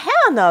like, oh,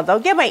 hell no.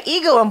 Don't get my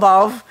ego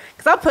involved.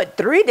 Because I'll put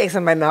 3 dicks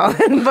in my mouth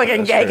and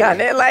fucking gag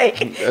on it. Like,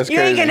 you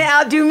ain't going to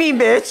outdo me,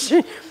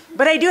 bitch.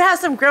 But I do have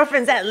some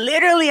girlfriends that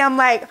literally I'm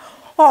like,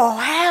 oh,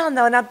 hell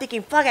no. And I'm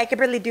thinking, fuck, I could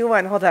barely do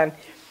one. Hold on.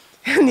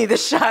 I need a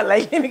shot.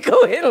 Like, let me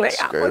go in.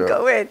 Like, I'm going to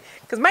go in.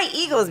 Because my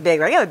ego is big.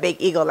 Like, I have a big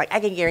ego. Like,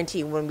 I can guarantee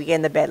you when we get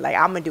in the bed, like,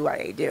 I'm going to do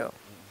what I do.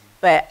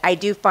 But I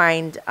do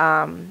find,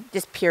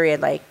 just period,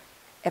 like,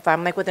 if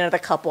I'm, like, with another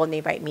couple and they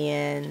invite me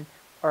in,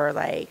 or,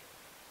 like,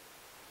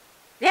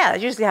 yeah,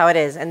 that's usually how it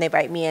is. And they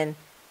invite me in,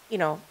 you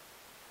know,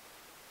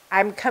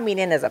 I'm coming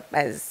in as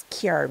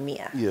Kiara or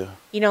Mia. Yeah.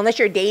 You know, unless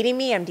you're dating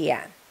me, I'm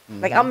Deanne.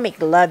 Like, I'll make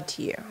love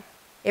to you.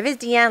 If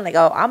it's Deanne, like,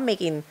 oh,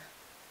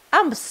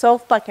 I'm so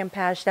fucking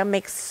passionate. I'm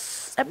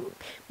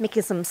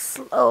making some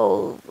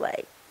slow,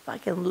 like,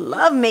 fucking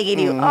love making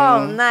you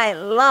all night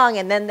long.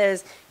 And then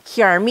there's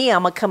Kiara or Mia.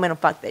 I'm going to come in and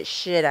fuck the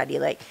shit out of you.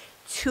 Like,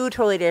 two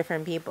totally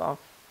different people.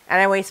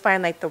 And I always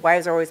find, like, the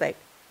wives are always like,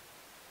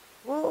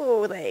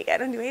 whoa, like, I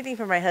don't do anything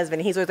for my husband.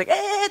 And he's always like,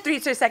 3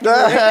 seconds.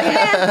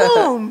 And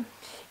boom.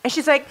 And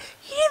she's like,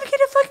 you didn't even get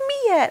to fuck me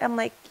yet. I'm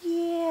like,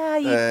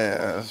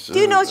 yeah.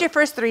 Dude knows your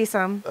first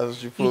threesome.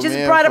 You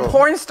just brought a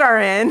porn star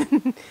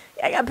in.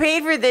 I got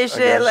paid for this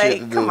shit.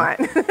 Like, come on.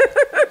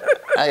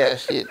 I got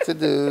shit to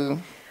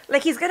do.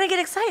 Like, he's going to get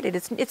excited.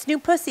 It's new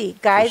pussy.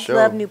 Guys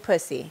love new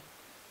pussy.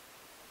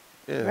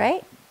 Yeah.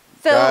 Right?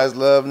 So guys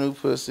love new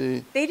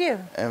pussy. They do.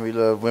 And we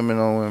love women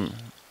on women.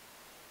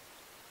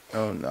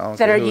 Oh, no, I don't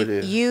care who it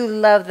is. You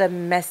love the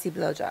messy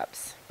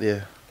blowjobs.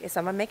 Yeah. Okay, so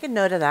I'm going to make a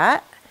note of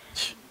that.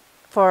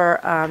 For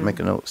make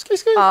a note.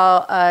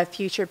 All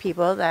future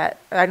people that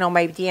I know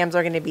my DMs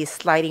are going to be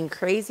sliding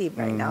crazy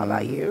right now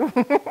about you.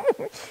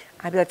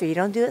 I'd be like, if you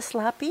don't do it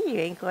sloppy, you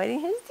ain't going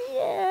in his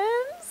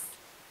DMs.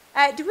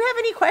 Do we have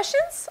any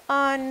questions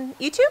on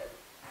YouTube?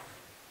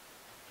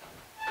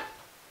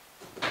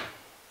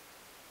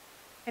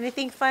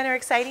 Anything fun or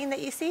exciting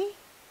that you see?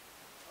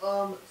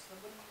 Somebody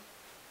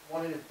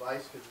wanted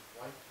advice because his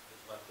wife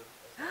just left him.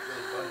 That's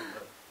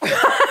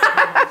really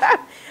funny,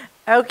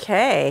 but.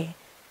 Okay.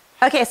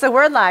 Okay, so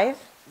we're live.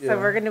 Yeah.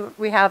 So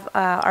we have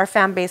our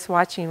fan base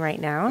watching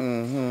right now.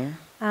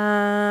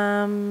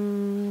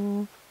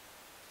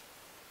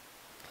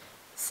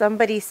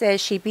 Somebody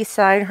says she'd be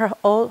selling her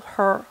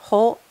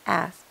whole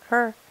ass.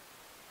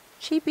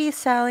 She'd be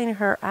selling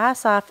her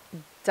ass off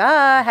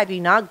Duh. Have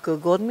you not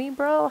Googled me,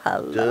 bro?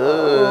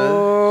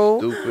 Hello.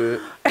 Duh.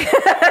 Stupid.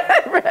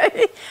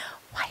 Right?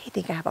 Why do you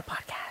think I have a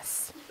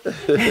podcast?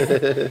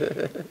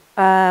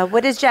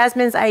 What is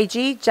Jasmine's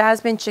IG?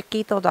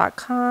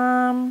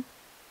 JasmineChiquito.com.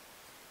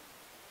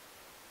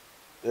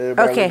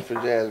 Everybody Okay. for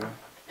Jasmine.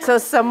 So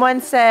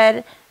someone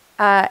said,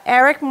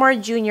 Eric Moore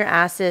Jr.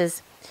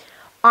 asks,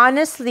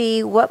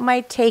 honestly, what my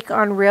take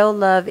on real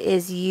love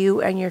is you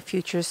and your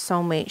future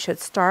soulmate should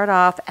start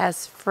off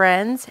as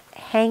friends,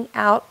 hang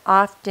out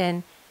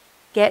often,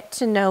 get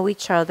to know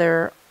each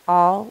other,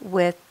 all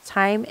with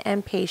time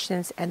and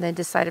patience, and then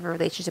decide if a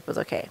relationship was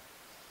okay.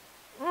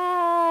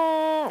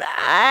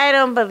 I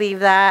don't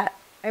believe that.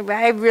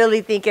 I really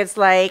think it's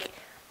like,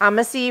 I'm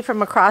going to see you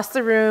from across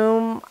the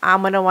room.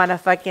 I'm going to want to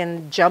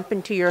fucking jump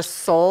into your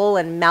soul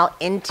and melt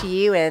into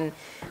you. And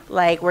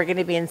like, we're going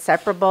to be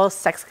inseparable.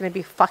 Sex is going to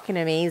be fucking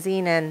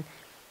amazing. And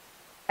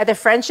the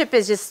friendship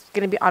is just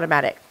going to be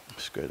automatic.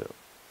 Straight up.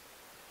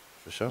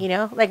 For sure. You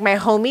know, like my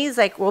homies,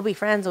 like we'll be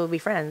friends.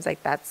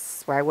 Like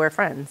that's why we're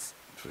friends.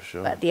 For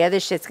sure. But the other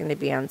shit's going to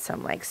be on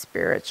some like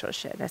spiritual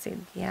shit. And I say,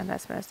 yeah,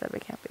 that's messed up. I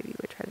can't believe you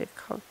would try to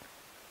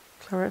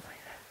clarify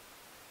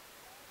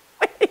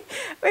that.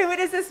 Wait, what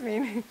does this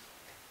mean?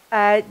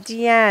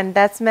 Deanne,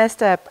 that's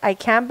messed up. I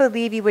can't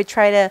believe you would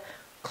try to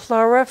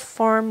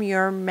chloroform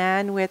your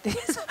man with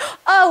his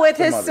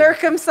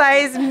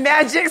circumcised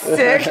magic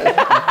stick.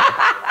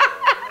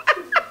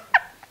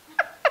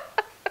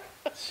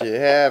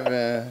 Shit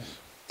happens.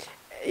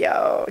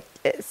 Yo,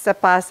 se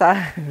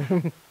pasa.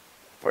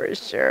 For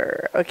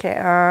sure. Okay,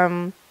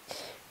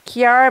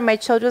 Kiara, my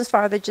children's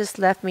father just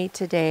left me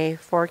today.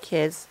 4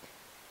 kids.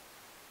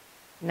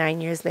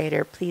 9 years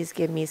later. Please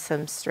give me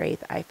some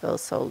strength. I feel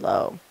so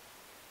low.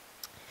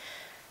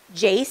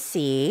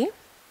 JC,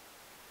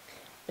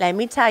 let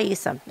me tell you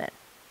something.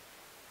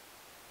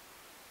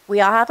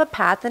 We all have a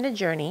path and a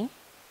journey,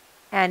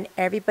 and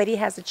everybody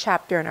has a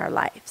chapter in our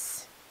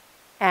lives.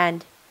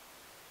 And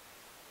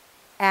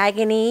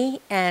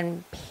agony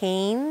and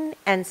pain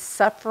and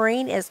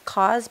suffering is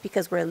caused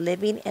because we're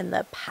living in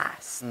the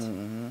past.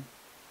 Mm-hmm.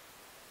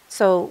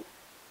 So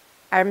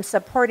I'm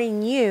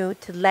supporting you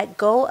to let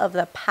go of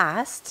the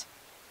past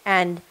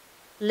and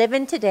live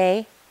in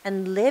today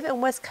and live in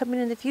what's coming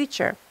in the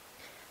future.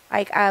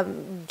 Like,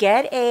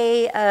 get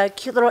a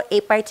cute little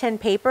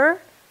 8x10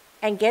 paper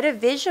and get a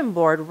vision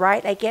board,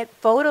 right? Like, get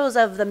photos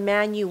of the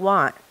man you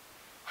want.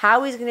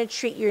 How he's going to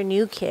treat your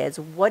new kids.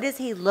 What does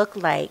he look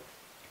like?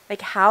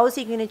 Like, how is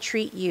he going to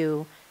treat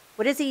you?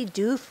 What does he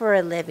do for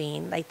a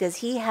living? Like, does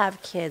he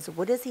have kids?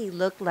 What does he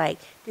look like?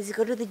 Does he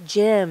go to the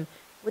gym?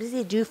 What does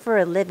he do for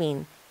a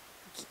living?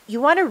 You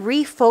want to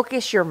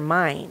refocus your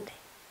mind.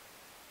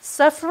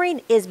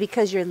 Suffering is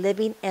because you're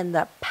living in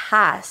the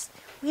past.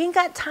 We ain't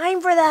got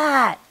time for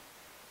that.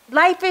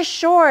 Life is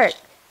short.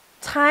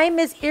 Time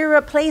is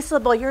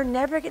irreplaceable. You're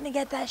never going to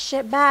get that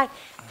shit back.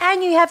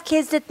 And you have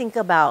kids to think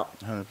about.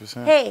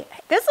 100%. Hey,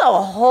 there's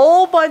a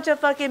whole bunch of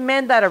fucking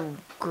men that are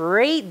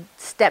great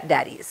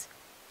stepdaddies.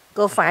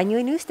 Go find you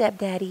a new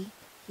stepdaddy.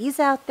 He's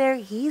out there.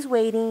 He's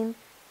waiting.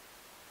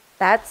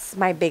 That's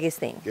my biggest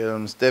thing. Get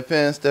them to step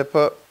in, step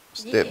up,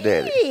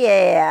 stepdaddy.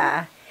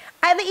 Yeah.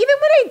 Even when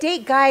I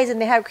date guys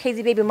and they have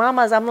crazy baby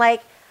mamas, I'm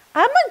like,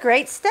 I'm a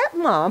great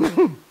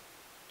stepmom.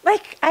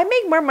 Like, I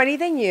make more money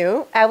than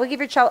you. I will give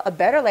your child a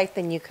better life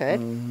than you could.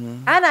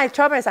 Mm-hmm. And I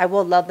promise I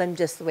will love them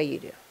just the way you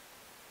do.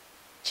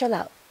 Chill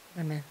out,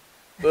 my man.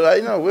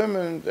 But,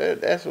 women,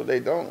 that's what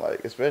they don't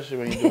like, especially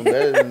when you're doing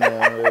better than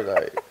them. They're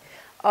like...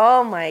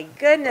 Oh, my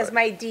goodness.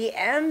 My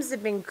DMs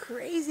have been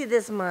crazy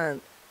this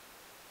month.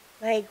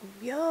 Like,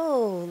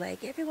 yo,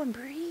 like, everyone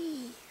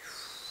breathe.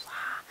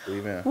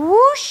 Amen.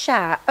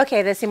 Whoosha.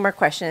 Okay, let's see more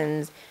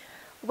questions.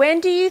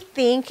 When do you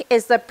think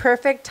is the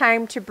perfect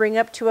time to bring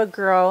up to a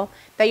girl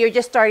that you're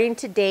just starting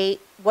to date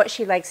what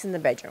she likes in the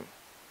bedroom?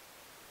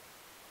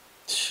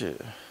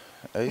 Shit.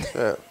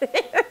 ASAP.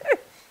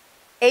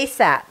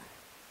 ASAP.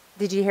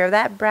 Did you hear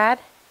that, Brad?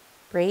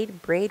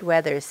 Braid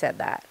Weather said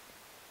that.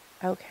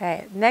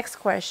 Okay, next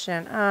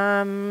question.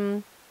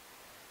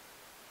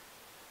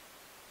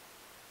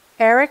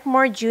 Eric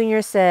Moore Jr.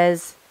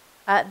 says,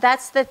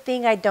 that's the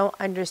thing I don't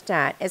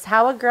understand, is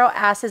how a girl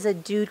asks a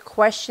dude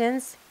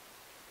questions,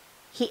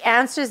 he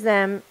answers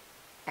them,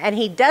 and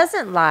he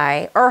doesn't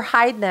lie or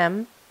hide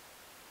them.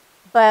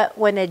 But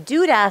when a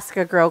dude asks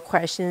a girl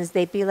questions,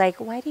 they'd be like,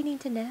 why do you need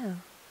to know?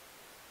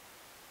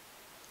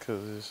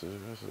 Because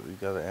you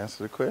got to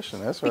answer the question.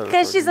 That's why.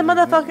 Because she's a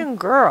motherfucking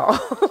girl.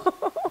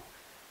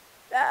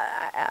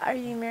 Are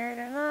you married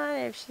or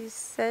not?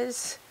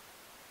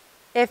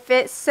 If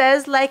it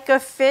says like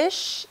a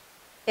fish,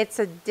 it's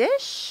a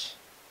dish.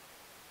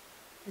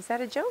 Is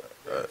that a joke?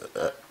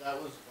 That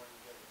was.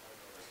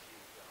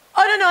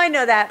 Oh, no, I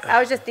know that.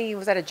 I was just thinking,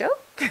 was that a joke?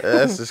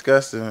 That's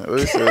disgusting.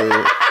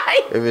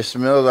 If it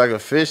smells like a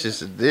fish,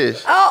 it's a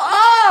dish.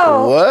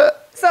 Oh!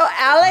 What? So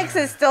Alex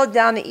is still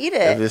down to eat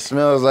it. If it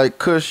smells like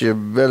kush, you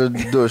better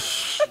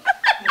dush.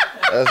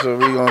 That's what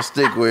we gonna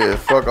stick with.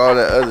 Fuck all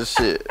that other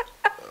shit.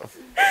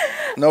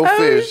 No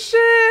fish.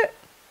 Oh, shit.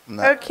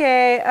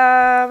 Okay,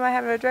 I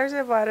have no drugs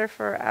or water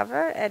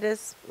forever. It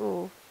is,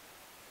 ooh.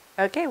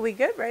 Okay, we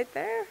good right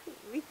there.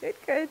 We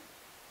good.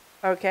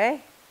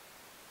 Okay.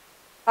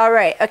 All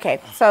right, okay.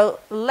 So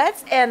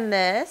let's end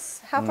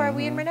this. How far are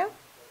we in right now?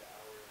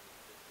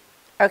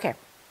 Okay.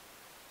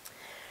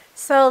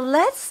 So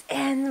let's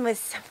end with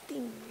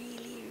something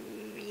really,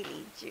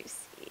 really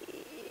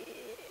juicy.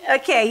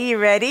 Okay, you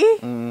ready?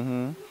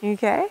 Mm-hmm.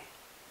 Okay.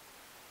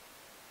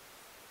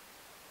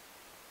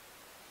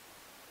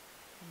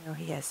 I know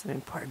he has some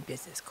important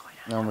business going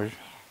on. Over there.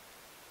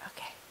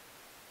 Okay.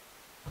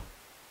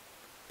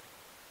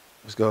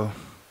 Let's go.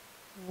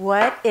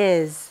 What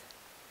is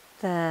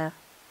the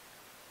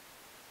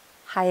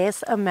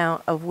highest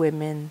amount of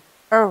women,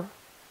 or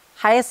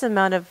highest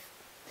amount of,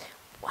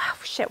 wow,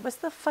 shit, what's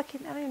the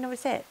fucking, I don't even know what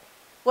to say it.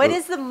 What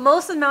is the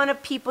most amount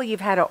of people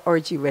you've had an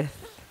orgy with?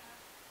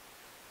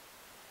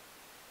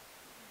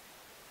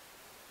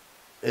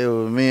 It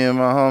was me and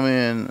my homie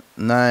and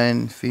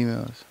 9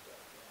 females.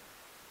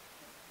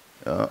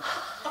 Yeah.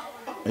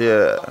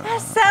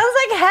 That sounds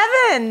like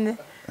heaven.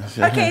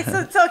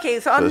 Okay,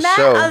 so on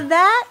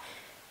that,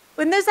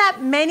 when there's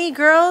that many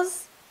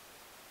girls,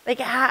 like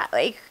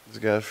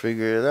just gotta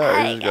figure it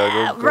out. You just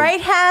gotta go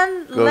right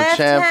hand, go left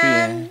champion.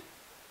 hand,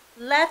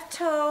 left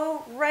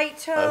toe, right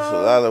toe. That's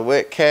a lot of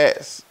wet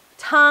cats.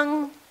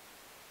 Tongue.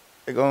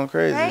 They're going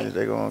crazy. Right?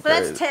 They're going so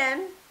crazy. That's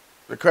 10.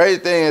 The crazy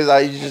thing is,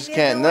 like, you just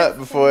can't nut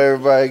before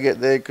everybody get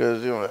there,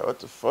 cause you're like, what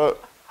the fuck?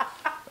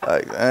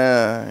 Like,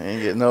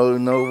 ain't get no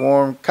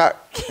warm cock.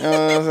 You know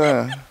what I'm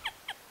saying?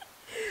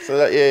 So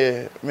that,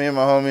 yeah, me and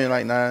my homie and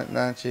like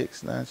nine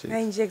chicks. 9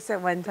 chicks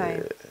at one time.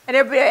 Yeah. And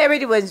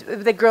everybody was,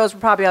 the girls were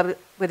probably all,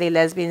 were they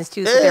lesbians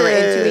too? So they were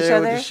into each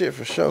other? With the shit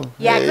for sure.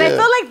 Yeah, because I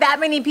feel like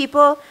that many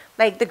people,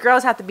 like the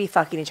girls have to be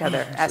fucking each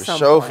other at some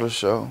point. For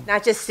sure.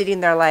 Not just sitting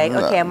there like,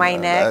 okay, am I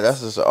next?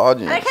 That's just an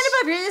audience. And I kind of,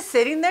 if you're just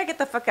sitting there, get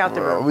the fuck out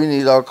the room. We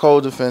need our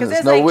co-defendants,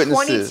 there's no like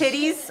witnesses. 20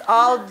 titties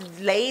all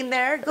laying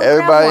there. Go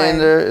Everybody in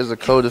there is a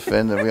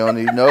co-defendant. We don't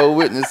need no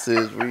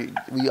witnesses.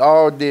 We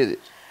all did it.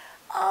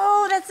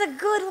 Oh, that's a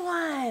good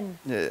one.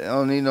 Yeah, I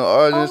don't need no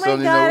audience. Oh my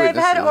don't God, need no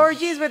I've had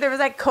orgies where there was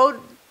like what's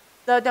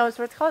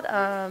it called?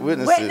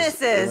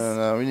 Witnesses.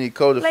 No, we need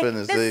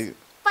co-defendants. Like,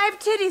 5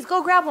 titties,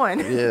 go grab one.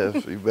 Yeah,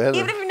 you better.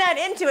 Even if you're not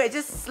into it,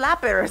 just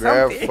slap it or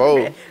grab something.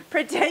 4.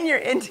 Pretend you're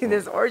into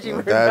this orgy.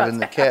 Dive in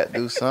the cat,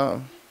 do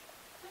something.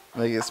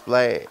 Make it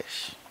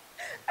splash.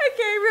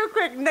 Okay, real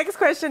quick. Next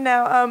question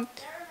now.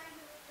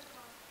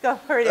 Go,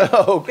 hurry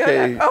up.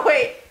 Okay. Oh,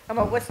 wait.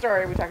 What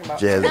story are we talking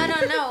about? Jazzy.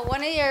 No.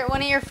 One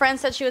of your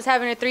friends said she was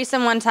having a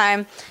threesome one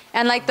time,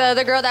 and like the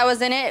other girl that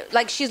was in it,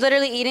 like she's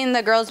literally eating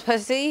the girl's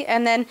pussy,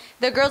 and then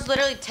the girl's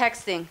literally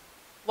texting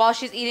while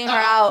she's eating her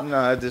out. No,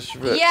 I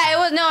disrespect. Yeah, it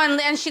was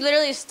and she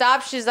literally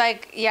stopped. She's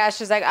like,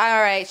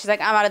 all right. She's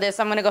like, I'm out of this.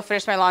 I'm gonna go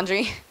finish my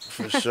laundry.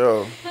 For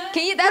sure. That's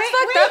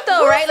fucked up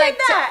though, right? Like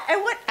that.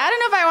 And what? I don't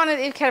know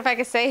if I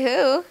could say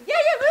who. Yeah,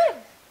 good.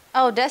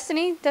 Oh,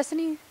 Destiny.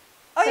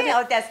 Oh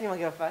yeah, Destiny won't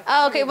give a fuck.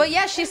 Oh, okay, but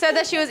yeah, she said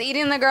that she was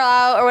eating the girl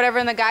out or whatever,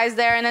 and the guy's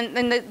there, and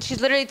then she's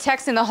literally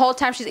texting the whole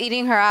time she's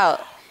eating her out,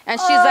 and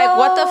she's like,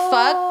 "What the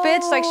fuck,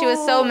 bitch?" Like she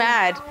was so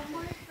mad. Oh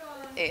my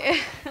God.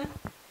 That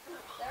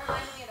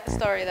reminded me of that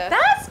story though.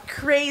 That's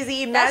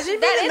crazy.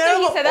 Imagine that is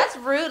what he said. That's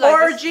rude.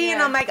 Orgy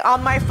and I'm like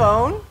on my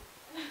phone.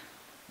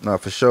 No,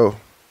 for sure.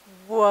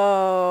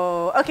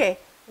 Whoa. Okay.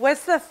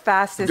 What's the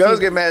fastest? Girls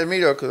get mad at me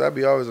though, cause I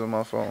be always on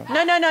my phone.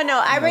 No.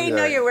 I already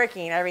know you're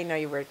working.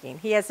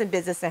 He has some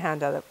business to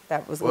handle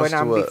that was going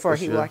on before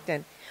he walked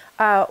in.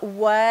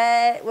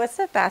 What's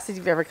the fastest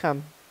you've ever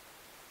come?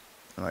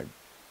 Like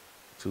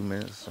 2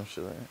 minutes, some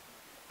shit like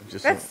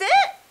that. That's it?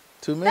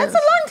 2 minutes.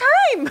 That's a long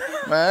time.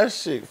 Man, that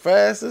shit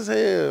fast as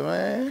hell,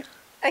 man.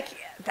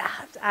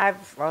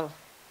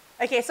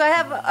 Okay, so I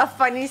have a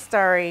funny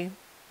story.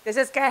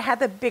 This guy I had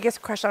the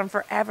biggest crush on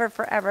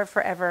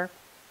forever.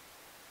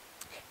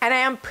 And I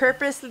am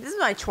purposely, this is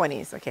my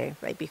 20s, okay,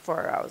 like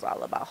before I was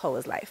all about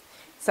hoe's life.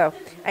 So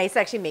I used to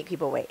actually make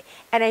people wait.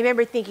 And I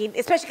remember thinking,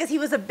 especially because he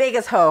was the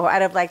biggest hoe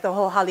out of like the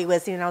whole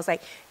Hollywood scene, and I was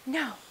like,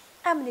 no,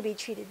 I'm going to be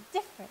treated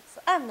different,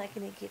 so I'm not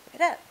going to give it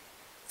up.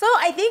 So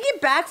I think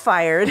it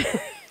backfired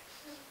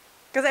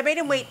because I made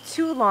him wait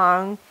too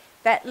long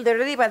that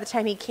literally by the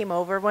time he came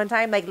over one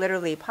time, like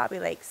literally probably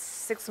like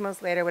 6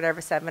 months later, whatever,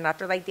 7,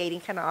 after like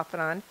dating kind of off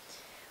and on,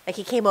 like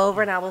he came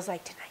over and I was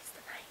like, tonight's the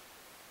night.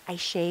 I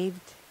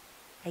shaved.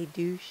 I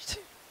douched.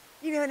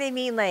 You know what I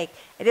mean? Like,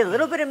 I did a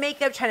little bit of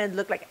makeup, trying to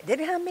look like I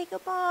didn't have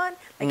makeup on.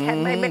 Like,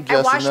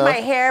 I washed my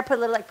hair, put a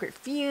little, like,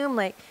 perfume.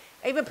 Like,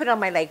 I even put on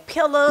my, like,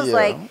 pillows,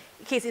 like, in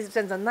case he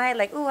spends the night.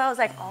 Like, ooh, I was,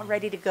 like, all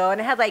ready to go. And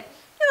I had, like,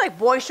 like,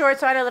 boy shorts,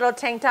 so I had a little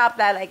tank top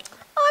that, like,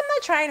 oh, I'm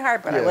not trying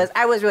hard. But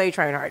I was really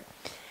trying hard.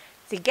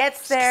 So he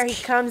gets there. He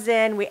comes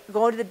in. We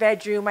go into the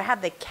bedroom. I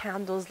have the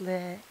candles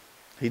lit.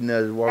 He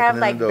knows walking I have,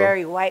 in like, the door.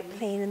 Barry White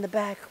playing in the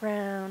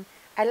background.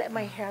 I let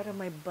my hair out of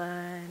my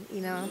bun,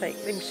 you know, like,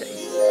 let me show you.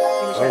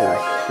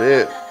 Oh,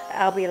 shit.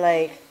 I'll be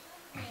like,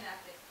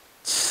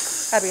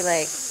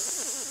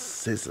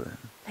 Sizzling.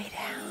 lay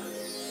down.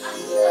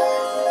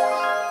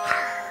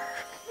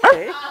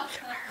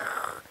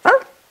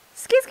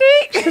 Skeet,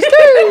 skeet.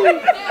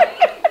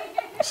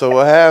 So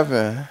what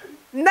happened?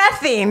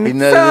 Nothing. He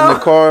nutted in the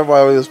car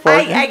while he was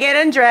parking? I get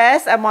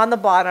undressed. I'm on the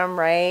bottom,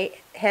 right?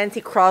 Hence,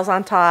 he crawls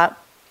on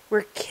top.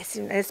 We're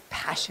kissing. It's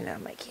passionate.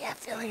 I'm like, yeah,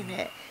 feeling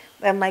it.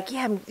 I'm like,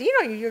 yeah,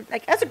 you're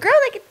like, as a girl,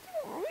 like,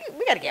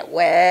 we gotta get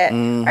wet.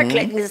 Our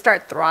clit needs to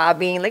start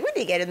throbbing. Like, we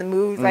need to get in the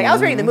mood. Like, I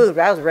was ready to move.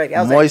 I was ready.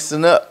 I was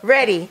moisten up.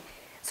 Ready.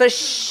 So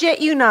shit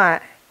you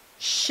not.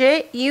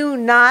 He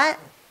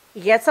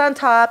gets on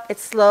top.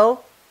 It's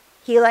slow.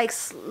 He like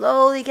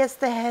slowly gets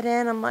the head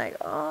in. I'm like,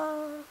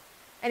 oh.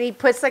 And he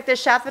puts like the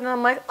shaft in, and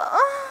I'm like,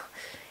 oh.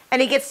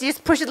 And he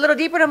just pushes a little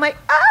deeper, and I'm like,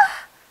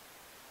 ah.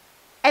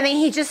 And then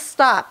he just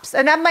stops,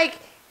 and I'm like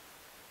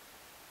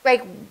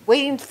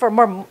waiting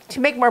for to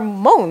make more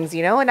moans,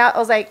 And I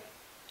was like,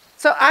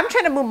 so I'm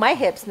trying to move my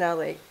hips now,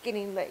 like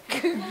getting like,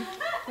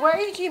 why are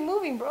you keep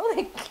moving, bro?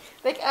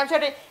 Like I'm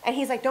trying to, and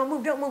he's like, don't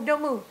move.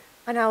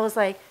 And I was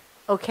like,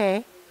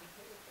 okay.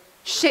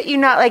 Shit, you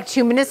not, like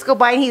 2 minutes go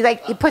by, and he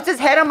puts his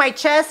head on my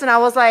chest, and I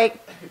was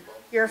like,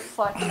 you're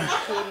fucking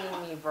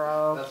kidding me,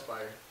 bro. That's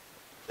fire.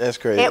 That's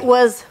crazy. It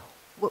was,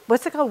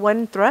 what's it called?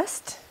 One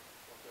thrust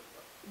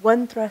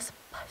bust.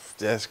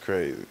 That's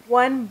crazy.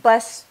 One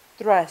bust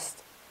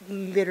thrust,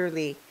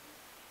 literally.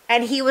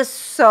 And he was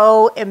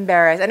so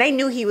embarrassed, and I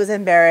knew he was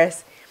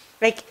embarrassed.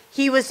 Like,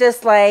 he was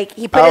just like,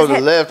 he put his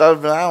head. I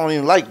don't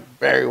even like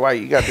Barry White.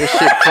 You got this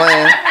shit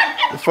playing.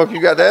 The fuck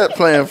you got that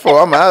playing for?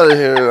 I'm out of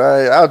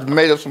here. I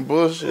made up some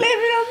bullshit. Blame it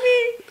on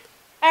me.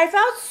 I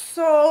felt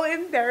so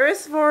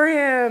embarrassed for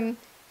him.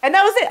 And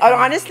that was it.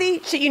 Honestly,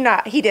 shit you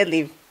not, he did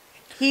leave.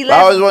 He left.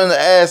 I always wanted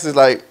to ask is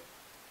like,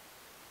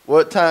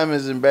 what time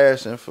is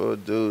embarrassing for a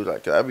dude?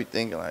 Like, I be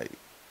thinking like,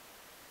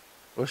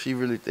 what's she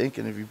really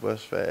thinking if you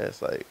bust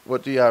fast? Like,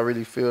 what do y'all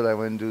really feel like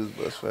when dudes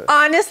bust fast?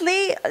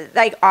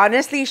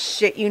 Honestly,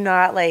 shit you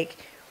not, like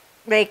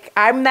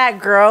I'm that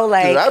girl,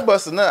 like. Dude, I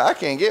bust a nut. I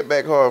can't get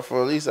back hard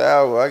for at least an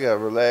hour. I gotta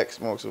relax,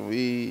 smoke some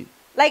weed.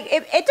 Like,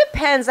 it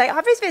depends. Like,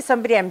 obviously, if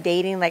somebody I'm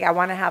dating, like, I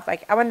want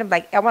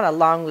a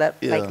long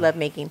love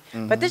making.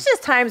 Mm-hmm. But there's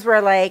just times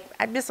where, like,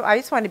 I just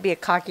want to be a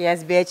cocky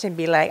ass bitch and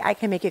be like, I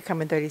can make it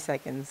come in 30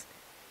 seconds,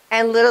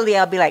 and literally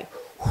I'll be like,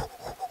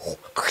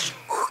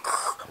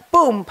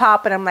 boom,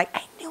 pop, and I'm like,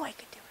 I knew I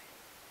could do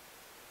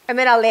it. And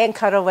then I'll lay and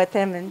cuddle with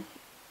him, and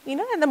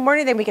in the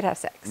morning, then we could have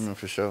sex.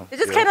 For sure.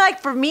 It's just kind of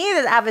like, for me,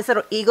 I have this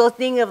little ego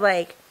thing of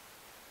like,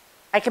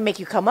 I can make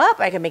you come up,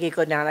 I can make you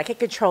go down, I can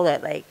control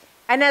it, like.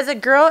 And as a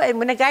girl, and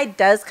when a guy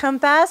does come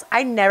fast,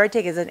 I never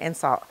take it as an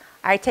insult.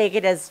 I take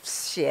it as,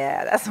 shit,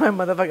 that's my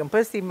motherfucking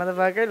pussy,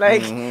 motherfucker.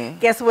 Like,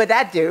 guess what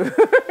that do?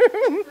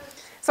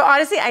 So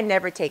honestly, I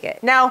never take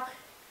it. Now,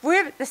 if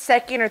we're the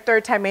second or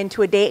third time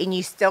into a date and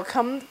you still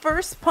come the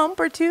first pump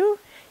or two,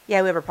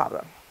 yeah, we have a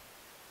problem.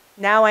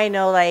 Now I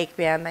know, like,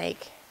 man, I'm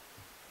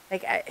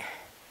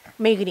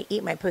maybe gonna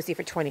eat my pussy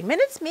for 20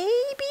 minutes. Maybe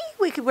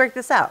we could work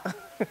this out.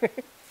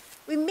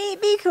 We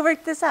maybe could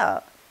work this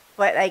out.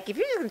 But, like, if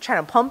you're just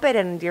trying to pump it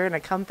and you're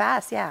going to come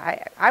fast,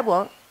 yeah, I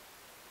won't.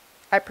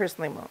 I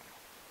personally won't.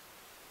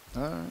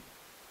 All right.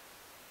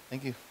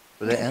 Thank you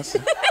for that answer.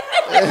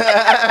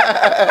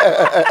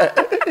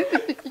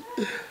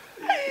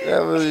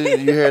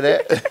 You hear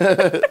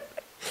that?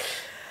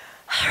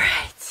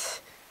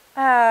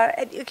 All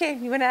right. Okay,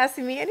 you want to ask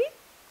me any?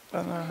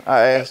 I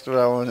asked what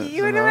I wanted to know.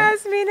 You want to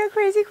ask me no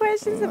crazy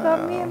questions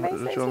about me and my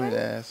sex life? What you want me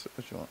to ask?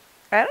 What you want?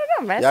 I don't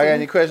know, man. Y'all got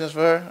any questions for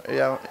her?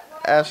 Y'all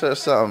ask her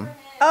something.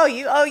 Oh,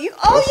 yeah.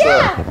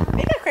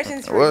 They got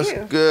questions for What's you.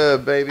 What's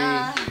good, baby?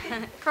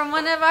 From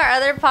one of our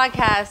other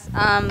podcasts,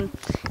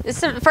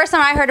 this is the first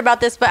time I heard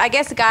about this, but I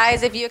guess,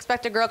 guys, if you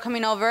expect a girl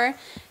coming over,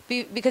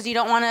 because you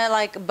don't want to,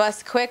 like,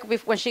 bust quick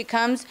when she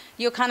comes,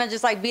 you'll kind of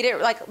just, like, beat it,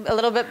 like, a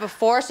little bit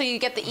before, so you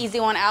get the easy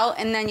one out,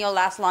 and then you'll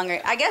last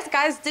longer. I guess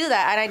guys do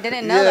that, and I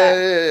didn't know that.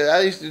 Yeah. I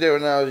used to do that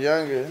when I was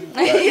younger.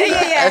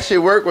 Yeah. That shit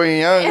work when you're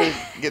younger.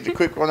 Get the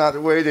quick one out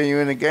the way, then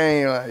you're in the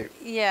game. Like,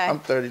 yeah. I'm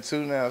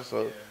 32 now,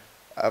 so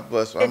I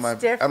bust. I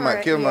might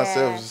kill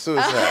myself with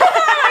suicide.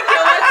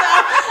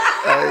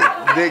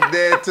 Like, Dick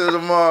dead till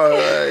tomorrow.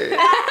 Like,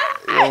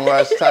 you wanna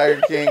watch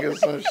Tiger King or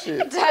some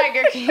shit?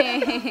 Tiger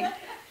King.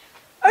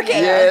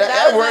 Okay. Yeah,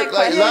 that worked.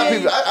 Like, a lot of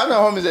people, I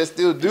know homies that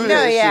still do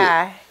that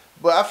shit.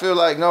 But I feel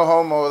like no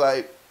homo,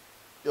 like,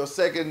 your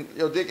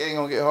dick ain't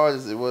gonna get hard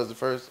as it was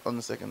on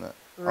the second nut.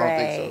 Right. I don't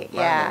think so.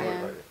 Yeah. Like that. You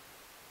know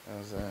what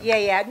I'm saying?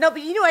 Yeah. No,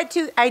 but you know what,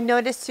 too? I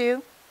noticed,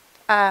 too.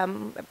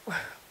 I'm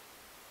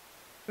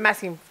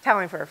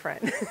telling for a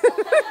friend.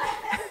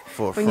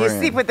 When you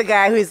sleep with the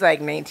guy who's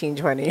like 19,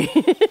 20.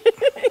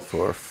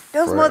 For a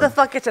Those friend.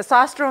 motherfuckers'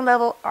 testosterone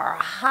level are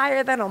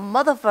higher than a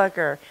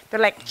motherfucker. They're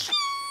like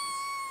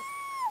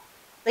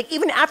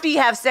even after you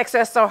have sex,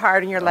 that's so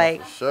hard, and you're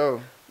like, for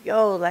sure.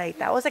 Yo, like,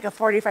 that was like a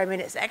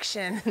 45-minute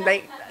session.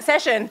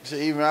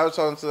 Even I was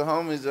talking to the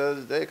homies the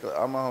other day, cause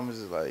all my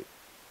homies is like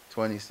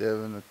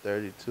 27 to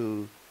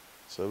 32.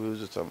 So we was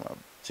just talking about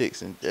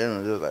chicks in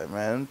general. They was like,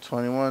 man,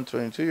 21,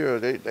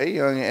 22-year-olds, they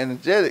young and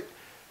energetic.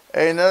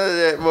 Ain't none of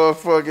that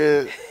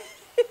motherfucker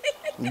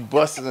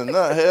busting a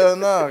nut. Hell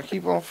no.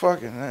 Keep on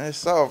fucking. It's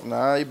soft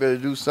now. You better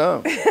do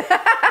something.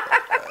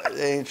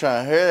 they ain't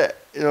trying to hear that.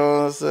 You know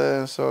what I'm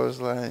saying? So it's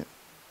like.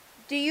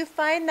 Do you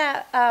find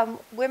that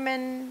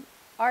women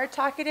are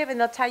talkative and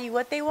they'll tell you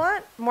what they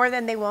want more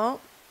than they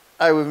won't?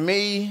 Like with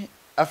me,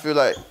 I feel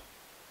like,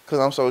 cause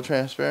I'm so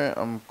transparent,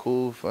 I'm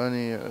cool,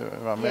 funny.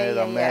 If I'm mad,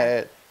 I'm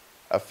mad.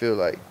 I feel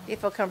like they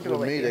feel comfortable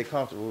with me. you. They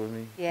comfortable with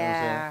me. Yeah, you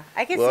know what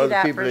I'm I can see that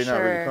other people, for they sure.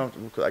 not really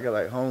comfortable because I got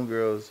like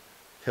homegirls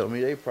tell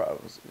me their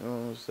problems. You know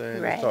what I'm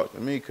saying? Right. They talk to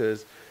me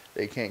because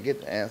they can't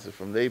get the answer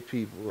from their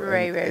people.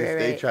 Right, and if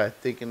they try to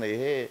think in their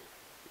head,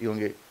 you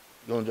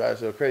gonna drive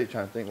yourself crazy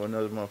trying to think what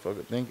another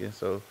motherfucker thinking.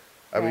 So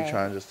I be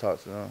trying to just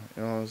talk to them.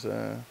 You know what I'm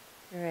saying?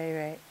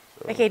 Right.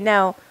 So. Okay,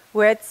 now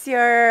what's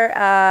your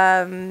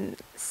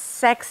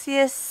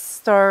sexiest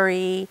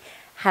story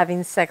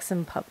having sex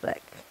in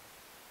public?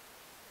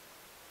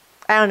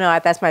 I don't know.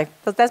 That's my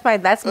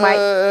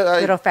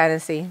little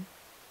fantasy.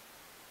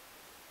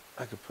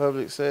 Like a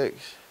public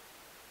sex,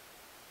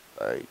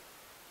 like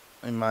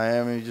in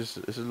Miami, it's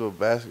a little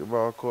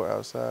basketball court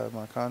outside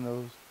my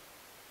condos,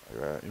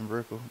 like right in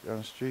Brickell down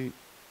the street.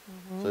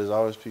 So there's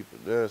always people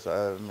there. So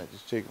I met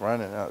this chick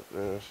running out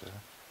there. So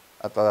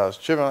I thought I was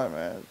tripping. Like,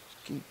 man,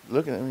 just keep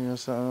looking at me or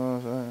something. You know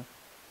what I'm saying?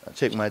 I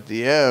checked my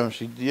DM.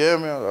 She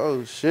DM'd me. I was like,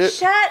 oh shit.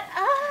 Shut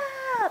up.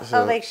 So,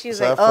 she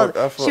was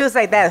like, she was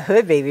like that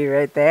hood baby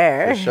right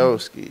there. Show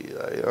ski,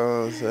 like, you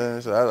know what I'm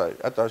saying? So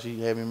I thought she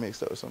had me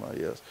mixed up with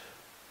somebody else.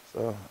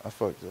 So I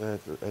fucked her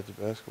at the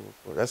basketball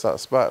court. That's our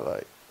spot.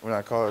 Like when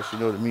I call her, she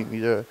know to meet me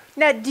there.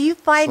 Now, do you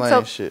find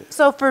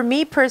so for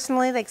me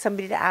personally, like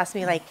somebody to ask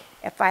me, like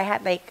if I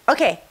had like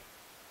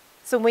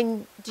so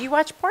do you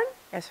watch porn?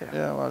 Yes or no?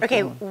 Yeah, I watch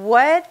porn.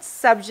 What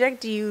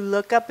subject do you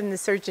look up in the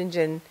search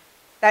engine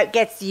that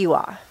gets you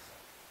off?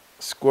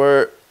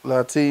 Squirt,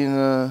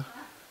 Latina,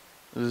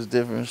 just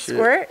different shit.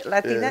 Squirt,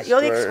 Latina. Yeah, you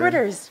like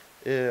squirters?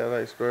 Yeah, I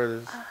like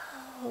squirters.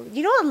 Oh,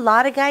 you know, a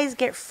lot of guys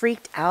get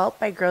freaked out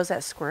by girls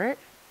that squirt.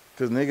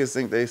 Cause niggas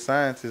think they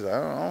scientists.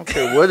 I don't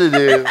care what it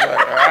is. Like,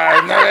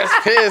 I know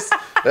that's piss.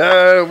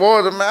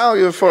 Water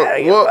mouth for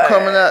what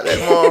coming out that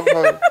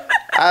motherfucker.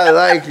 I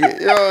like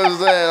it. You know what I'm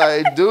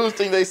saying? Like dudes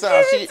think they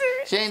sound.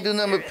 She ain't do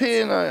nothing but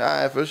pee. All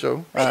right, for sure.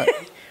 All right.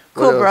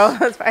 Cool, bro.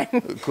 That's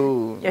fine.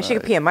 Cool. Yeah, she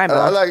could pee in my mouth.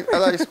 I like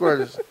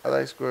squirters. I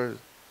like squirters.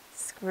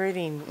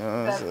 Squirting. You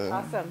know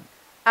That's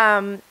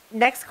awesome.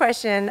 Next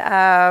question.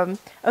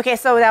 Okay,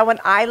 so that when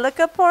I look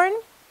up porn,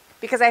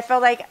 because I feel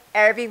like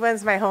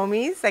everyone's my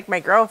homies, like my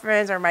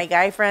girlfriends or my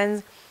guy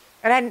friends,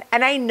 and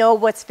I know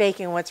what's fake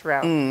and what's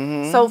real.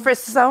 Mm-hmm. So for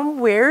some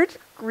weird,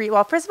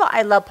 well, first of all,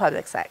 I love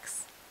public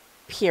sex.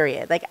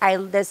 Period. Like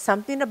there's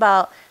something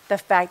about the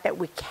fact that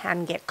we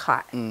can get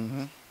caught.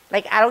 Mm-hmm.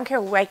 Like I don't care.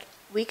 Like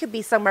we could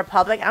be somewhere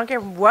public. I don't care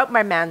what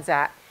my man's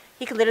at.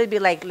 He could literally be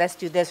like, "Let's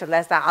do this or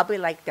let's that." I'll be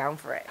like down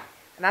for it.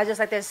 And I just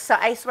like this. So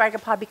I swear I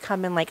could probably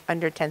come in like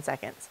under 10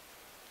 seconds.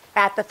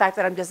 At the fact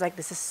that I'm just like,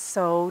 this is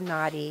so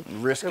naughty.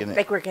 Risking it.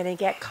 Like we're gonna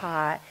get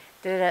caught.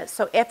 Da-da-da.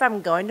 So if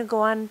I'm going to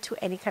go on to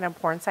any kind of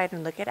porn site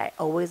and look at it, I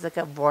always look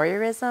at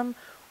voyeurism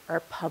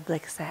or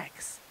public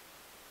sex.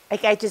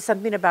 Like I just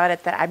something about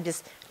it that I'm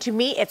just, to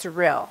me it's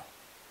real.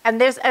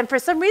 And for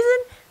some reason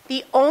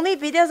the only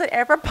videos that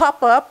ever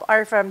pop up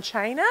are from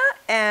China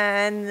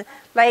and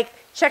like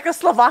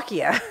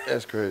Czechoslovakia.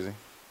 That's crazy.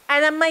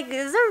 And I'm like,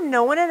 is there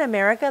no one in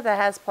America that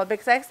has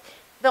public sex?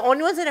 The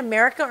only ones in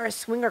America are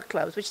swinger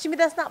clubs, which to me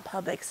that's not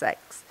public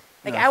sex.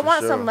 Like I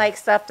want some like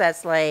stuff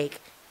that's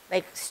like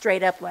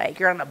straight up like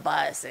you're on a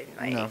bus and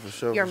like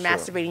you're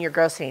masturbating, your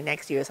girl sitting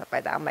next to you or stuff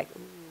like that. I'm like,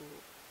 ooh.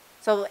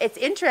 So it's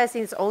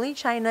interesting. It's only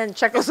China and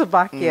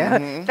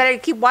Czechoslovakia that I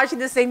keep watching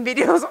the same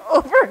videos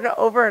over and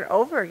over and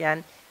over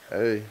again.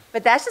 Hey.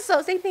 But that's just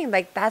the same thing.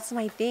 Like that's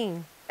my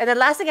thing. And the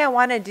last thing I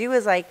want to do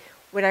is like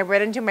when I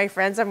run into my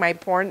friends on my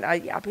porn,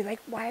 I'll be like,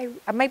 why?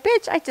 I'm like,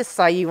 bitch, I just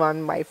saw you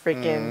on my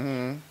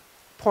freaking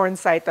porn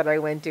site that I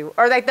went to.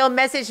 Or like they'll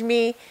message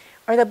me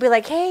or they'll be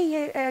like,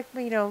 hey,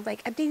 you know,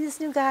 like I'm dating this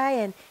new guy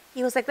and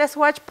he was like, let's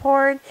watch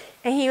porn.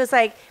 And he was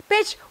like,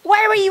 bitch,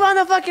 why were you on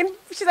the fucking,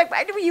 she's like,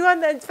 why were you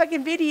on the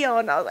fucking video?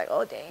 And I was like,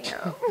 oh,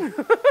 damn.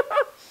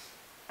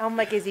 I'm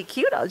like, is he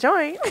cute? I'll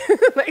join.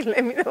 Like,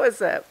 let me know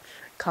what's up.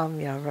 Call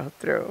me, I'll roll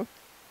through.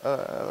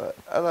 I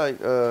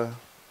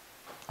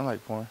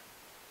like porn.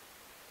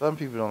 Some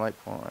people don't like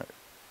porn, right?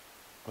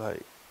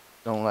 Like,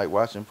 don't like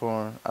watching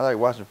porn. I like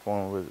watching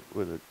porn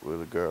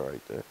with a girl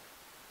right there.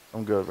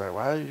 Some girls like,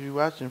 why are you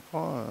watching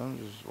porn? I'm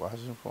just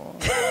watching porn.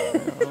 You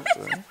know what I'm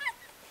saying?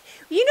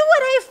 You know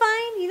what I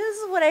find? You know, this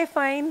is what I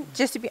find,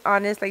 just to be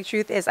honest, like,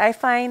 truth is, I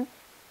find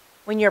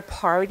when you're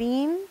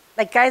partying,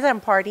 like, guys, I'm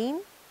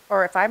partying,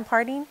 or if I'm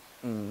partying,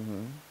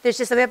 there's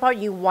just something about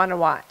you want to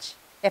watch.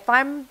 If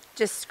I'm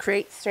just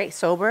straight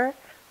sober,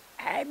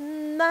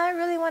 I'm not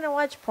really want to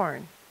watch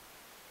porn.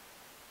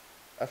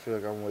 I feel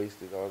like I'm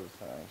wasted all the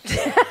time.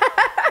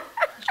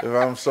 So if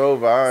I'm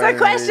sober, I ain't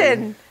So,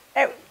 question.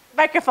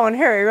 Microphone,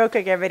 hurry, real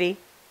quick, everybody.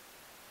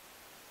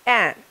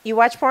 Ant, you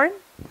watch porn?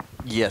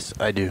 Yes,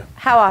 I do.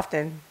 How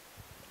often?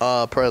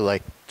 Probably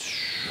like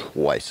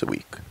twice a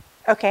week.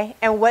 Okay,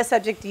 and what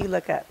subject do you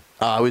look up?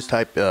 I always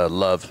type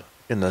love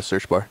in the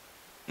search bar.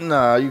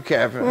 Nah, you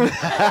capping.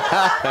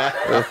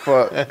 The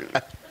fuck?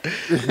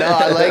 No,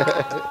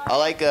 I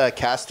like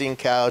Casting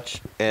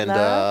Couch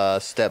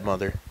and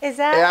Stepmother. Is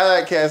that? Yeah, I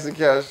like Casting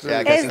Couch too. Yeah,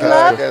 Is Casting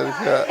love?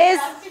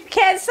 Couch.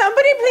 Can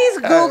somebody please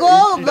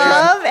Google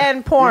love and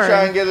You porn?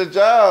 trying to get a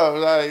job?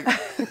 Like,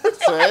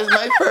 so it's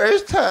my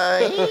first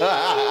time.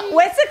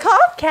 What's it called?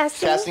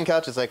 Casting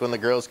Couch is like when the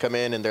girls come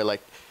in and they're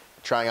like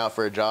trying out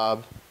for a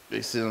job.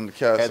 They sit on the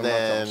couch And and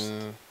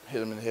then hit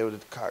them in the head with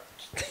the cock.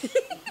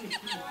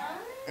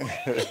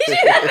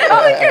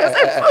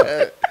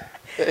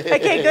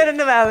 Okay, go to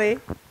Nawali.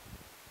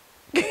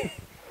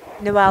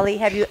 Nawali,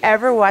 have you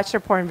ever watched a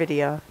porn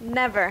video?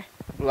 Never.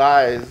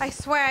 Lies. I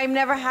swear I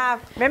never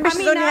have. Remember,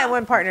 she's only had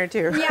one partner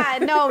too. Yeah,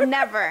 no,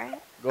 never.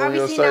 Go to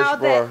your Obviously search now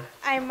that bar.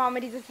 I'm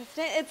Mommy's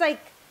assistant, it's like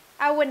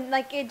I wouldn't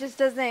like it. Just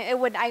doesn't. It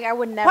would. I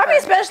would never. Probably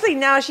especially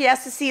now she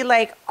has to see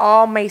like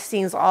all my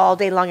scenes all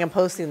day long and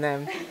posting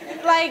them.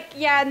 Like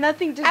yeah,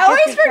 nothing. Just I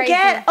always gets me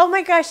forget. crazy. Oh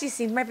my gosh, she's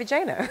seen my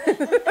vagina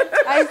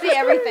I see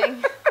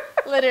everything,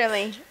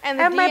 literally, and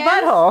the and my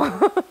DMs,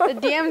 butthole.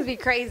 The DMs be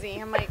crazy.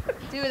 I'm like,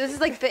 dude, this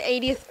is like the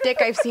 80th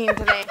dick I've seen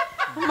today.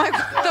 I'm like,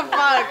 what the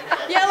fuck?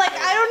 Yeah, like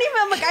I don't even.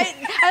 I'm like,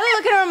 I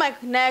look at her. I'm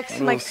like, next.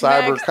 I'm Little like,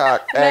 cyber next,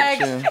 cock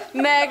action.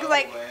 next.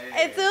 Like,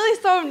 it's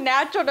really so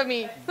natural to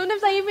me.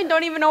 Sometimes I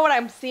don't even know what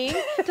I'm seeing.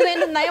 To the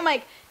end of the night, I'm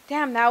like,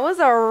 damn, that was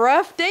a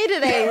rough day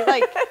today.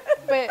 Like,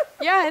 but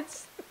yeah,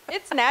 it's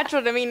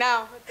natural to me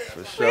now.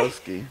 For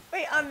Showski.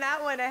 Wait, on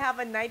that one, I have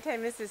a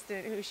nighttime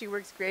assistant who she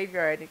works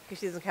graveyard because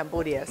she's in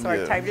Cambodia, so our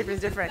Yeah. time difference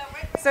is different.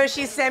 So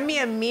she sent me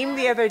a meme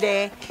the other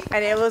day,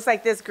 and it was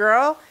like this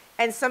girl,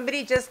 and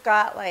somebody just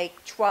got like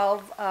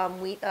 12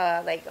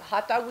 like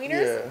hot dog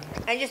wieners,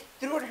 and just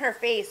threw it in her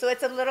face. So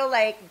it's a little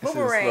like It's in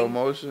boomerang slow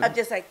motion? of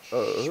just like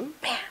Uh-uh.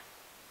 bam,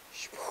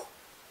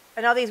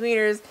 and all these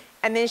wieners.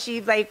 And then she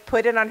like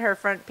put it on her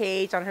front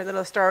page on her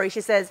little story.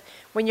 She says,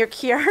 "When you're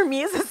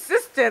Kiarmi's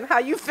assistant, how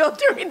you feel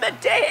during the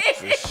day."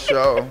 For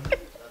sure.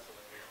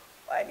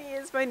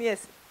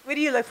 Funniest. What do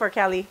you look for,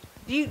 Kelly?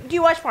 Do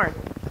you watch porn?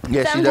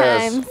 Yes, she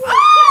does. Sometimes.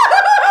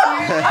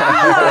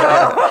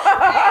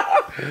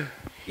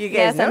 You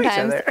Yeah, guys know each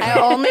sometimes. other.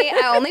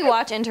 I only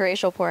watch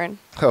interracial porn.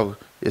 Oh,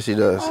 yes, she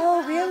does.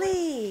 Oh,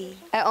 really?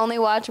 I only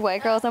watch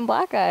white girls and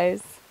black guys.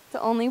 It's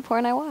the only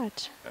porn I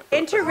watch.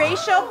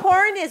 Interracial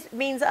porn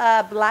means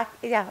black.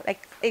 Yeah,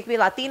 like it could be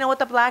Latino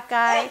with a black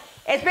guy.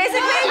 It's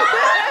basically.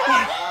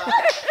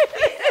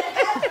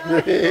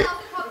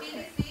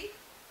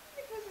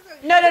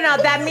 No.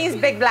 That means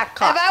big black If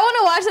cock. I want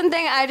to watch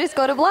something, I just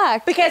go to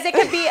black. Because it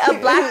could be a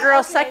black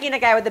girl sucking a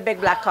guy with a big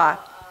black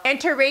cock.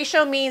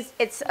 Interracial means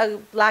it's a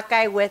black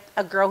guy with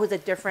a girl who's a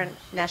different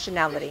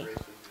nationality.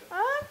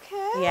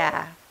 Okay.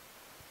 Yeah.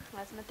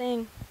 That's my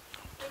thing.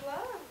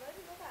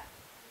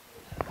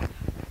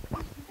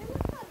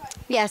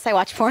 Yes, I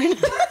watch porn.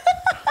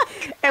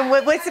 And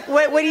what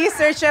do you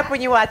search up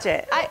when you watch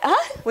it?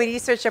 What do you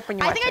search up when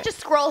you watch I think it? I just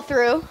scroll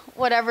through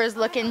whatever's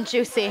looking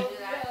juicy.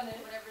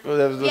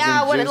 Whatever's looking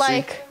Yeah, what juicy.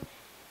 like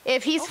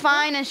if he's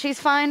fine and she's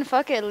fine,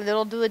 fuck it,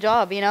 it'll do the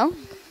job, you know?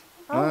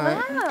 Oh,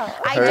 wow.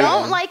 I Heard.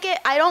 don't like it.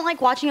 I don't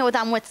like watching it when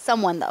I'm with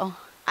someone though.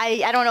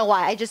 I don't know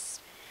why.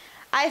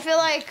 I feel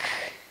like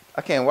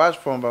I can't watch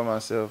porn by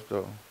myself,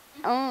 though.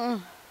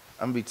 oh,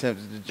 I'm be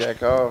tempted to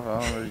jack off.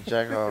 I don't really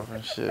jack off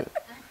and shit.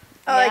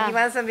 Oh, like Yeah. you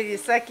want somebody to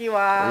suck you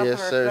off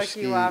Yes, or sir, fuck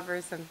you Ski. off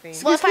or something.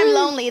 well, if I'm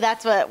lonely,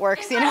 that's what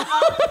works, you know.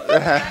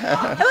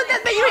 Oh,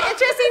 but you're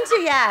interesting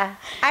too, yeah.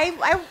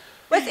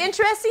 What's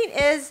interesting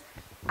is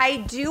I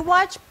do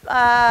watch.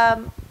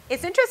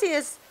 It's interesting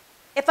is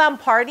if I'm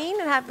partying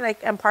and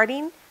I'm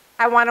partying,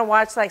 I want to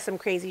watch like some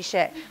crazy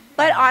shit.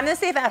 But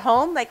honestly, if at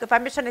home, like if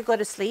I'm just trying to go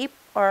to sleep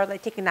or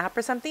like take a nap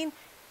or something,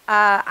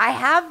 I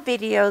have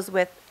videos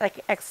with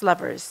like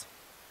ex-lovers.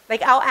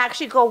 Like I'll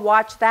actually go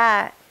watch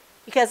that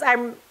because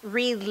I'm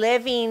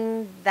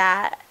reliving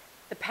the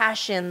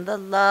passion, the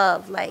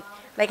love, like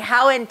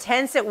how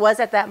intense it was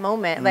at that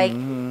moment. Like,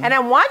 and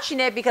I'm watching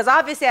it because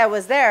obviously I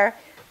was there.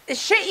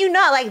 Shit, you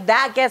not like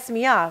that gets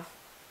me off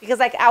because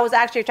like I was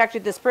actually attracted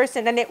to this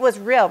person and it was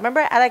real.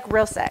 Remember, I like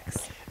real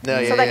sex. No,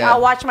 So yeah, like yeah.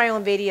 I'll watch my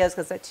own videos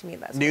because to me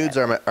that's Nudes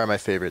are my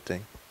favorite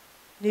thing.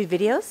 nude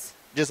videos.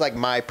 Just like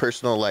my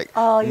personal like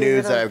Oh, your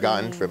nudes that little I've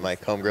gotten things. from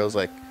like homegirls,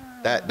 like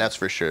that's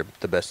for sure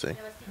the best thing.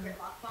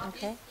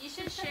 Okay. You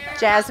should share.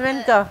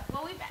 Jasmine, go.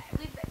 Well, we've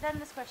done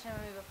this question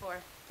with me before.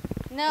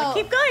 No.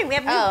 Keep going. We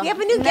have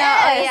a new No,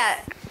 guest. yeah.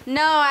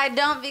 No, I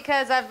don't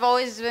because I've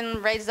always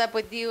been raised up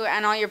with you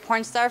and all your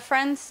porn star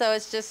friends, so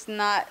it's just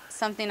not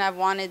something I've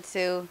wanted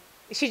to.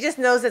 She just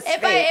knows it's If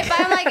fake.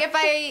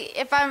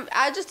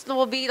 I just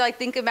will be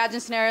like imagine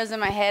scenarios in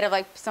my head of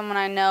like someone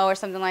I know or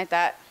something like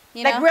that.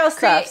 You Like know? real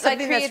stuff,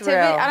 something that's creativity.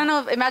 real. I don't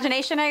know,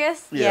 imagination, I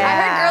guess. Yeah. I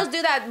heard girls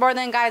do that more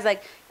than guys.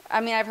 Like, I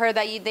mean, I've heard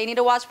that they need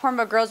to watch porn,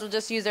 but girls will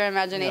just use their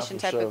imagination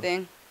for type sure. of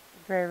thing.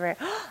 Right.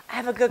 I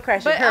have a good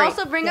question. But Hurry.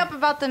 also bring Yeah. up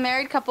about the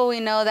married couple we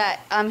know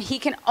that he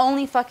can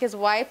only fuck his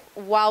wife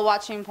while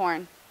watching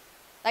porn.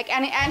 Like,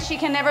 and she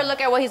can never look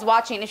at what he's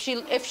watching. If she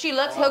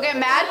looks, he'll get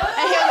mad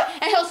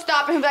and he'll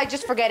stop and he'll be like,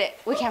 just forget it.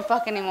 We can't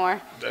fuck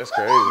anymore. That's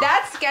crazy.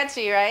 That's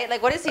sketchy, right?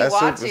 Like, what is he That's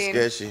watching?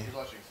 super sketchy.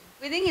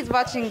 We think he's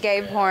watching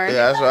gay porn.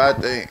 Yeah, that's what I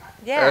think.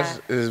 Yeah.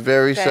 It's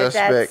very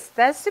suspect.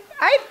 That's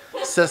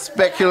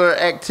Suspectular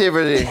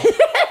activity.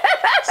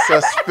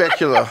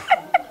 Suspectular.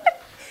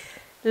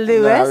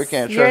 Lewis, Nah, we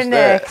can't you're trust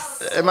next.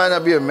 that. It might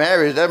not be a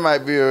marriage. That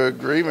might be an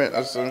agreement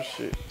or some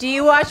shit. Do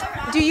you watch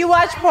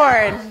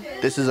porn?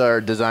 This is our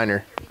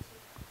designer.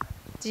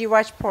 Do you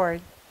watch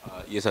porn?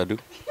 Yes, I do.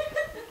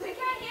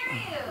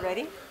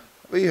 Ready?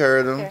 We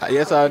heard him.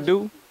 Yes, I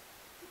do.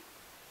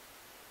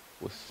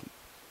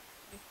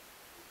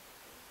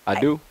 I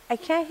do. I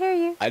can't hear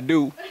you. I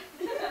do.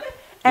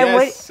 And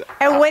Yes.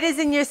 what is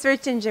in your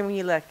search engine when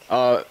you look?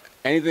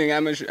 Anything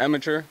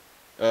amateur,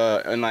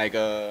 and like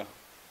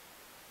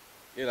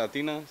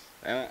Latinas,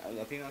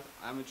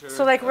 amateur.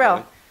 So, like,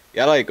 real?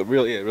 Yeah, I like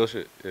real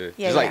shit. Yeah.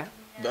 Yeah, Just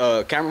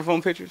like camera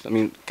phone pictures. I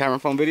mean, camera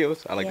phone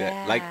videos. I like Yeah.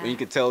 that. Like when you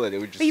could tell that it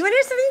would just. But you want to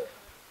know something?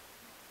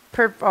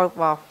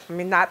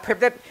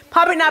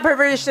 Probably not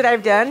perverted shit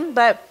I've done,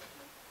 but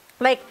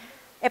like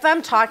if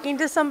I'm talking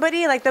to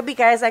somebody, like there'll be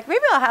guys like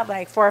maybe I'll have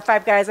like 4 or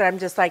 5 guys that I'm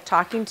just like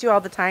talking to all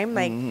the time.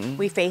 Like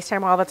we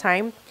FaceTime all the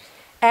time.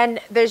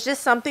 And there's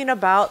just something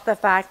about the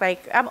fact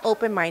like I'm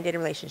open-minded in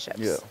relationships.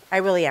 Yeah. I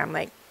really am.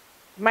 Like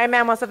my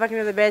man wants to fucking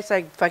another bitch,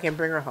 like fucking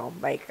bring her home.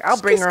 Like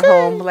I'll bring her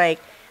home. Like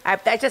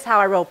that's just how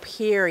I roll,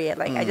 period.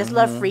 Like I just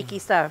love freaky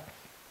stuff.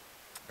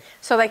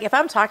 So like if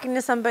I'm talking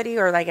to somebody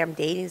or like I'm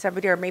dating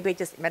somebody or maybe I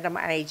just met them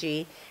on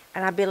IG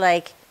and I'll be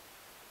like,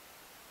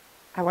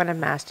 I want to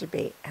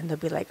masturbate. And they'll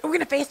be like, oh, we're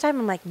going to FaceTime?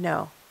 I'm like,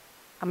 no.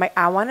 I'm like,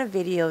 I want a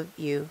video of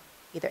you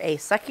either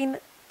fucking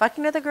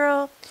another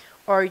girl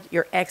or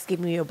your ex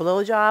giving you a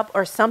blowjob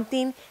or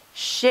something.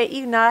 Shit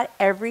you not,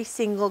 every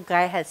single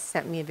guy has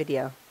sent me a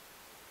video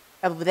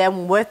of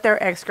them with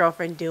their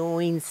ex-girlfriend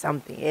doing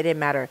something. It didn't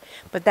matter.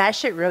 But that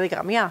shit really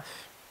got me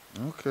off.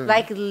 Okay.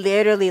 Like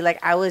literally, like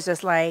I was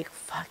just like,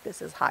 fuck,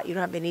 this is hot. You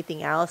don't have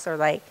anything else? Or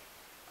like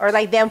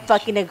them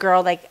fucking a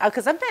girl, like,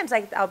 because sometimes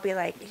like I'll be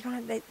like, you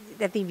know,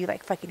 that thing be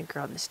like fucking a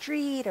girl in the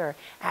street or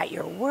at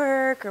your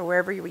work or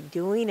wherever you were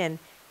doing, and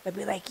they'll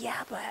be like,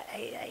 yeah, but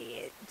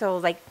so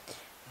like,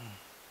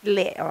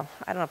 I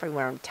don't know if I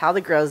want to tell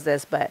the girls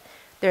this, but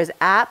there's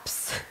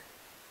apps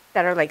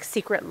that are like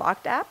secret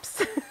locked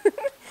apps,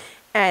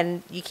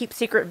 and you keep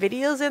secret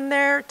videos in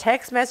there,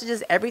 text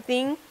messages,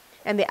 everything,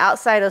 and the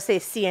outside will say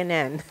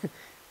CNN.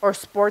 Or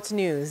sports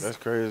news. That's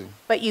crazy.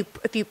 But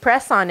if you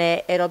press on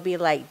it, it'll be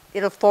like,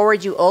 it'll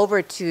forward you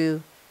over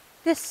to,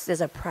 this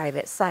is a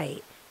private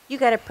site. You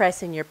got to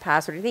press in your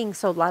password thing.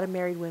 So a lot of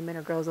married women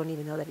or girls don't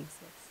even know that exists.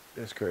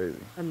 That's crazy.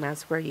 And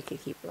that's where you can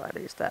keep a lot of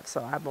your stuff.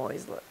 So I'm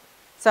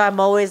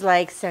always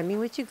like, send me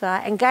what you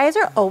got. And guys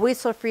are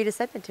always so free to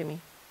send it to me.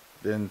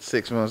 Then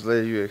 6 months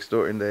later, you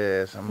extorting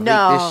their ass. I'm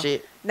No, this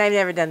shit. I've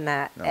never done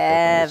that. No,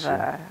 I'm fucking with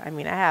Ever. I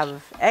mean, I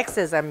have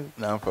exes. No, I'm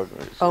fucking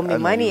with you. Owe me know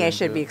money. you I ain't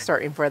should be good.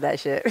 extorting for that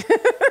shit.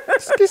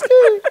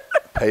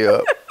 Pay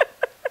up.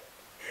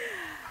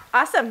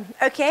 Awesome.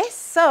 Okay,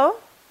 so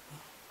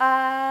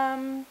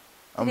I'm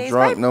today's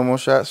drunk. my- No more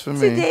shots for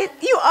me. today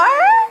you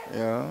are.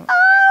 Yeah.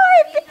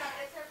 Oh,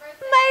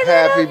 my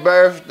Happy little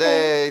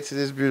birthday to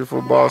this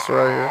beautiful boss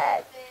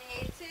right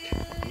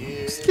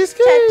here. Skis,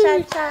 cha cha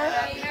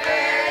cha.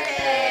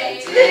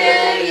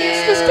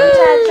 Cha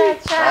cha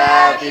cha.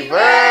 Happy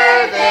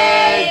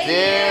birthday,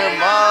 dear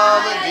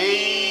Mama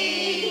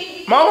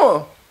G.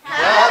 Mama.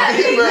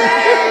 Happy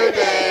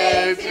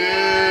birthday to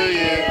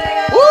you.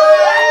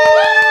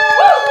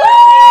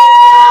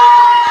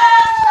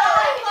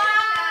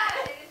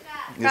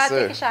 Yes,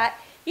 Gotta take sir. a shot.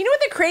 You know what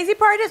the crazy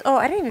part is? Oh,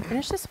 I didn't even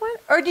finish this one.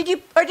 Or did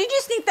you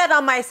sneak that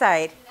on my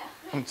side?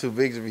 I'm too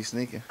big to be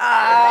sneaking. Nah,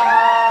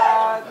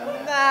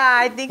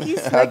 I think you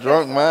snuck I it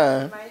drunk on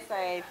mine. my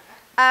side.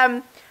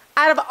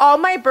 Out of all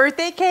my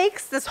birthday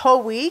cakes this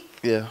whole week,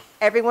 Yeah.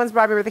 everyone's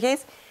brought me birthday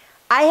cakes.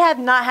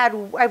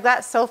 I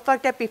got so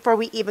fucked up before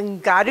we even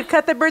got to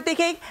cut the birthday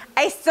cake.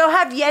 I still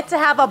have yet to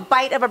have a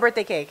bite of a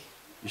birthday cake.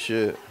 You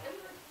should.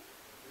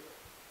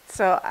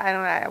 So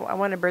I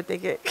want a birthday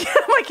cake.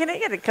 I'm like, can I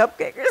get a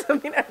cupcake or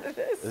something out of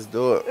this? Let's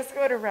do it. Let's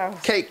go to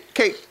round. Cake.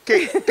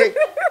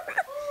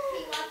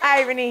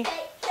 Irony.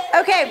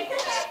 Okay.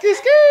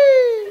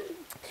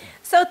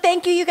 So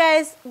thank you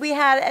guys. We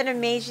had an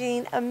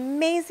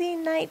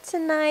amazing night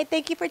tonight.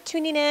 Thank you for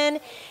tuning in.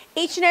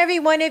 Each and every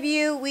one of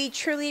you, we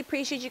truly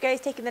appreciate you guys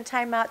taking the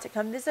time out to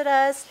come visit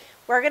us.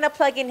 We're going to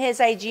plug in his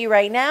IG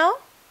right now.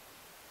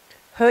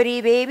 Hoodie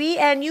Baby.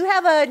 And you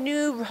have a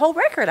new whole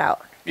record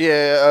out.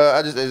 Yeah,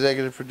 I just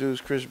executive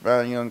produced Chris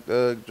Brown Young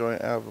Thug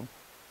joint album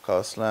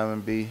called Slime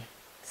and B.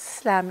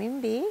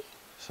 Slamming B.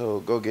 So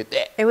go get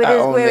that. And what I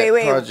is, own wait, that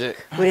wait.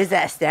 project. What does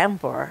that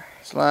stand for?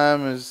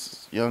 Slime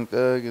is Young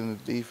Thug and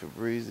the D for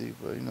Breezy,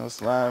 but you know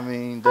slime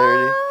mean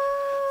dirty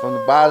from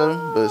the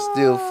bottom, but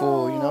still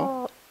full. You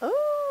know.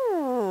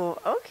 Oh,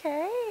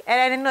 okay.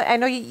 And I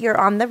know you're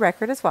on the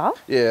record as well.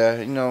 Yeah,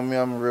 you know me.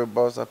 I'm a real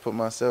boss. I put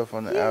myself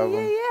on the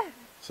album. Yeah.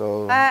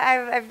 So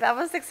I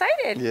was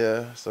excited.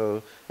 yeah,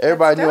 so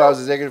everybody knew I was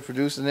executive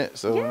producing it.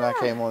 So when I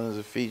came on as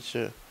a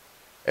feature,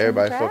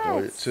 everybody fucking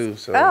with it too.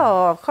 So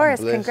of course,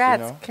 blessed,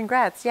 congrats,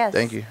 congrats. Yes,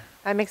 thank you.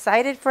 I'm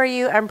excited for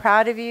you. I'm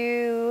proud of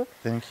you.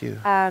 Thank you.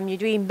 You're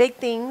doing big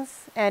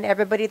things, and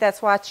everybody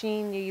that's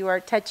watching, you are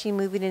touching,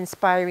 moving,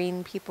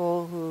 inspiring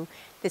people who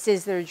this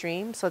is their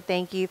dream. So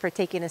thank you for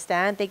taking a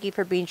stand. Thank you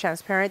for being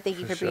transparent. Thank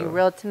you for being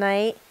real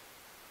tonight.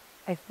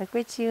 I fuck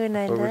with you, and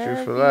I love you. Fuck with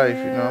you for life.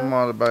 You know, I'm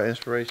all about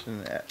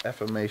inspiration and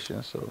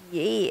affirmation. So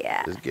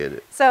yeah, just get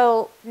it.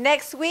 So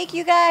next week,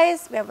 you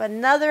guys, we have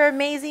another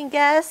amazing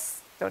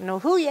guest. Don't know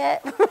who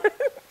yet.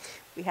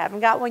 We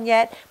haven't got one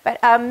yet, but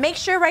make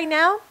sure right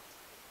now,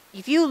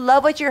 if you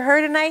love what you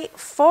heard tonight,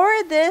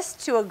 forward this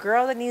to a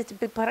girl that needs to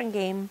be put on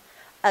game,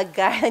 a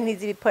guy that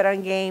needs to be put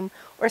on game,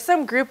 or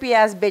some groupie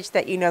ass bitch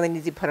that you know that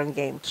needs to be put on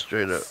game.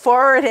 Straight up.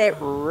 Forward it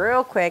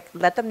real quick.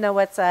 Let them know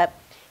what's up.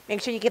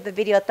 Make sure you give the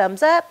video a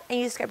thumbs up, and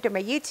you subscribe to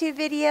my YouTube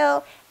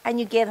video, and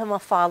you give him a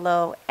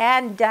follow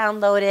and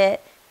download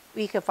it.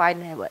 We can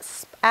find it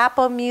with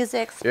Apple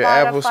Music,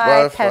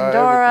 Spotify,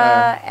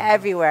 Pandora,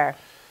 everywhere.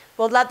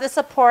 We'll love the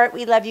support.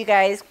 We love you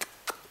guys.